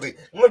to let me talk to you.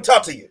 Let me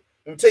talk to you.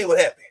 Let me tell you what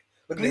happened.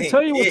 Let me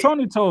tell you what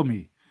Tony told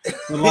me.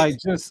 But like,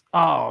 just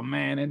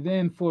man. And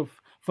then for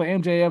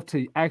MJF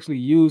to actually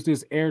use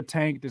this air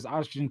tank, this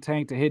oxygen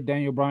tank, to hit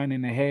Daniel Bryan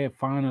in the head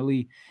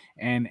finally,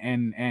 and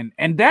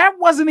that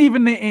wasn't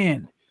even the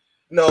end.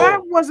 No,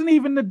 that wasn't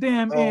even the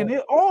damn end.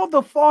 All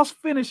the false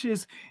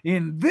finishes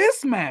in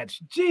this match,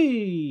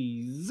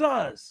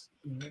 Jesus,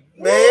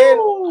 man,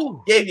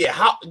 gave you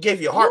heart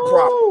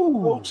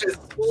problems.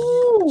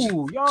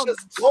 Y'all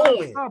just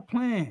going. Stop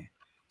playing.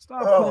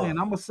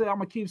 I'm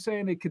gonna keep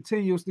saying it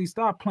continuously.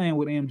 Stop playing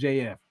with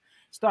MJF.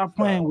 Stop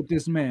playing with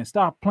this man.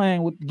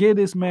 Give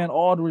this man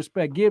all the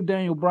respect. Give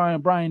Daniel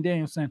Bryan, Bryan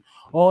Danielson,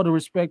 all the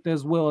respect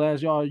as well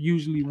as y'all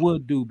usually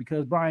would do,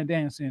 because Bryan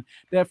Danielson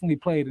definitely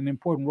played an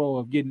important role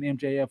of getting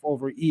MJF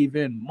over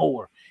even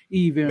more.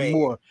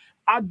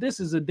 This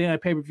is a damn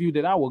pay-per-view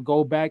that I will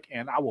go back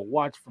and I will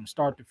watch from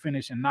start to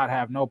finish and not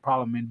have no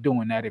problem in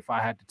doing that if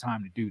I had the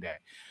time to do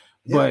that.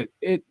 Yeah.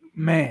 But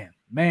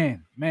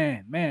man.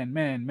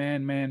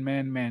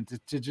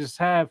 To just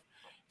have,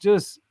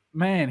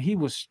 man, he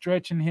was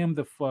stretching him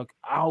the fuck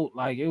out.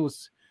 Like it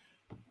was,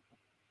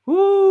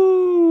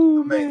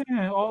 whoo, man.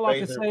 All I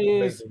can say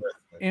is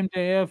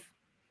MJF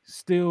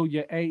still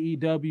your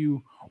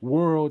AEW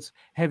World's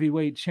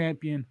Heavyweight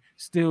Champion,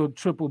 still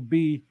Triple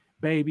B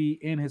baby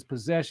in his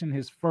possession,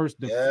 his first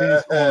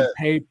defense on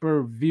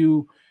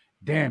pay-per-view.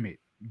 Damn it.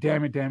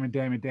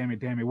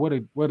 What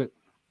a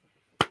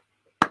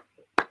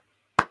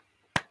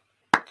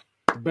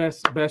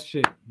best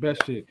shit. This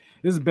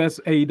is the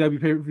best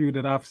AEW pay-per-view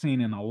that I've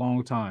seen in a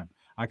long time.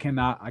 I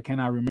cannot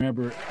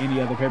remember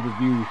any other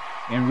pay-per-view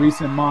in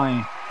recent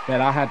mind that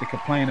I had to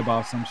complain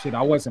about some shit.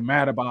 I wasn't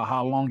mad about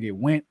how long it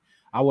went.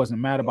 I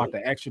wasn't mad about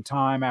the extra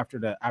time after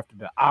the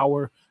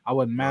hour. I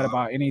wasn't mad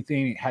about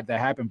anything that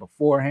happened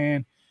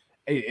beforehand.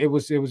 It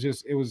was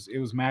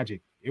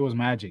magic. It was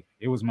magic.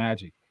 It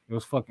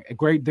was fucking a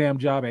great damn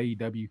job,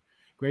 AEW.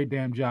 Great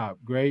damn job.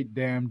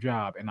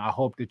 And I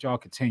hope that y'all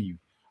continue.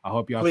 I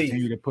hope y'all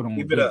continue to put on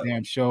good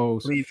damn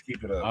shows. Please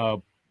keep it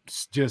up.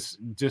 Just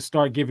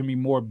start giving me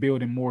more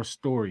build and more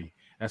story.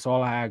 That's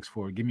all I ask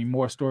for. Give me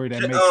more story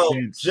that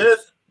makes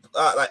sense.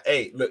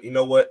 Hey, look, you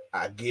know what?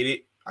 I get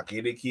it,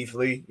 Keith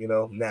Lee. You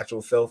know,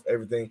 natural self,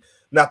 everything.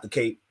 Not the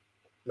cape.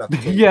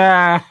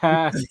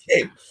 Yeah.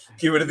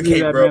 Get rid of the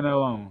cape, bro.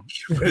 Alone.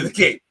 Get rid of the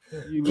cape.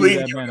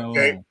 Please get rid of the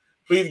cape.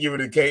 Please give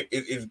rid of the cape.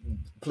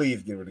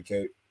 Please give rid of the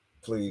cape.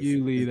 Please.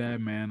 You leave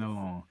that man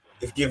alone.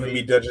 It's giving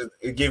me Dungeons.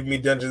 It's giving me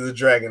Dungeons and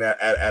Dragons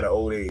at an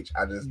old age.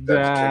 I just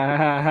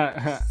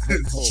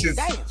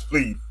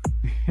please.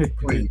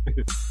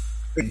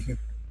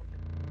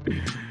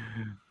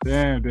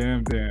 Damn.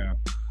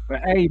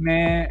 But hey,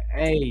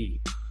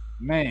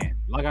 man.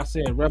 Like I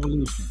said,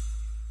 Revolution.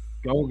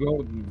 Go,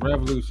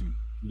 Revolution.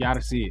 You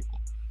gotta see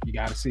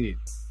it.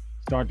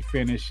 Start to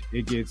finish.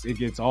 It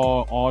gets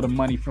all the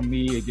money from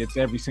me. It gets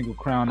every single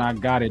crown I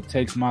got. It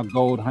takes my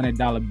gold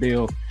 $100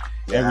 bill.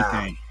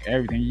 Everything.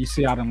 You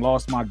see, I done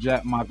lost my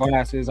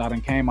glasses. I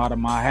done came out of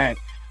my hat.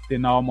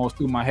 Then almost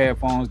threw my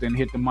headphones. Then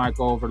hit the mic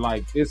over.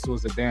 Like, this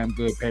was a damn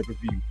good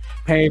pay-per-view,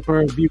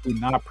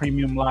 not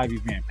premium live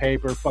event.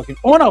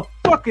 On a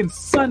fucking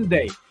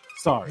Sunday.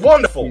 Sorry.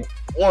 Wonderful.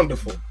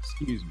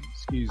 Excuse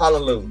me.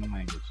 Hallelujah. My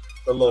language.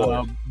 The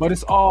Lord. But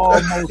it's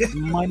almost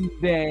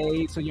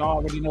Monday, so y'all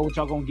already know what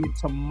y'all gonna get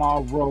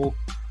tomorrow.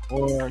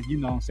 Or, you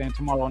know what I'm saying,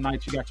 tomorrow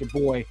night you got your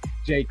boy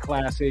Jay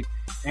Classic.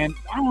 And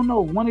I don't know,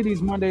 one of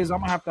these Mondays I'm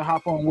gonna have to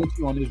hop on with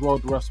you on this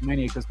road to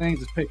WrestleMania because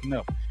things is picking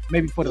up.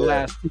 Maybe for the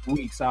last 2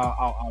 weeks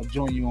I'll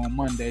join you on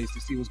Mondays to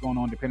see what's going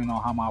on, depending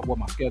on what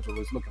my schedule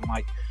is looking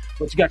like.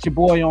 But you got your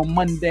boy on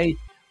Monday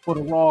for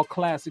the Raw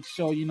Classic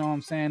show, you know what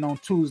I'm saying. On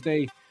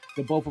Tuesday,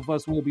 the both of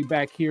us will be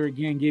back here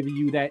again, giving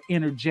you that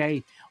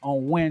energy.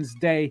 On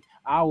Wednesday,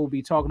 I will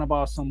be talking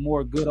about some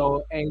more good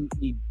old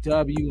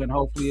AEW, and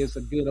hopefully it's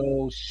a good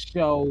old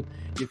show.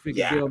 You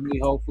figure me,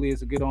 hopefully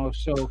it's a good old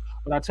show.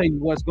 But I tell you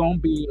what's going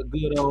to be a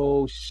good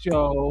old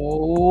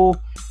show.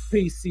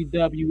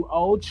 PCW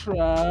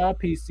Ultra,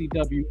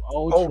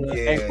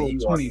 April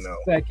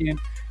 22nd,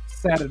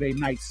 Saturday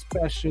night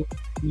special.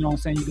 You know what I'm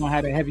saying? You're going to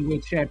have the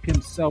heavyweight champ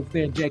himself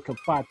there, Jacob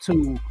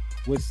Fatu,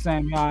 with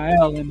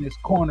Samuel in his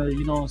corner.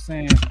 You know what I'm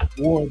saying?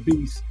 War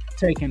Beast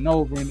taking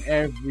over in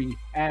every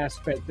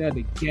aspect of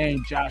the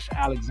game. Josh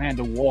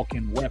Alexander,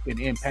 walking weapon,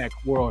 Impact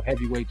World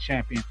Heavyweight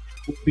Champion,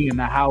 will be in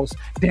the house.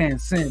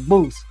 Dancing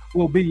Moose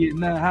will be in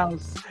the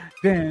house.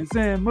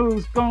 Dancing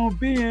Moose gonna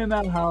be in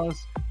the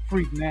house.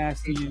 Freak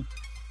Nasty.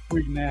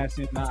 Freak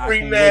Nasty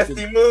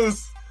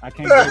Moose. I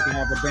can't wait to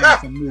have a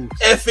dancing moose.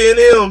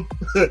 FNM.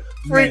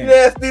 Freak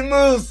Nasty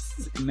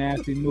Moose.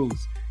 Nasty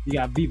Moose. You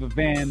got Viva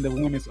Van, the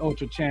women's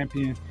ultra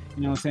champion.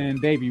 You know what I'm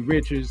saying? Davey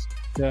Richards.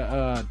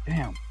 I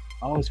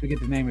always forget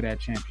the name of that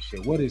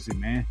championship. What is it,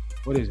 man?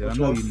 What is it? I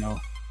know you know.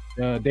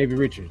 Davey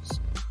Richards.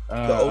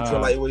 The ultra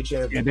lightweight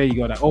champion. Yeah, there you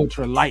go. The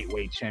ultra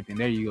lightweight champion.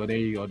 There you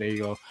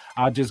go.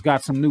 I just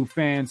got some new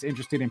fans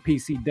interested in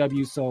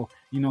PCW. So,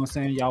 you know what I'm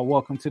saying? Y'all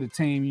welcome to the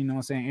team. You know what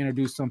I'm saying?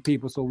 Introduce some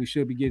people. So we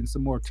should be getting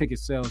some more ticket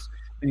sales.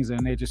 Things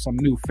and there's just some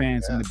new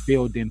fans in the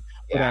building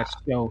for that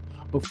show.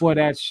 Before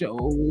that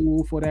show,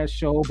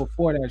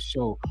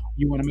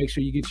 you want to make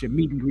sure you get your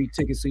meet and greet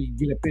tickets so you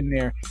get up in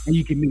there and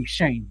you can meet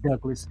Shane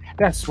Douglas.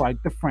 That's right,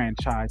 the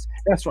franchise.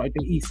 That's right, the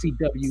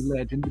ECW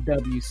legend, the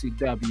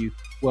WCW.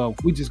 Well,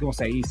 we just gonna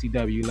say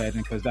ECW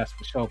legend because that's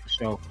for sure.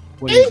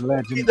 What is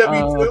legend?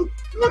 ECW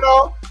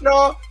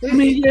No. I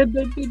mean, yeah,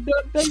 the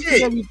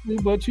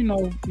WCW, but you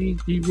know, he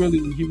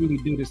really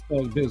did his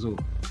thug bizzle.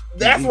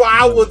 That's why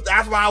I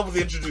was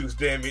introduced,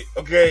 damn it.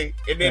 Okay,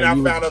 and then I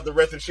found out the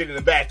rest of the shit in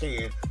the back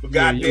end. But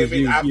goddamn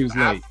it,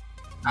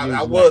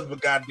 I was, but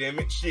goddamn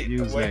it, shit.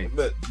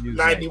 Look,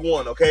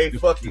 91. Okay,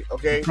 fuck it.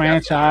 Okay, the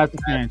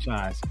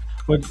franchise.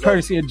 But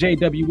courtesy of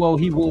JWO,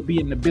 he will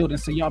be in the building.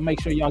 So y'all make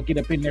sure y'all get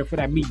up in there for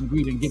that meet and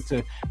greet and get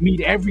to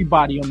meet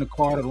everybody on the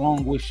card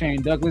along with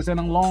Shane Douglas and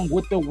along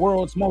with the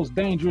world's most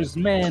dangerous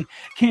man,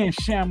 Ken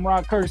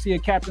Shamrock. Courtesy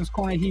of Captain's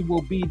Corner, he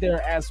will be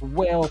there as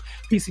well.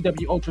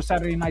 PCW Ultra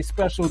Saturday Night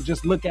Special.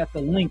 Just look at the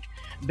link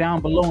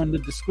down below in the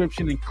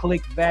description and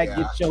click that. Yeah.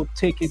 Get your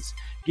tickets.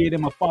 Get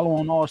him a follow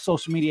on all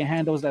social media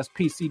handles. That's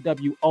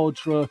PCW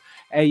Ultra.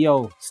 Hey,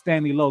 yo,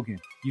 Stanley Logan,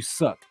 you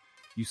suck.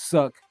 You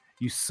suck.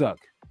 You suck.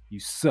 You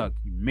suck.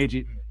 You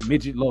midget.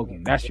 Midget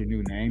Logan. That's your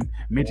new name.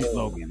 Midget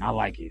Logan. I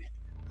like it.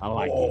 I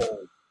like it.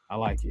 I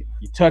like it.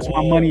 You touch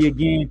my money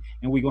again,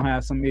 and we're going to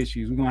have some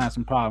issues. We're going to have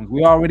some problems.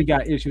 We already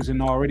got issues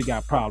and already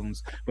got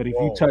problems. But if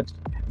you touch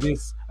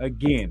this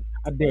again,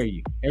 I dare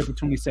you. Every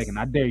 22nd,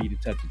 I dare you to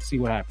touch it. See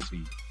what happens to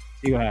you.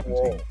 See what happens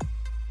to you.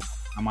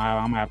 I'm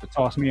gonna have to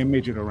toss me a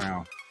midget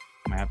around.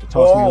 I'm gonna have to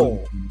toss me a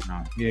midget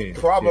around. Yeah.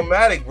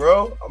 Problematic,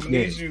 bro. I'm gonna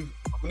need you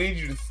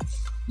to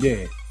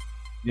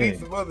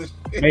some other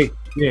shit.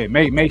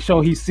 Make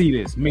sure he see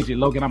this. Midget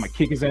Logan, I'm gonna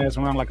kick his ass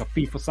around like a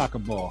FIFA soccer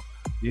ball.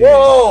 Yeah.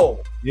 Whoa!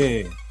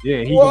 Yeah,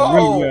 he gonna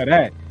really love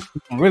that. He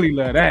gonna really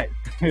love that.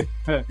 He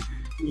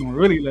gonna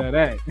really love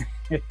that.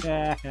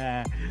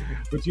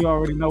 But you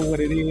already know what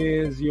it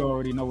is.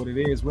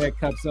 Red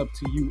Cups up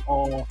to you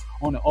all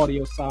on the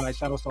audio side.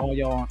 Shout out to all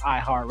y'all on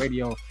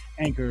iHeartRadio,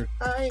 Anchor,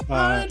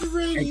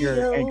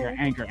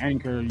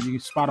 Anchor, you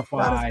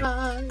Spotify,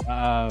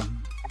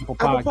 Apple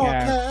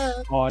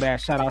Podcast, all that.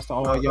 Shout outs to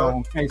all y'all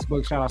on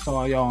Facebook. Shout outs to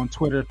all y'all on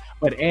Twitter.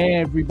 But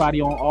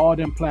everybody on all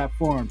them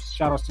platforms.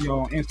 Shout outs to y'all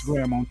on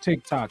Instagram, on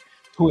TikTok,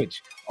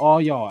 Twitch, all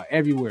y'all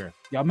everywhere.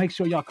 Y'all make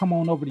sure y'all come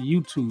on over to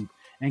YouTube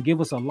and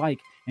give us a like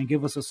and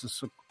give us a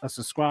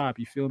subscribe,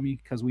 you feel me?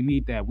 Because we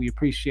need that. We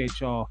appreciate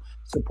y'all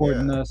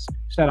supporting us.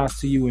 Shout outs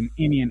to you in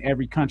any and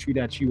every country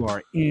that you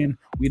are in.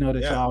 We know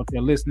that y'all out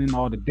there listening,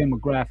 all the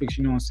demographics,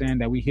 you know what I'm saying,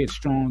 that we hit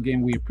strong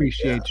in. We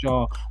appreciate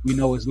y'all. We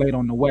know it's late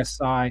on the west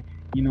side,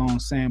 you know what I'm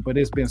saying? But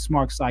it's been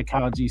Smark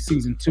Psychology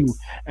Season 2,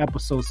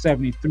 Episode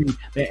 73.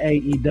 The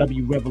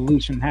AEW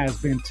Revolution has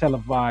been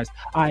televised.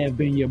 I have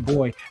been your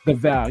boy, the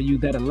value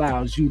that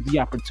allows you the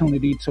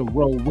opportunity to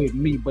roll with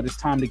me. But it's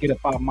time to get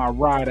up out of my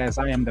ride as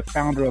I am the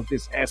founder of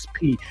this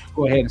SP.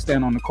 Go ahead and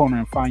stand on the corner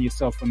and find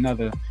yourself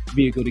another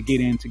vehicle to get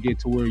in to get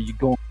to where you're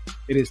going.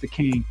 It is the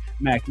King,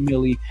 Mac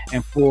Millie,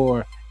 and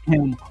for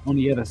him on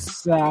the other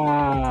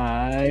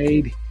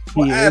side,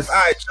 as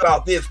I shut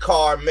out this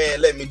card,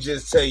 man, let me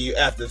just tell you,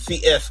 after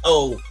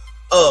CSO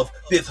of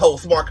this whole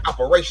Smark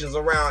operations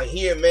around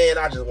here, man,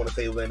 I just want to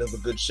say, man, it was a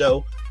good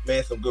show,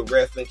 man, some good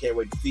wrestling. Can't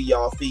wait to see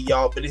y'all.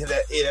 But it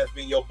has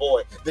been your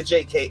boy, the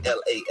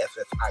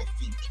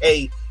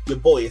JKLASSICK. Your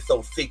boy is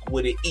so sick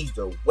with it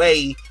either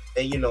way.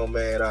 And you know,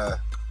 man,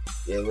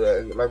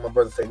 like my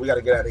brother said, we got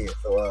to get out of here.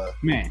 So,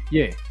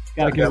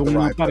 gotta get up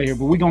out of here.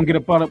 But we're gonna get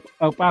up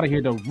out of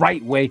here the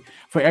right way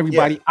for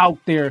everybody out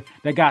there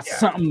that got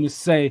something to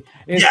say.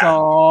 It's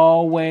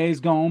always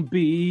gonna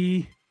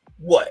be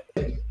what?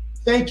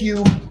 Thank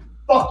you.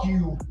 Fuck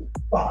you.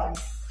 Bye.